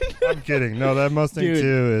 you mean? I'm kidding. No, that Mustang Dude,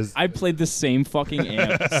 2 is. I played the same fucking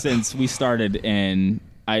amp since we started, and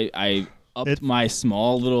I upped my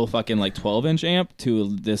small little fucking like 12-inch amp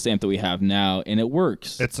to this amp that we have now, and it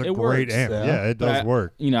works. It's a It great works. amp. Yeah, it does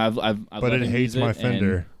work. You know, I've But let it him hates use my and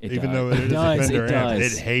Fender. it Even does. though it is does, a Fender it amp,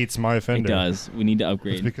 does. it hates my Fender. It does. We need to It's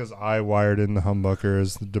upgrade. because I wired in the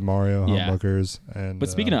humbuckers, the DeMario Yeah. humbuckers, and. But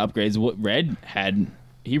speaking of upgrades, what Red had,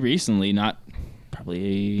 he recently, not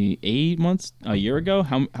probably 8 months, a year ago.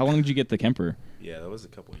 How long did you get the Kemper? Yeah, that was a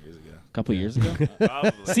couple years ago. A couple years ago.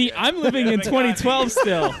 Probably. See, yeah. I'm living I in haven't gotten 2012 used-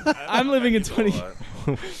 still. I haven't I'm living in gotten used to a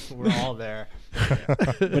 20. lot. We're all there.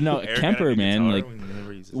 But no, Eric got a Kemper, new man. guitar, Like we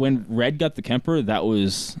never used his when guitar. Red got the Kemper, that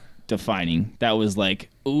was defining. That was like,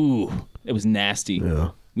 ooh, it was nasty. Yeah.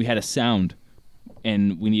 We had a sound,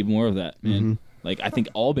 and we need more of that, man. Like I think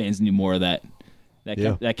all bands need more of that.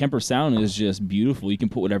 That Kemper sound is just beautiful. You can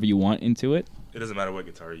put whatever you want into it. It doesn't matter what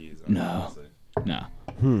guitar you use. No. honestly. No.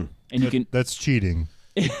 And you can. That's cheating.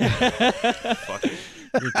 Fuck it.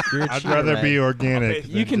 You're a I'd cheater, rather Red. be organic. You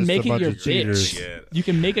than You can just make a it bunch your of cheaters. bitch. Yeah. You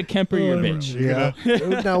can make a Kemper your bitch.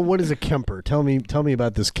 Yeah. Now, what is a Kemper? Tell me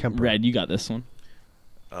about this Kemper. Red, you got this one.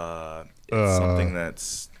 It's something that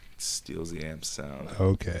steals the amp sound.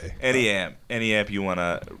 Okay. Any amp you want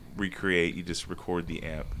to recreate, you just record the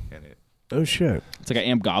amp in it. Oh shit! It's like an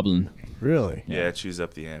amp goblin. Really? Yeah, choose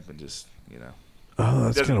up the amp and just, Oh,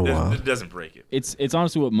 that's kind of wild. It doesn't break it. It's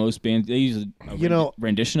honestly what most bands they use a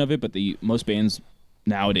rendition of it, but most bands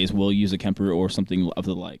nowadays will use a Kemper or something of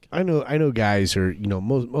the like. I know guys are,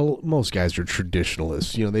 most guys are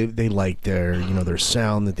traditionalists. They like their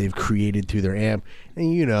sound that they've created through their amp.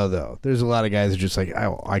 And though, there's a lot of guys that are just like,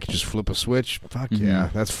 I can just flip a switch. Fuck yeah,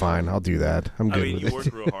 that's fine. I'll do that. I'm good you with work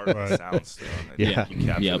it. real hard on the sound still. And Yeah. You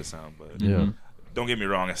capture Yep. the sound, but Yeah. don't get me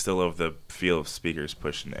wrong, I still love the feel of speakers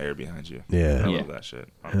pushing air behind you. Yeah. I Yeah. love that shit.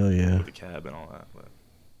 Hell yeah. With the cab and all that. But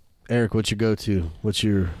Eric, what's your go-to? What's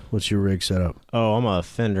your rig setup? Oh, I'm a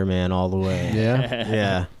Fender man all the way. Yeah.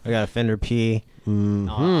 Yeah, I got a Fender P.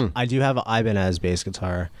 Mm-hmm. I do have an Ibanez bass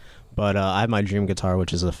guitar, but I have my dream guitar,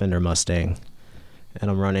 which is a Fender Mustang, and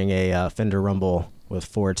I'm running a Fender Rumble with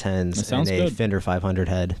 410s That sounds and a good. Fender 500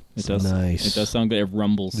 head. It does. Nice. It does sound good. It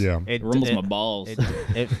rumbles. Yeah. It rumbles my balls.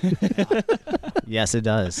 Yes, it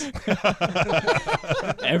does.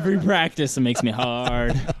 Every practice, it makes me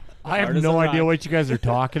hard. I have Hard as no a idea rock. what you guys are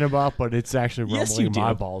talking about, but it's actually Yes, you rumbling do.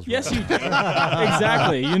 my balls. Yes, right you do.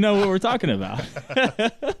 Exactly. You know what we're talking about.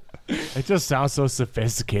 It just sounds so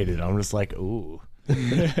sophisticated. I'm just like, ooh.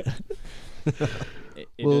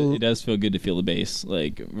 It does feel good to feel the bass,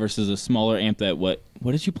 like versus a smaller amp. That what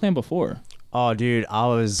did you plan before? Oh, dude, I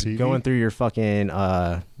was TV? going through your fucking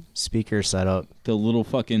speaker setup. The little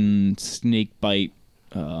fucking snake bite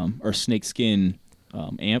or snake skin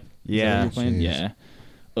amp. Is that Yeah. what you're playing? Jeez. Yeah.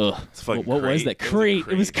 Ugh. It's fucking What was crate. that? Crate.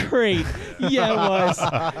 It was crate. Yeah, it was.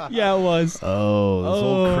 Yeah, it was. Oh, those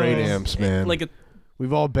old crate Oh. amps, man. Like a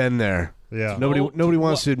We've all been there. Yeah. Nobody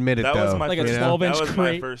wants to admit it That though. was my Like a first, 12-inch that was my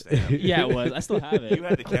crate. first amp. yeah, it was. I still have it. You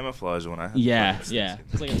had the camouflage one. I had Yeah, the yeah. fucking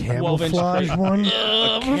It's like a 12-inch Camouflage crate. one.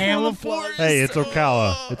 Camouflage. Hey, it's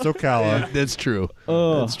Ocala. It's Ocala. That's true.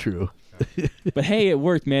 Ugh. That's true. But hey, it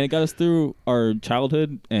worked, man. It got us through our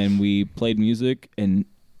childhood, and we played music and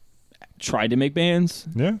tried to make bands.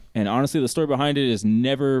 Yeah. And honestly, the story behind it is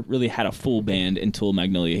never really had a full band until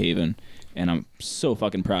Magnolia Haven. And I'm so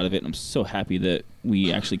fucking proud of it. And I'm so happy that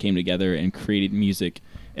we actually came together and created music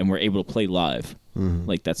and were able to play live.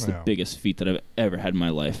 Like, that's the Wow. biggest feat that I've ever had in my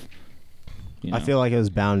life. You I know? feel like it was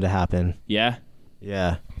bound to happen. Yeah.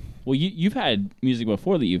 Yeah. Well, you've had music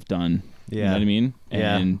before that you've done. You know Yeah. what I mean?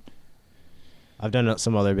 Yeah. And I've done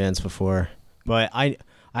some other bands before, but I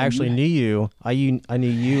actually knew you. I knew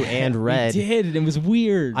you and Red. we did, and it was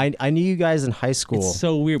weird. I knew you guys in high school. It's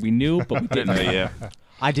so weird. We knew, but we didn't. yeah.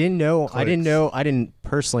 I didn't know. I didn't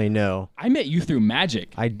personally know. I met you through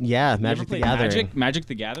Magic. Magic You ever the played Gathering. Magic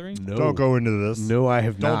the Gathering? No. Don't go into this. No, I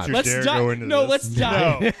have Don't not. you Let's dare dive. go into No, this. let's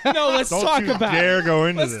dive. No, let's Don't talk you about dare it. go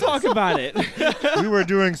into Let's this. talk about it. We were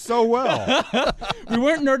doing so well. We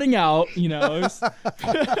weren't nerding out, you know. It was-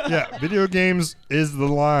 Yeah, video games is the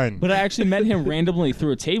line. but I actually met him randomly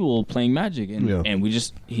through a table playing Magic, and Yeah. and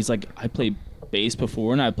he's like, I played bass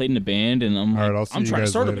before, and I played in a band, and I'm All like, right, I'll see I'm you trying to guys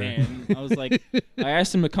start a later. band. I was like, I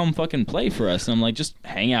asked him to come fucking play for us, and I'm like, just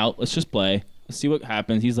hang out, let's just play, let's see what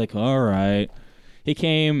happens. He's like, all right. He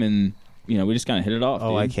came, and we just kind of hit it off.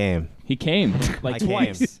 Oh, dude. I came. He came like I came.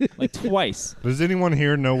 twice, like twice. Does anyone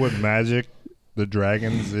here know what Magic the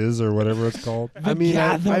Dragons is or whatever it's called? I mean,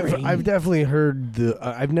 Gathering. I've definitely heard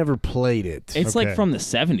I've never played it. It's Okay. like from the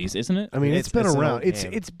 70s, isn't it? I mean, it's been it's an around. old It's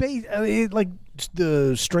game. it's based like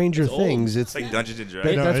the Stranger It's old. Things. It's like Dungeons and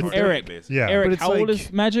Dragons. No, that's it's- what- Eric, basically. Yeah. But Eric, it's how old like-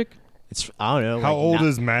 is Magic? It's I don't know. How like old not-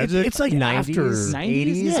 is Magic? It's like 90s, after.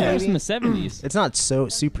 90s? yeah. Yeah, it was in the 70s. It's not so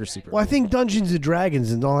super. Well, I think Dungeons and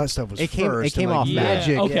Dragons and all that stuff was It came- first. it came and, like, off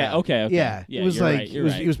Magic. Okay, yeah. okay. Yeah, Yeah, it was you're like right, you're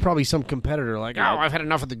it was probably some competitor like, Yeah. oh, I've had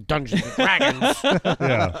enough of the Dungeons and Dragons.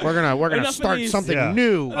 Yeah. we're gonna Enough of start these- something Yeah.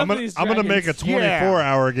 new. I'm these gonna make a dragons.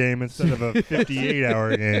 24-hour game instead of a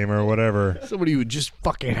 58-hour game or whatever. Somebody who just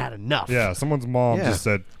fucking had enough. Yeah, someone's mom Yeah. just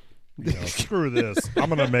said, screw this. I'm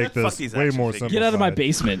gonna make this these way action more figures. simple. Get out of my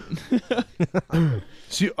basement.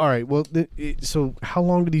 So, all right. Well, so how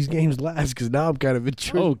long do these games last? Because now I'm kind of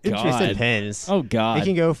Oh, It God. just depends. Oh, God. It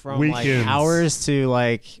can go from Weekends. like hours to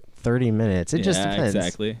like 30 minutes. It just Yeah, depends.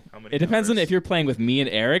 Exactly. How many It depends on hours? if you're playing with me and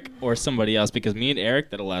Eric or somebody else, because me and Eric,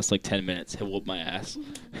 that'll last like 10 minutes. He'll whoop my ass.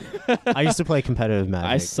 I used to play competitive Magic.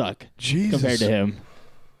 I suck Jesus. compared to him.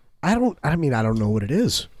 I mean, I don't know what it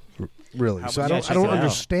is, really. How So I much- don't. I yeah, don't check it out.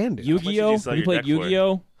 understand it. did you Yu-Gi-Oh! sell You your played deck for?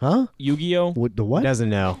 Yu-Gi-Oh? Huh? Yu-Gi-Oh? What the He what? doesn't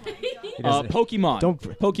know. He doesn't- Pokemon.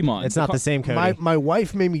 Pokemon. It's not the same, Cody. My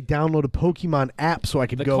wife made me download a Pokemon app so I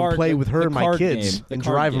could The go card- play the- with her the and my card kids game. The and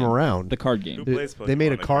card drive them game. around. The card game. Who plays They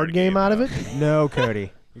made a Pokemon, the card game out of now? it. No,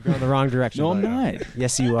 Cody. You're going the wrong direction. No, I'm buddy. not.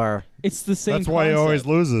 Yes, you are. It's the same That's why he always concept.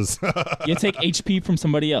 loses. You take HP from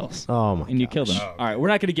somebody else, Oh my. and you kill them. Oh, All right, we're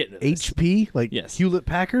not going to get into this. HP, like Yes. Hewlett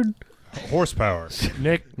Packard. Horsepower.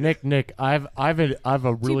 Nick, I've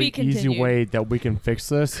a really easy continued. way that we can fix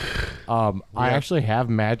this. I actually have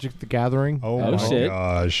Magic the Gathering. Oh, my shit.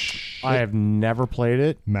 gosh. I have never played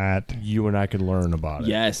it. Matt. You and I could learn about it.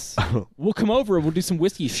 Yes. We'll come over, we'll do some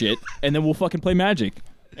whiskey shit, and then we'll fucking play Magic.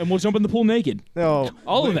 And we'll jump in the pool naked. No.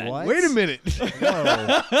 All of that. What? Wait a minute.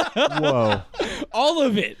 Whoa. All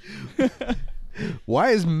of it.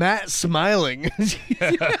 Why is Matt smiling?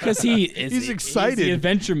 Because He's excited. He's the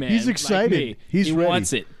adventure man. He's like excited. me. He's he ready.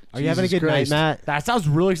 wants it. Are you having a Jesus good Christ. night, Matt? That sounds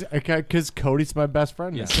really because Cody's my best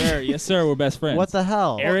friend. Yes, sir. Yes, sir. We're best friends. What the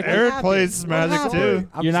hell? Eric- What Eric happened? plays What Magic happened?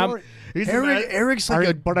 too. You're not. sorry. He's a Eric's like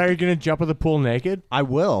a. But are you gonna jump in the pool naked? I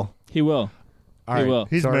will. He will. All He right. will.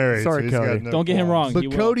 He's Sorry- married. sorry, so he's Cody. got no Don't get him qualms. wrong. He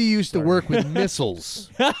But will. Cody used to work with missiles.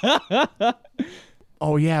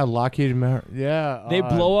 Oh yeah, Lockheed Martin. Yeah. They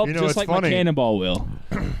blow up You know, just it's like funny. my cannonball will.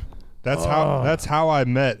 That's how I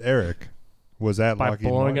met Eric. Was at By Lockheed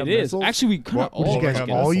blowing Martin. up It is. missiles? Actually, we kind What- of what all. did You guys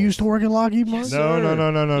Blowing up all missiles. used to work at Lockheed Martin?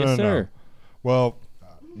 No. Yes, sir. Well,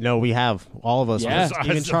 No, we have. All of us. Yeah.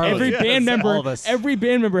 Even Charlie. Every Yes, band member, all of us. every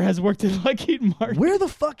band member has worked at Lockheed Martin. Where the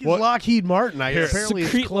fuck is What? Lockheed Martin? Apparently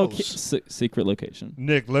it's Secret, close. secret location.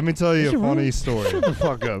 Nick, let me tell you a funny story. Shut the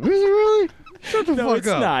fuck up. Is it really? Shut the No, fuck it's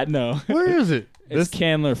up. not. No, Where is it? it's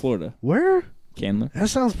Candler, Florida. Where? Candler. That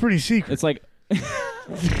sounds pretty secret. It's like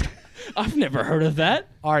I've never heard of that.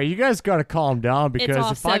 All right, you guys got to calm down because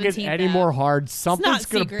off if I get 17th any Ave. more hard, something's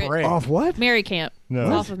gonna secret. break. Off what? Mary Camp. No.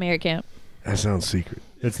 It's off of Mary Camp. That sounds secret.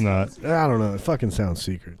 It's not. I don't know. It fucking sounds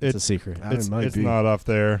secret. It's a secret. It's It might be. not off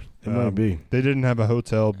there. It might be. They didn't have a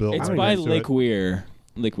hotel built. It's right by next to Lake it. Weir.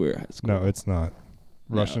 Lake Weir High School. No, it's not.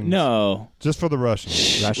 Russians. No. Just for the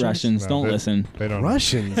Russians. Russians. No, Don't they- listen. They don't.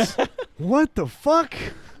 Russians? What the fuck?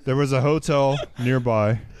 There was a hotel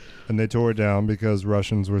nearby, and they tore it down because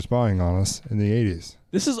Russians were spying on us in the 80s.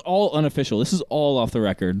 This is all unofficial. This is all off the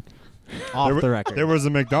record. Off the record. There was a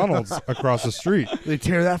McDonald's across the street. They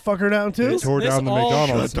tear that fucker down too? They tore this down the all-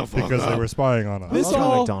 McDonald's Shut the fuck because they up. were spying on us. This love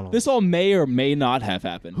all, McDonald's. this all may or may not have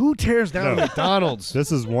happened. Who tears down No. McDonald's?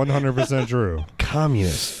 This is 100% true.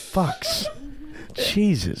 Communist fucks.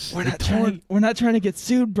 Jesus. We're not trying to get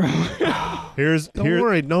sued, bro. Don't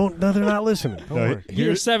worry. No, they're not listening. Don't No, worry.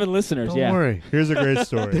 You're 7 listeners. Don't yeah. worry. Here's a great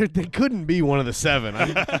story. They couldn't be one of the 7.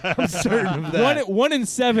 I'm certain of that. One in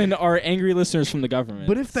 7 are angry listeners from the government.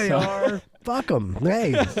 But if they So- are, fuck them.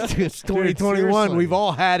 Hey, it's 2021. seriously. We've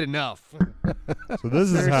all had enough. So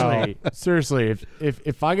this is how. Seriously,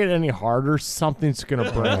 if I get any harder, something's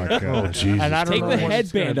gonna break. Oh my God. Jesus. And I don't Take know the what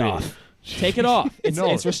it's gonna headband be. off. Take it off.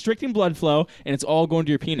 It's restricting blood flow, and it's all going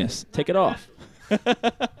to your penis. Take it off.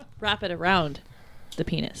 Wrap it around the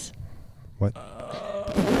penis. What?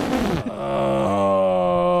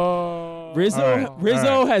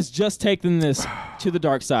 Rizzo has just taken this to the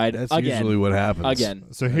dark side That's again. usually what happens. Again.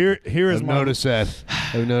 So here is I've my noticed that.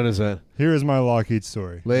 I've noticed that. here is my Lockheed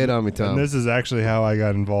story. Lay it on me, Tom. And this is actually how I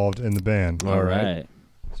got involved in the band. All right.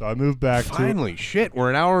 So I moved back Finally, shit, we're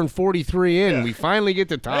an hour and 43 in. We finally get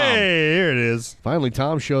to to. Tom. Hey, here it is. Finally,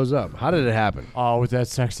 Tom shows up. How did it happen? Oh, with that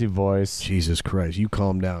sexy voice. Jesus Christ, you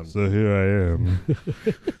calm down. So here I am.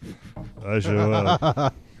 I show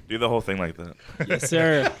up. Do the whole thing like that. Yes,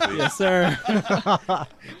 sir. Yes, sir.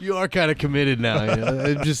 You are kind of committed now. You know?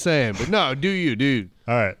 I'm just saying. But no, do you, dude.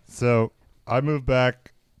 All right. So I moved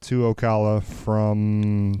back to Ocala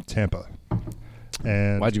from Tampa.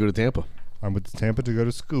 And Why'd you go to Tampa? I went to Tampa to go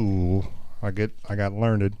to school. I got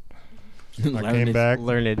learned. I came back.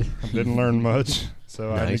 Learned. Didn't learn much,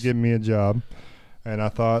 so I had to Nice. get me a job. And I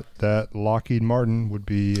thought that Lockheed Martin would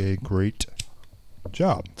be a great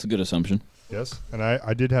job. It's a good assumption. Yes, and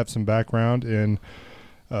I did have some background in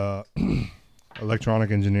electronic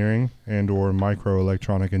engineering and or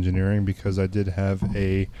microelectronic engineering because I did have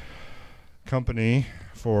a company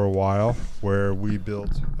for a while where we built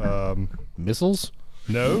Missiles?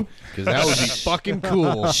 no Because that would be fucking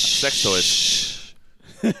cool. Sex toys.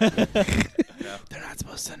 They're not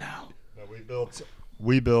supposed to know.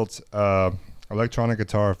 we built electronic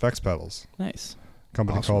guitar effects pedals. Nice.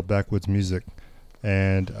 Company called Backwoods Music,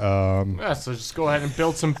 and Yeah, so just go ahead and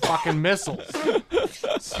build some fucking missiles.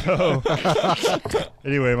 so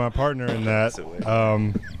anyway, my partner in that,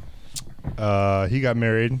 he got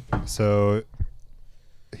married, so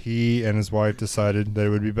he and his wife decided that it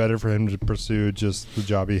would be better for him to pursue just the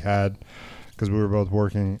job he had because we were both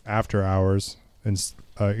working after hours, and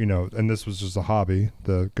and this was just a hobby,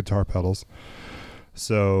 the guitar pedals.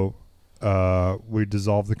 So we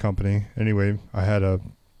dissolved the company. Anyway, I had a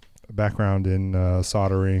background in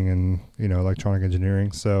soldering and electronic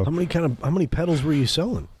engineering. So How many pedals were you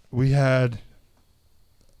selling? we had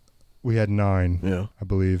 9, Yeah. I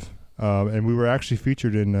believe, and we were actually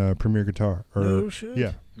featured in Premier Guitar. No shit.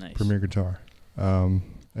 Yeah, Nice. Premier Guitar. And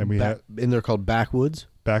we had And they're called Backwoods?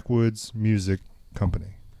 Backwoods Music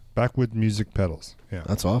Company, Backwoods Music Pedals. Yeah.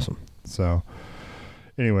 That's awesome. So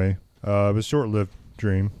anyway, it was a short-lived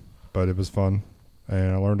dream, but it was fun,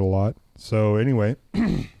 and I learned a lot. So anyway,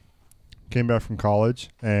 came back from college,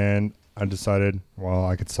 and I decided, well,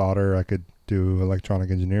 I could solder, I could do electronic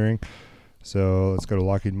engineering. So let's go to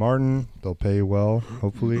Lockheed Martin. They'll pay well,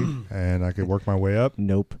 hopefully, and I could work my way up.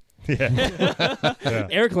 Nope. Yeah.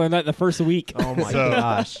 Eric learned that the first week. Oh my So-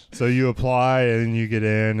 gosh. So you apply and you get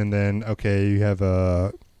in, and then you have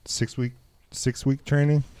a 6-week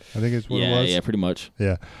training. I think is what it was. Yeah, pretty much.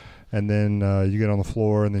 Yeah. And then you get on the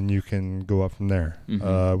floor, and then you can go up from there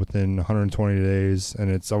within 120 days. And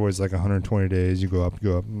it's always like 120 days. You go up.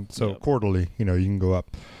 So Yep. quarterly, you can go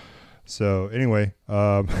up. So anyway,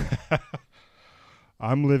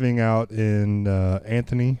 I'm living out in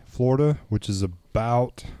Anthony, Florida, which is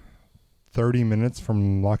about 30 minutes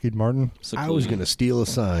from Lockheed Martin. I was going to steal a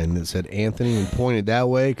sign that said Anthony and point it that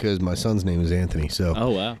way because my son's name is Anthony. So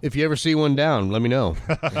Oh, wow. if you ever see one down, let me know.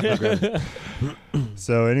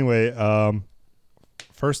 So anyway,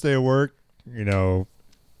 first day of work,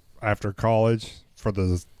 after college for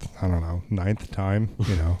the, 9th time,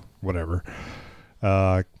 whatever.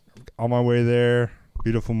 On my way there,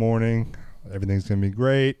 beautiful morning, everything's going to be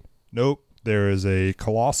great. Nope. There is a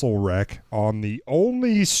colossal wreck on the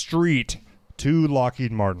only street to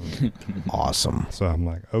Lockheed Martin. Awesome. So I'm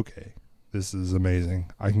like, okay, this is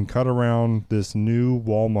amazing. I can cut around this new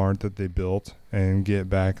Walmart that they built and get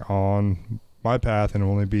back on my path and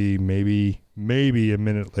only be maybe a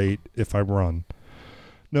minute late if I run.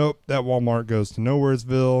 Nope, that Walmart goes to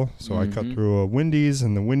Nowheresville, so I cut through a Wendy's,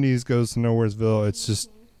 and the Wendy's goes to Nowheresville. It's just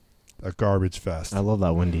a garbage fest. I love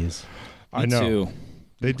that Wendy's. I know. Too.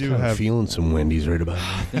 They do I'm have feeling some Wendy's right about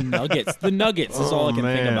now. The nuggets. The nuggets is all I can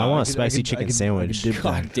think I about. want a spicy chicken sandwich.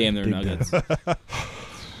 God damn, they're nuggets.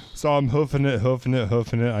 So I'm hoofing it.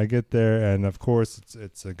 I get there, and of course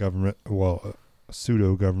it's a government, a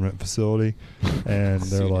pseudo government facility, and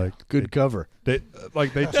they're like, Good cover. they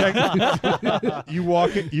check. You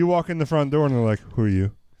walk in the front door, and they're like, "Who are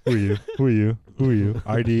you?" Who are you? Who are you? Who are you?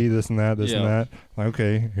 ID, this and that, this and Yeah. that. Like,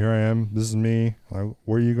 okay, here I am. This is me. Like,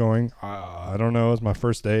 where are you going? I don't know. It's my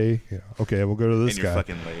first day. Yeah. Okay, we'll go to this And you're guy.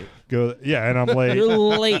 fucking late. Go. Yeah, and I'm late. You're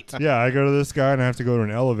late. Yeah, I go to this guy and I have to go to an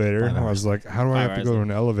elevator. I was like, how do I have to go to late.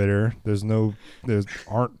 an elevator? There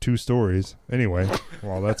aren't 2 stories. Anyway,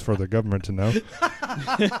 well, that's for the government to know.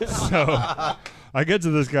 So I get to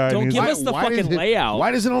this guy Don't and he's give like, us the fucking layout.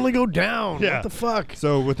 Why does it only go down? Yeah. What the fuck?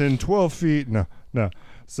 so within 12 feet, no.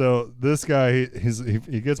 So this guy,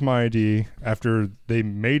 he gets my ID after they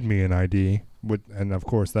made me an ID, and of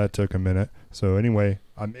course that took a minute. So anyway,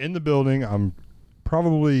 I'm in the building. I'm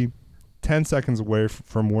probably 10 seconds away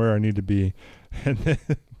from where I need to be. And then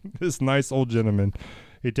this nice old gentleman,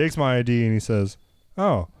 he takes my ID and he says,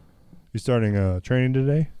 "Oh, you starting training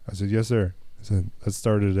today?" I said, "Yes, sir." I said, "That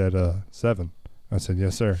started at 7." I said,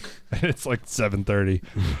 "Yes, sir." And it's like 7:30.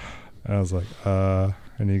 And I was like,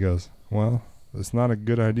 and he goes, "Well, it's not a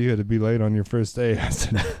good idea to be late on your first day." I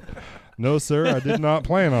said, "No, sir, I did not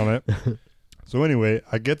plan on it." So anyway,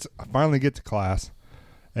 I finally get to class,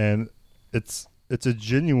 and it's a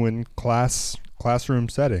genuine classroom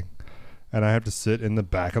setting, and I have to sit in the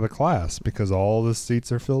back of the class because all the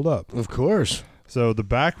seats are filled up. Of course. So the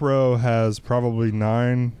back row has probably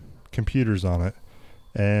 9 computers on it,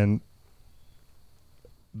 and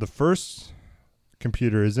the first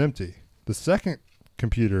computer is empty. The second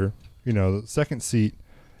computer, the second seat,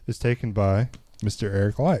 is taken by Mr.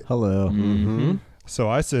 Eric Light. Hello. Mm-hmm. So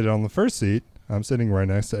I sit on the first seat. I'm sitting right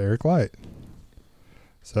next to Eric Light.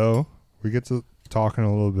 So we get to talking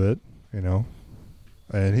a little bit,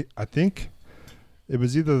 and I think it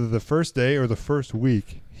was either the first day or the first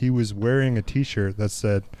week. He was wearing a T-shirt that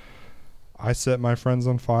said, "I set my friends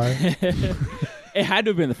on fire." It had to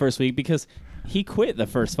have been the first week because he quit the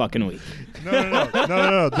first fucking week.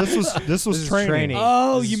 No. This was training.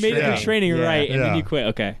 Oh, you made it Yeah. through training, Yeah. right? And then Yeah. you quit.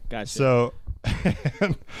 Okay, gotcha.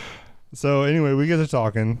 So anyway, we get to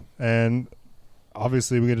talking, and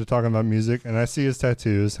obviously we get to talking about music, and I see his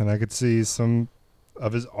tattoos, and I could see some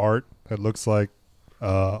of his art that looks like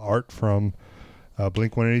art from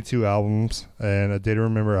Blink-182 albums and A Day to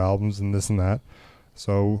Remember albums and this and that.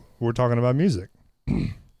 So we're talking about music.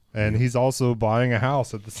 And he's also buying a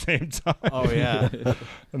house at the same time. Oh, yeah.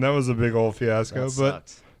 And that was a big old fiasco. That But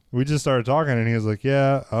sucks. we just started talking, and he was like,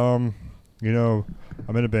 "Yeah, I'm in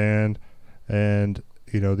a band, and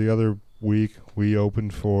the other week we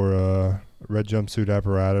opened for Red Jumpsuit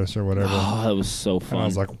Apparatus or whatever." Oh, that was so fun. And I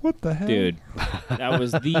was like, "What the hell, dude, that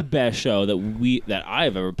was the best show that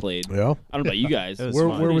I've ever played. Yeah. I don't know about you guys. It was Where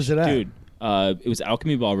fun. was it at? Dude, it was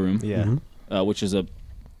Alchemy Ballroom. Yeah. Which is a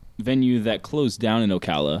venue that closed down in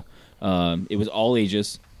Ocala. It was all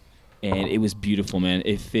ages, and it was beautiful, man.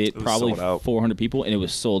 It fit was probably sold out. 400 people, and it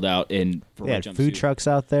was sold out. And for They Red had food Jumpsuit. trucks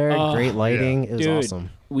out there, Oh, great lighting. It was Dude, awesome.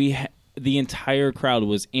 the entire crowd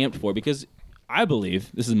was amped for it because I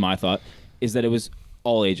believe, this is my thought, is that it was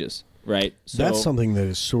all ages, right? So That's something that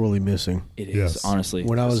is sorely missing. it is, Yes. honestly.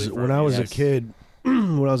 When I was Especially for a yes. kid,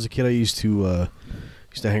 I used to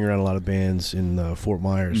hang around a lot of bands in Fort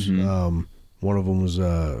Myers. Mhm. One of them was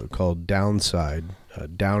called Downside.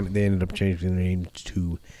 They ended up changing their name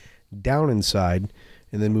to Down Inside,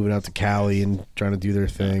 and then moving out to Cali and trying to do their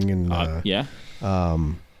thing. And yeah.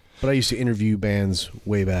 but I used to interview bands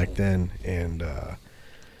way back then, and I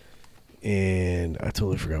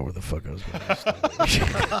totally forgot where the fuck I was going.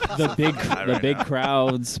 The big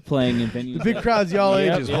crowds playing in venues. The big crowds, y'all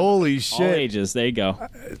Yep, ages. yep. Holy All shit! ages. There you go.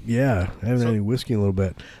 Yeah, I haven't had any whiskey in a little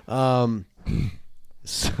bit.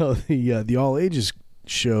 So the all ages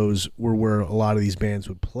shows were where a lot of these bands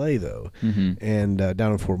would play though, Mm-hmm. and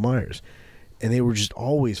down in Fort Myers, and they were just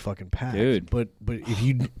always fucking packed. Dude. But if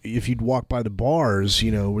you'd walk by the bars,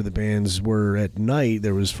 where the bands were at night,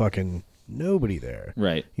 there was fucking nobody there.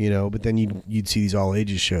 Right. But then you'd see these all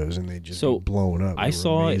ages shows, and they'd just So, be blowing up. They I were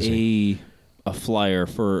saw amazing. a flyer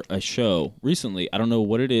for a show recently. I don't know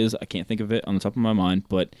what it is. I can't think of it on the top of my mind,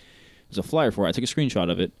 but there's a flyer for it. I took a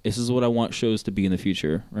screenshot of it. This is what I want shows to be in the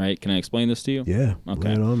future, right? Can I explain this to you? Yeah, Okay.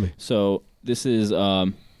 lay it on me. So this is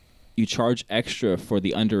you charge extra for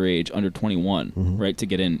the underage, under 21, right, to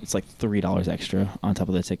get in. It's like $3 extra on top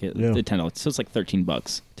of the ticket. Yeah. The $10. So it's like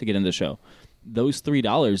 $13 to get in the show. Those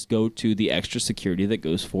 $3 go to the extra security that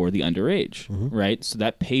goes for the underage, right? So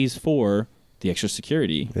that pays for the extra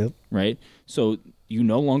security, Yep. right? So you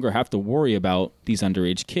no longer have to worry about these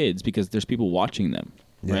underage kids because there's people watching them,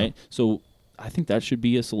 Yeah. right? So I think that should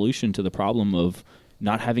be a solution to the problem of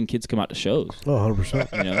not having kids come out to shows. Oh,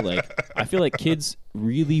 100%. Like I feel like kids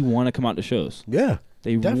really want to come out to shows. Yeah.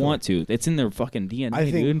 They Definitely. want to. It's in their fucking DNA, I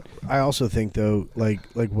think. dude. I also think though, like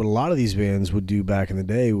what a lot of these bands would do back in the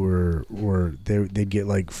day, were they'd get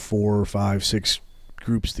like 4, 5, 6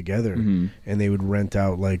 groups together, Mhm. and they would rent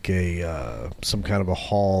out like a some kind of a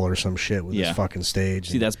hall or some shit with Yeah. this fucking stage.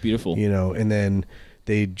 See, that's beautiful. And then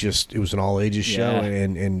it was an all ages show, Yeah.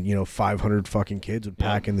 and 500 fucking kids would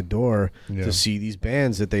pack in the door Yeah. to see these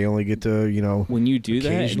bands that they only get to When you do that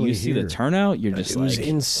and occasionally you see the hear. turnout, you're just It was like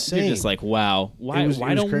insane. You're just like, wow, why It was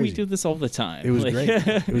don't we crazy. do this all the time? It was Like- great.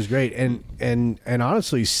 It was great. And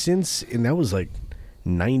honestly, and that was like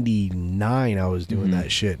 99 I was doing Mhm.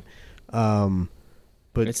 that shit.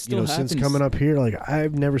 But It still since happens. coming up here, like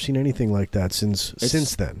I've never seen anything like that since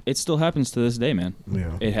then. It still happens to this day, man.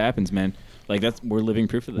 Yeah. It happens, man. Like we're living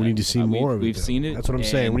proof of that. We need to see more of it. We've though. seen it. That's what I'm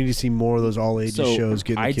saying. and We need to see more of those all ages so shows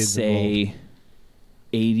getting the I'd kids involved. say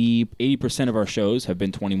 80% of our shows have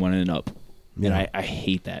been 21 and up. And Yeah. I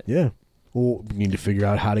hate that. Yeah. Well, we need to figure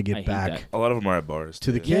out how to I get hate back. that. A lot of them are at bars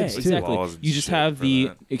To the too. kids, Yeah, too. exactly. Laws and You just shit have for the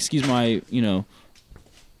that. excuse my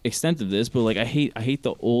extent of this, but like I hate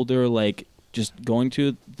the older like just going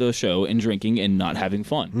to the show and drinking and not having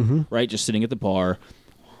fun, Mhm. right? Just sitting at the bar.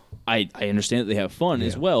 I understand that they have fun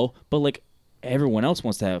as Yeah. well, but like everyone else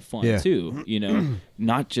wants to have fun Yeah. too,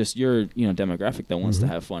 not just your demographic that wants to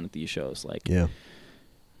have fun at these shows. Like Yeah.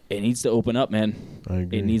 it needs to open up, man. I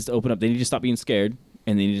agree. It needs to open up. They need to stop being scared,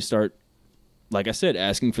 and they need to start, like I said,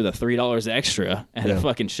 asking for the $3 extra at Yeah. a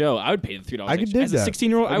fucking show. I would pay the $3 I could extra. dig As a that.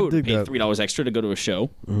 16-year-old, I I could would dig pay that. $3 extra to go to a show.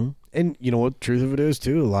 Mhm. And you know what? Truth of it is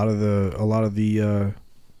too. A lot of the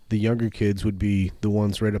younger kids would be the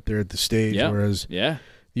ones right up there at the stage, Yeah. whereas Yeah.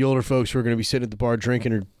 the older folks who are going to be sitting at the bar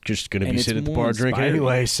drinking are just going to And be it's sitting at the more bar drinking inspiring.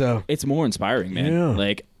 anyway. So It's more inspiring, man. Yeah.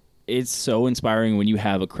 Like, it's so inspiring when you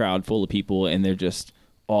have a crowd full of people and they're just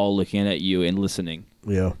all looking at you and listening.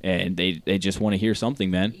 yeah, And they just want to hear something,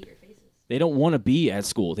 man. They don't want to be at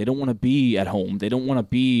school. They don't want to be at home. They don't want to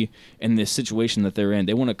be in this situation that they're in.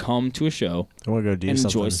 They want to come to a show I want to go do and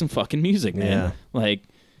something. enjoy some fucking music, man. Yeah. Like,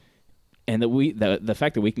 and the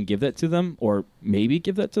fact that we can give that to them, or maybe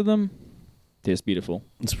give that to them, it's beautiful.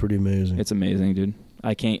 it's pretty amazing. It's amazing, dude.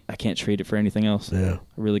 I can't trade it for anything else. Yeah. I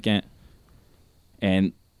really can't.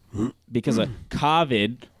 And because of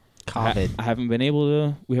COVID, we haven't been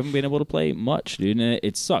able to play much, dude. And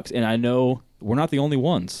it sucks. And I know we're not the only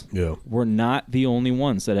ones. Yeah. We're not the only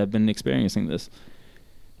ones that have been experiencing this.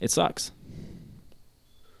 It sucks.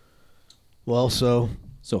 Well, so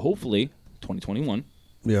hopefully 2021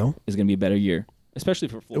 yeah. is going to be a better year, especially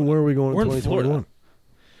for Florida. And where are we going We're in in 2021?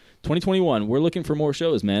 2021, we're looking for more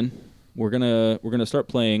shows, man. We're gonna start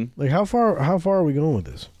playing. Like how far are we going with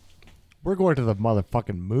this? We're going to the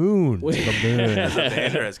motherfucking moon. We- The moon. As a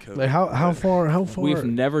band or as COVID? Like how far? We've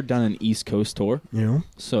never done an East Coast tour,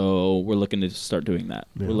 so we're looking to start doing that.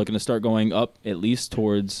 Yeah. We're looking to start going up at least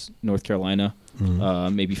towards North Carolina,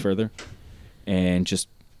 maybe further, and just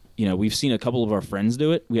we've seen a couple of our friends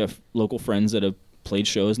do it. We have local friends that have played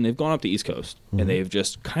shows and they've gone up the East Coast and they've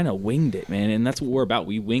just kind of winged it, man. And that's what we're about.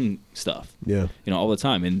 We wing stuff, Yeah. all the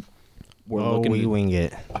time, and we're looking. we wing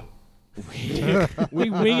it. We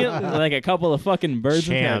wing it like a couple of fucking birds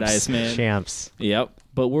in paradise, man. Champs. Yep.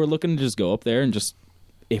 But we're looking to just go up there and just,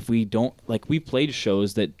 if we don't, like, we played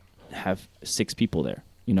shows that have 6 people there,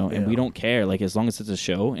 and we don't care. Like, as long as it's a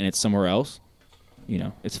show and it's somewhere else,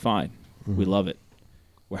 it's fine. We love it.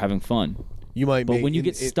 We're having fun. You might, But when you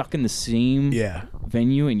get stuck in the same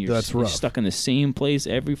venue and you're That's rough. stuck in the same place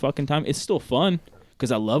every fucking time, it's still fun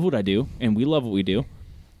because I love what I do and we love what we do.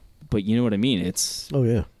 But you know what I mean?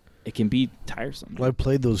 It can be tiresome. Well, I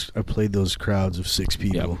played those crowds of 6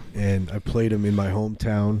 people, and I played them in my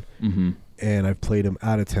hometown, and I've played them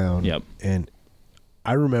out of town. Yep. And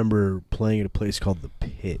I remember playing at a place called the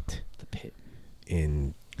Pit. The Pit.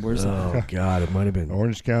 In Where's that? Oh God, it might have been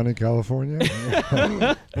Orange County, California.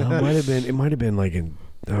 No, it might have been like in.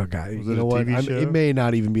 Oh God, Was you it know a what? TV show? It may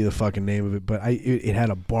not even be the fucking name of it, but it had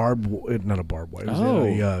a not a barbed wire. It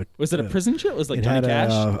was Was it a prison show? It was like it Johnny had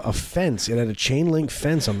Cash? a fence. It had a chain link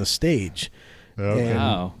fence on the stage, Okay.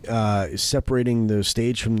 and separating the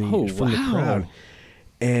stage from the wow. crowd.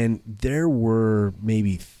 And there were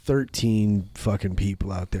maybe 13 fucking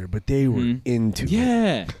people out there, but they were into it.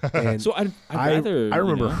 Yeah. And So I'd rather. I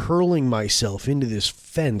remember hurling myself into this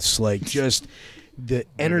fence, like just the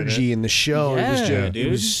energy in the show. Yeah, it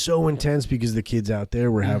dude. was so intense because the kids out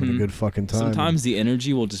there were having a good fucking time. Sometimes the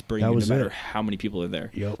energy will just bring That you no was matter it. how many people are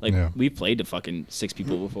there. Yep. Like Yeah. we've played to fucking 6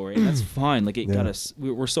 people before, and that's fine. Like it Yeah. got us.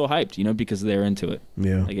 We're so hyped, because they're into it.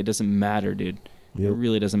 Yeah. Like it doesn't matter, dude. Yep. It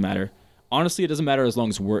really doesn't matter. Honestly, it doesn't matter as long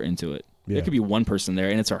as we're into it. Yeah. There could be one person there,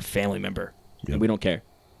 and it's our family member, Yep. and we don't care.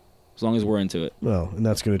 as long as we're into it. Well, and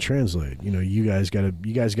that's going to translate. You guys got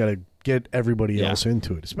to get everybody else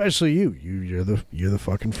into it, especially you. You're the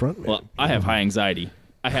fucking front man. Well, I have high anxiety.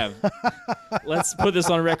 Let's put this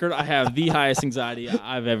on record. I have the highest anxiety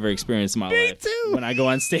I've ever experienced in my life too. when I go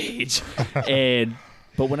on stage.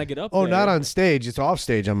 But when I get up Oh, there, not on stage. It's off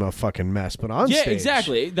stage. I'm a fucking mess. But on stage. Yeah,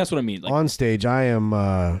 exactly. That's what I mean. Like, on stage, I am.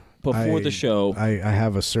 before the show. I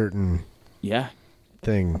have a certain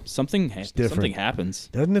thing. Something different. happens.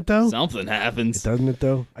 Doesn't it, though? Something happens. Doesn't it,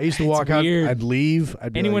 though? I used to walk out. weird. I'd leave.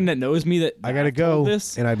 I'd be Anyone like, that knows me that I got to I've told go.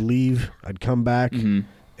 this, And I'd leave. I'd come back. Mhm.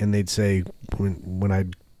 And they'd say, when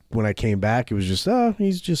I came back, it was just,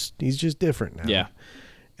 he's just different now. Yeah.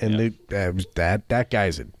 And that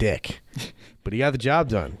guy's a dick. But he got the job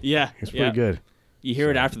done. Yeah. It's pretty good. You hear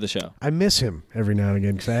it after the show. I miss him every now and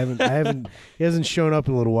again because he hasn't shown up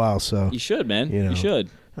in a little while. So You should, man. You know. You should.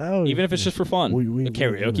 Oh, Even if it's just for fun.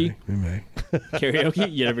 Karaoke. We may. Karaoke?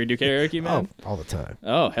 You ever do karaoke, man? Oh, all the time.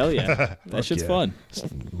 Oh, hell yeah. That Fuck shit's yeah. fun. It's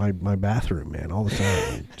my bathroom, man, all the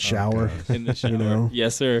time. Shower. In the shower. You know,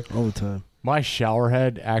 Yes, sir. all the time. My shower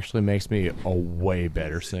head actually makes me a way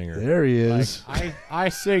better singer. There he is. I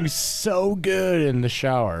sing so good in the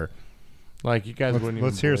shower. Like you guys wouldn't even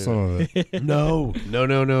Let's hear believe some it. of it. No.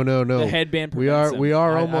 The headband We are prevents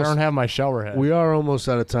him. almost. I don't have my shower head. We are almost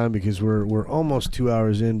out of time because we're almost 2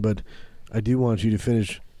 hours in. But I do want you to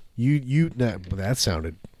finish. That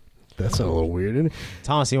sounded a little weird, didn't it?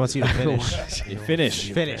 Thomas, he wants you to finish.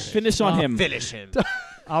 Finish on him. Finish him.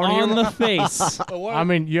 On the face. I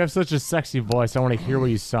mean, you have such a sexy voice. I want to hear what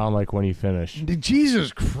you sound like when you finish.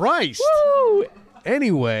 Jesus Christ.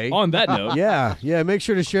 Anyway. On that note. Yeah. Make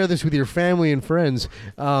sure to share this with your family and friends.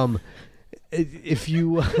 If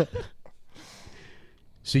you.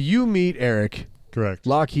 So you meet Eric. Correct.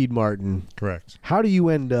 Lockheed Martin. Correct. How do you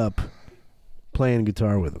end up playing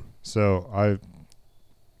guitar with him? So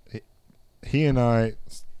he and I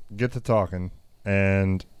get to talking,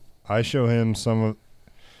 and I show him some of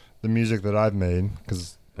the music that I've made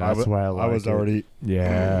because That's why I like was it. already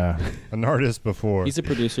an artist before. He's a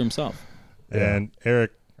producer himself. And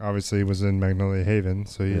Eric obviously was in Magnolia Haven,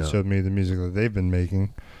 so he showed me the music that they've been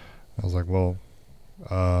making. I was like, well,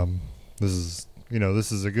 this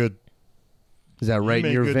is a good. Is that right in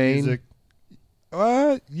make your good vein? Music.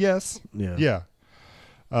 Yes. Yeah.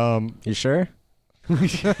 Yeah. You sure?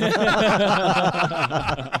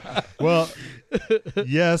 Well,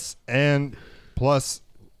 yes, and plus,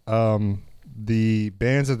 the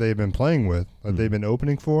bands that they've been playing with, that they've been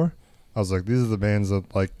opening for, I was like, these are the bands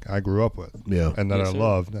that like I grew up with, and that I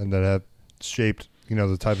loved, and that have shaped,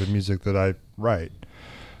 the type of music that I write.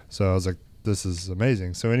 So I was like, this is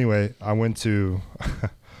amazing. So anyway, I went to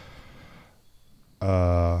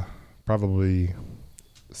probably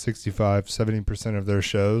 65-70% of their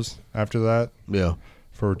shows after that. Yeah.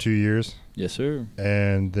 For 2 years. Yes, sir.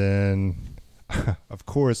 And then, of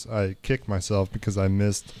course, I kicked myself because I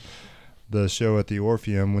missed the show at the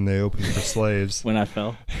Orpheum when they opened for Slaves. When I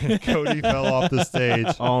fell. Cody fell off the stage.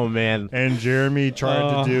 Oh, man. And Jeremy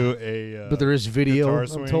tried to do a but there is video, guitar I'm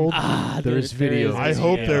swing. told. There is video. I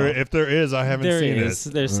hope if there is, I haven't seen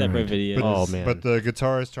it. There's separate videos. Oh, man. But the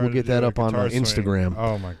guitarist tried We'll to get do that a up on guitar swing. Instagram.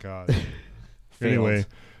 Oh, my God. Anyway,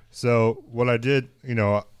 so what I did,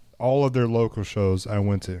 all of their local shows I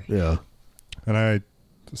went to. Yeah. And I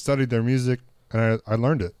studied their music, and I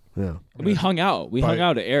learned it. Yeah. We hung out. We hung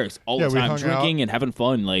out at Eric's all the we time, hung drinking and having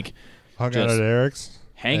fun. Like, Hung out just at Eric's.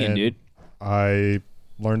 hanging, and dude. I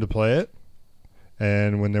learned to play it.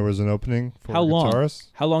 And when there was an opening for How long? guitarists.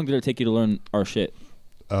 How long did it take you to learn our shit?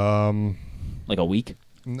 Like a week?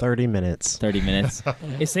 30 minutes. 30 minutes.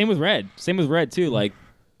 It's same with Red. Same with Red, too. Like,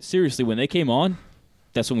 seriously, when they came on,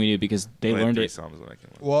 that's when we knew because they learned it. Songs when I came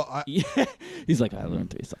on. Well, He's like, I learned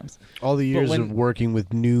 3 songs. All the years when- of working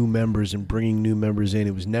with new members and bringing new members in,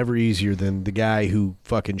 it was never easier than the guy who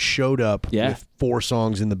fucking showed up with 4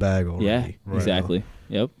 songs in the bag already. Yeah, exactly.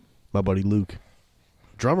 Yep. My buddy Luke,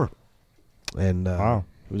 drummer. And wow.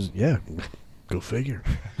 It was, go figure.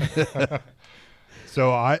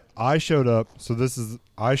 So I showed up. So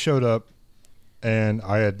I showed up, and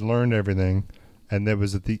I had learned everything, and that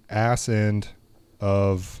was at the ass end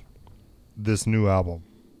of this new album.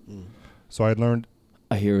 So I had learned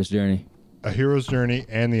A Hero's Journey,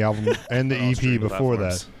 and the album and the EP streaming before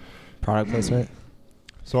platforms. that. Product placement.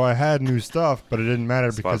 So I had new stuff, but it didn't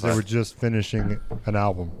matter because they Spotify. were just finishing an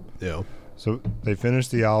album. Yeah. So they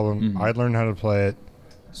finished the album. I learned how to play it.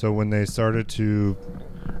 So when they started to,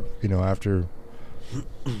 after,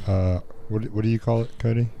 what do you call it,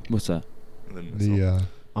 Cody? What's that? The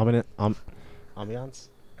Ambiance?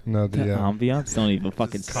 No, the ambiance. Don't even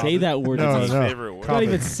fucking say that word. No, to me. no. Favorite word. Don't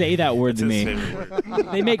even say that word to me.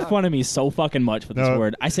 They make fun of me so fucking much for this No,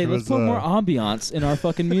 word. I say, it let's was, put more ambiance in our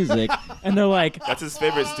fucking music, and they're like, That's his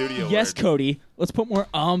favorite studio yes, word. Cody, let's put more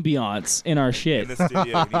ambiance in our In shit. the studio,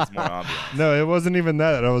 he needs more ambiance. No, it wasn't even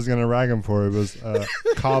that I was gonna rag him for. It was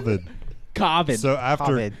COVID. COVID. So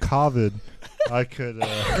after COVID, I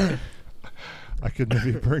could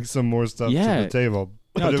maybe bring some more stuff to Yeah. the table.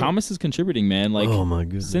 No, But it- Thomas is contributing, man. Like, Oh my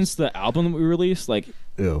goodness. since the album that we released, like,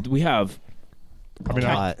 Ew. we have I mean,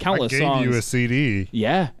 I countless gave songs. you a CD.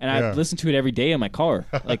 Yeah, and I Yeah. listen to it every day in my car.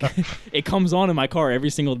 Like, it comes on in my car every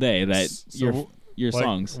single day. That So, your like,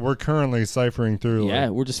 songs. We're currently ciphering through. Yeah,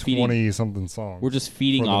 like we're just feeding- 20-something songs. We're just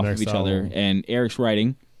feeding for the off of next each other, album. and Eric's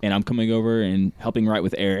writing, and I'm coming over and helping write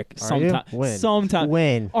with Eric. Are you? When? Sometime.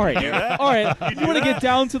 When? All right, Eric. All right. You want to get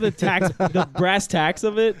down to the brass tacks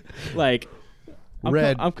of it? Like,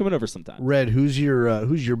 Red. I'm coming over sometime. Red, who's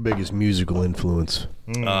your biggest musical influence?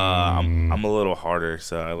 I'm a little harder,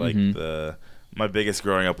 so I like Mm-hmm. my biggest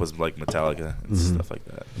growing up was like Metallica and stuff like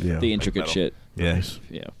that. Yeah. The intricate metal. shit. Yeah. Nice.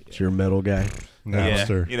 Yeah. So you're a metal guy.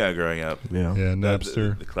 Napster. Yeah, you know, growing up. Yeah. Yeah, The-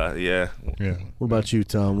 Napster. yeah. Yeah. What about you,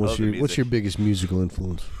 Tom? What's love the your music. biggest musical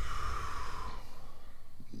influence?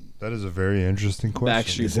 That is a very interesting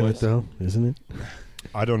question. Backstreet Isn't Boys. it though? Isn't it?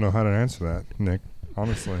 I don't know how to answer that, Nick.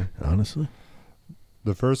 Honestly, Honestly.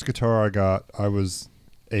 the first guitar I got, I was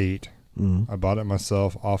 8. I bought it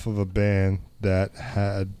myself off of a band that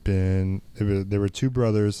had been. There were 2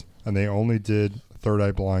 brothers, and they only did Third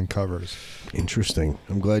Eye Blind covers. Interesting.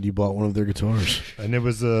 I'm glad you bought one of their guitars. And it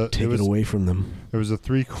was a. Take it away from them. It was a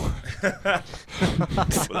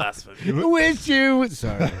 3/4. Blasphemy. Wish you.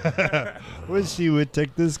 Sorry. Wish you would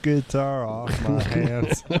take this guitar off my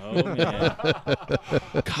hands. Oh, man.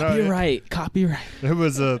 Copyright. Copyright. It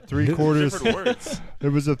was a 3/4. Different words. It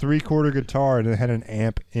was a 3/4 guitar, and it had an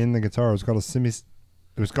amp in the guitar. It was called a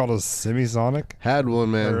semisonic. Had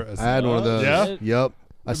one, man. Or a- I had one of those. Yeah? Yep.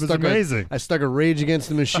 I It was stuck amazing. I stuck a Rage Against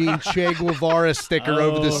the Machine Che Guevara sticker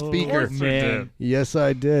over the speaker. Man. Yes,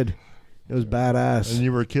 I did. It was badass. And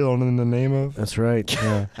you were killed in the name of. That's right.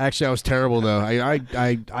 Yeah. Actually, I was terrible though.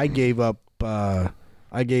 I gave up.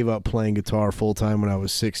 I gave up playing guitar full time when I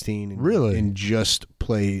was 16. And, Really? And just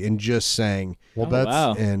sang. Well, Oh, that's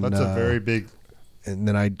wow. And that's a very big. And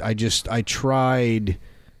then I tried.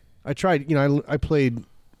 You know, I played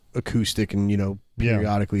acoustic and Yeah.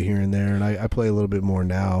 periodically here and there, and I play a little bit more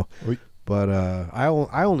now. We- But I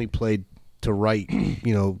only played to write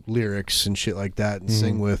lyrics and shit like that and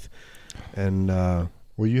sing with, and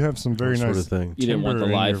Well, you have some very that nice sort of thing. You didn't want timbre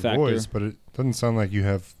the in live your factor. voice, but it doesn't sound like you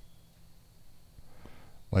have.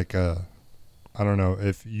 Like I don't know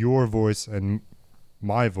if your voice and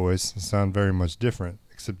my voice sound very much different,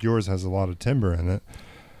 except yours has a lot of timbre in it.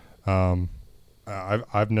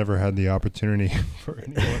 I've never had the opportunity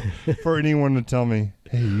for anyone to tell me,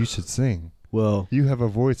 "Hey, you should sing." Well, You have a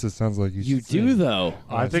voice that sounds like you. You should do sing. though.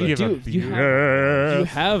 I think You if a do. You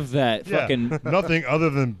have that Yeah. fucking. Nothing other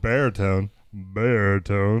than baritone.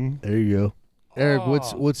 Baritone. there you go. Eric, Oh.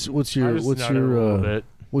 what's I just nodded a little your bit.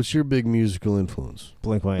 what's your big musical influence?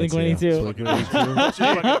 Blink-182.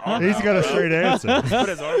 Blink-182. He's got a straight answer.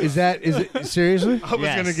 Is it seriously? I was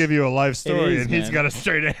Yes. gonna give you a life story, is, and he's man. got a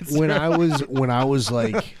straight answer. when I was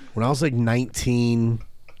like 19,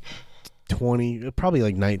 20, probably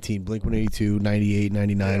like 19, Blink-182, 98,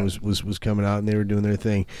 99 was coming out and they were doing their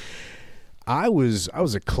thing. I was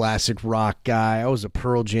a classic rock guy. I was a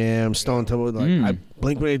Pearl Jam, Stone Temple.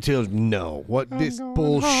 Blink-182. No, what this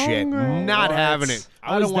bullshit? Not having it.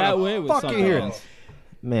 I I was don't want that to way with fucking something hear else. it.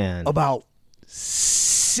 Man. About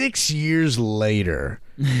 6 years later,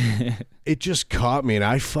 it just caught me, and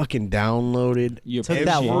I fucking downloaded You Took appreciate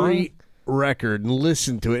that long? every record and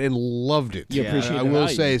listened to it and loved it. You appreciate I the will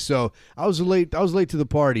value. say so. I was late to the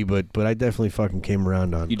party, but I definitely fucking came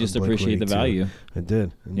around on. You just on appreciate the Blink-182. value. I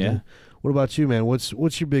did. Yeah. What about you, man?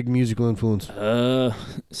 What's your big musical influence?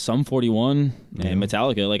 Sum 41 and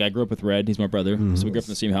Metallica. Like I grew up with Red. He's my brother, so we grew up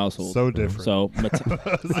in the same household. So different. So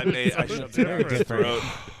I shoved it down his throat.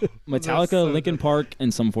 Metallica, Linkin Park,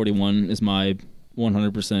 and Sum 41 is my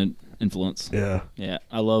 100% influence. Yeah. Yeah,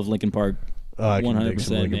 I love Linkin Park. I can dig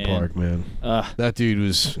some 100%, Linkin man. Park, man. Uh, That dude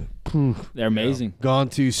was they're amazing. gone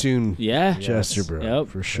too soon. Yeah. Chester, bro. Yep.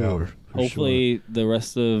 For sure. For Hopefully the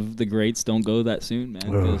rest of the greats don't go that soon, man.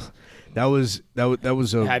 'cause sure. That was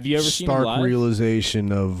a Have you ever seen them stark live?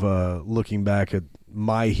 realization of looking back at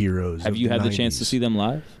my heroes. have of you the had the chance to 90s. see them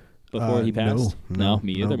live? before he passed? No,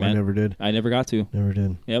 me either, I man. never did. I never got to. Never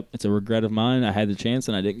did. Yep, it's a regret of mine. I had the chance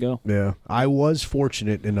and I didn't go. Yeah, I was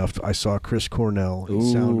fortunate enough. I saw Chris Cornell in Ooh.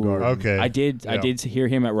 Soundgarden. Okay. I did hear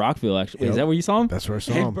him at Rockville, actually. Wait, Yep. is that where you saw him? That's where I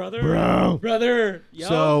saw Hey, him, brother. Bro. Yo.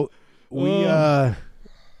 So we,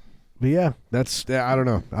 but yeah, that's I don't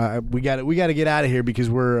know. We got to get out of here because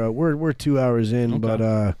we're 2 hours in.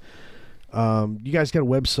 Okay. But you guys got a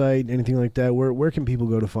website, anything like that? Where can people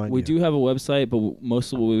go to find you? We do have a website, but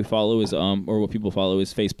most of what we follow is or what people follow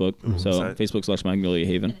is Facebook. So Facebook.com/Magnolia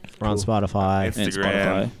Haven. We're on Spotify. And Instagram.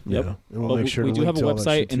 Spotify. Yep. Yeah. And we'll But make sure we to do link have a to all that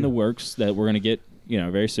website shit, in the too. works that we're gonna get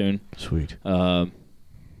very soon. Sweet.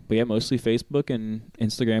 But yeah, mostly Facebook and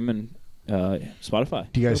Instagram and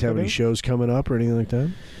Spotify. Do you guys have any shows coming up or anything like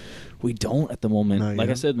that? We don't at the moment. Not Like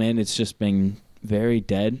I yet? said, man, it's just been very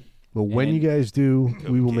dead. Well, when And- you guys do,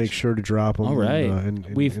 we will make sure to drop them. All right. And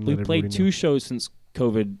We've let everybody played know. 2 shows since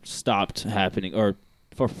COVID stopped happening, or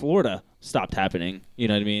for Florida stopped happening. You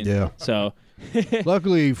know what I mean? Yeah. So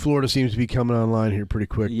Luckily, Florida seems to be coming online here pretty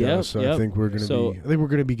quick. though, Yep, so I yep. think we're So,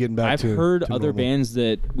 gonna be getting back I've to. heard to other normal. bands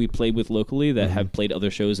that we played with locally that have played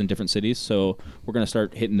other shows in different cities. So we're gonna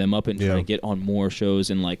start hitting them up and try Yeah. to get on more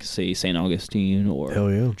shows in, like, say, St. Augustine or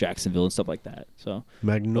Hell yeah. Jacksonville and stuff like that. So,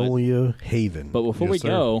 Magnolia Haven. but before Yes, we sir.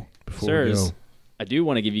 go, Before we sirs, go. I do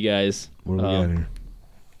want to give you guys What do we got here?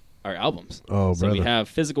 our albums. Oh, So we brother. have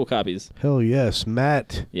physical copies. Hell yes,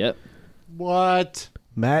 Matt. Yep. What?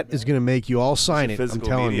 Matt is gonna make you all sign it. I'm physical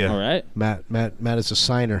telling media. you. All right. Matt is a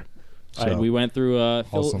signer. All right, So- we went through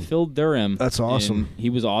Awesome. Phil Durham. That's awesome. and he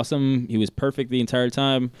was awesome. He was perfect the entire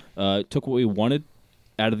time. Took what we wanted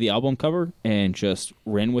out of the album cover and just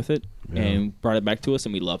ran with it and brought it back to us,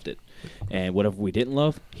 and we loved it. And whatever we didn't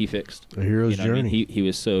love, he fixed. A hero's You know what I journey. mean? He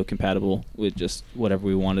was so compatible with just whatever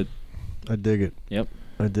we wanted. I dig it. Yep.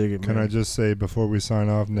 I dig it. Can man. I just say before we sign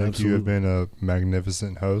off, Nick, you have Absolutely. been a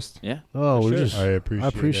magnificent host. Yeah. Oh, for we're sure. just. I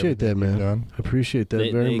appreciate that, everything man. you've done. I appreciate that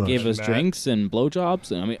They, very they much. gave us Matt. drinks and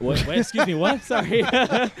blowjobs. And I mean, what, excuse me, what? Sorry.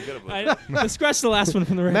 Let's scratch the last one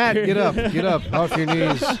from the record. Matt, get up, off your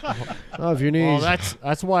knees, off your knees. Well,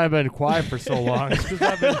 that's why I've been quiet for so long. It's 'cause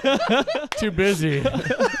I've been too busy.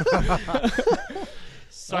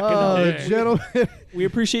 Sucking up. Gentlemen. We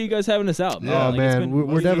appreciate you guys having us out. Yeah. Oh Like, it's man, been-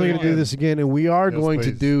 we're definitely going to do this again, and we are Yes, going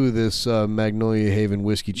to please. do this Magnolia Haven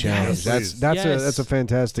whiskey challenge. Yes, That's please. a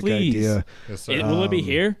fantastic Please. idea. Yes, sir. Will it be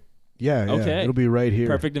here? Yeah, yeah. Okay. It'll be right here,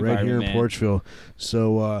 Perfect right here in environment, man. Porchville.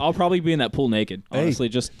 So, I'll probably be in that pool naked. Hey. Honestly,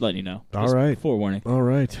 just letting you know. All Just right. Forewarning. all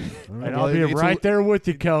right, all right. And Well, I'll be it's a- right there with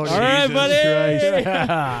you, Cody. All right, Jesus buddy.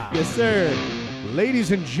 Christ. Yes, sir.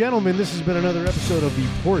 Ladies and gentlemen, this has been another episode of the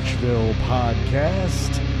Porchville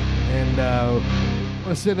Podcast. And I want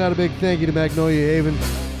to send out a big thank you to Magnolia Haven.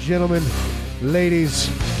 Gentlemen, ladies,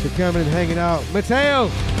 for coming and hanging out. Mateo,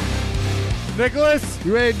 Nicholas.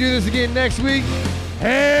 you ready to do this again next week?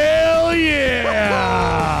 Hell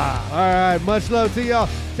yeah. All right, much love to y'all.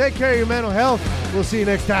 Take care of your mental health. We'll see you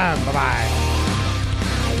next time. Bye-bye.